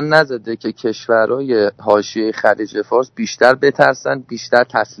فعلا نزده که کشورهای حاشیه خلیج فارس بیشتر بترسن، بیشتر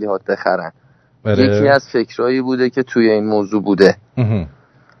تسلیحات بخرن. یکی از فکرایی بوده که توی این موضوع بوده.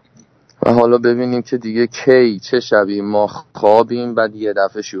 و حالا ببینیم که دیگه کی چه شبی ما خوابیم بعد یه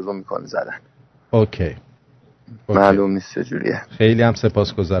دفعه شروع میکنه زدن. اوکی. معلوم نیست چجوریه. خیلی هم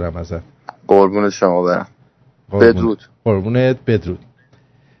سپاسگزارم ازت. قربون شما برم. بدرود. قربونت بدرود.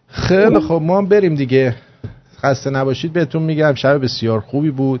 خیلی خب ما هم بریم دیگه. خسته نباشید بهتون میگم، شب بسیار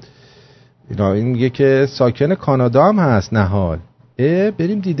خوبی بود. این میگه که ساکن کانادا هم هست نهال.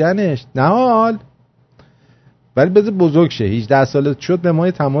 بریم دیدنش نهال. ولی بذار بزرگ شه، 18 سالت شد به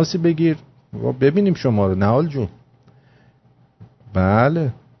ما تماسی بگیر و ببینیم شما رو نهال جون. بله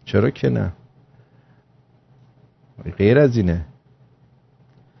چرا که نه، غیر از اینه.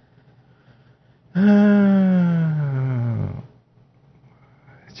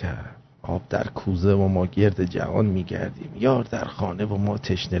 آب در کوزه و ما گرد جهان میگردیم، یار در خانه و ما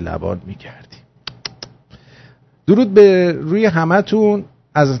تشنه لبان میگردیم. درود به روی همتون،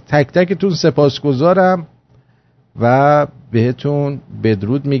 از تک تکتون سپاسگزارم و بهتون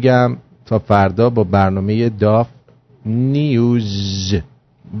بدرود میگم تا فردا با برنامه داف نیوز.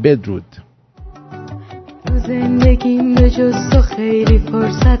 بدرود. زندگیم به جز تو خیلی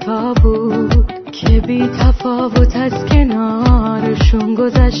فرصت ها بود که بی تفاوت از کنارشون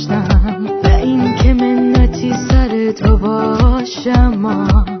گذشتم، و این که منتی سر تو باشم،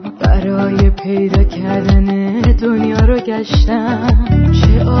 برای پیدا کردن دنیا رو گشتم.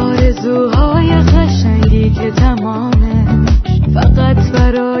 چه آرزوهای قشنگی که تمامش فقط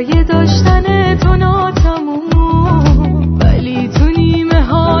برای داشتن تو ناتموم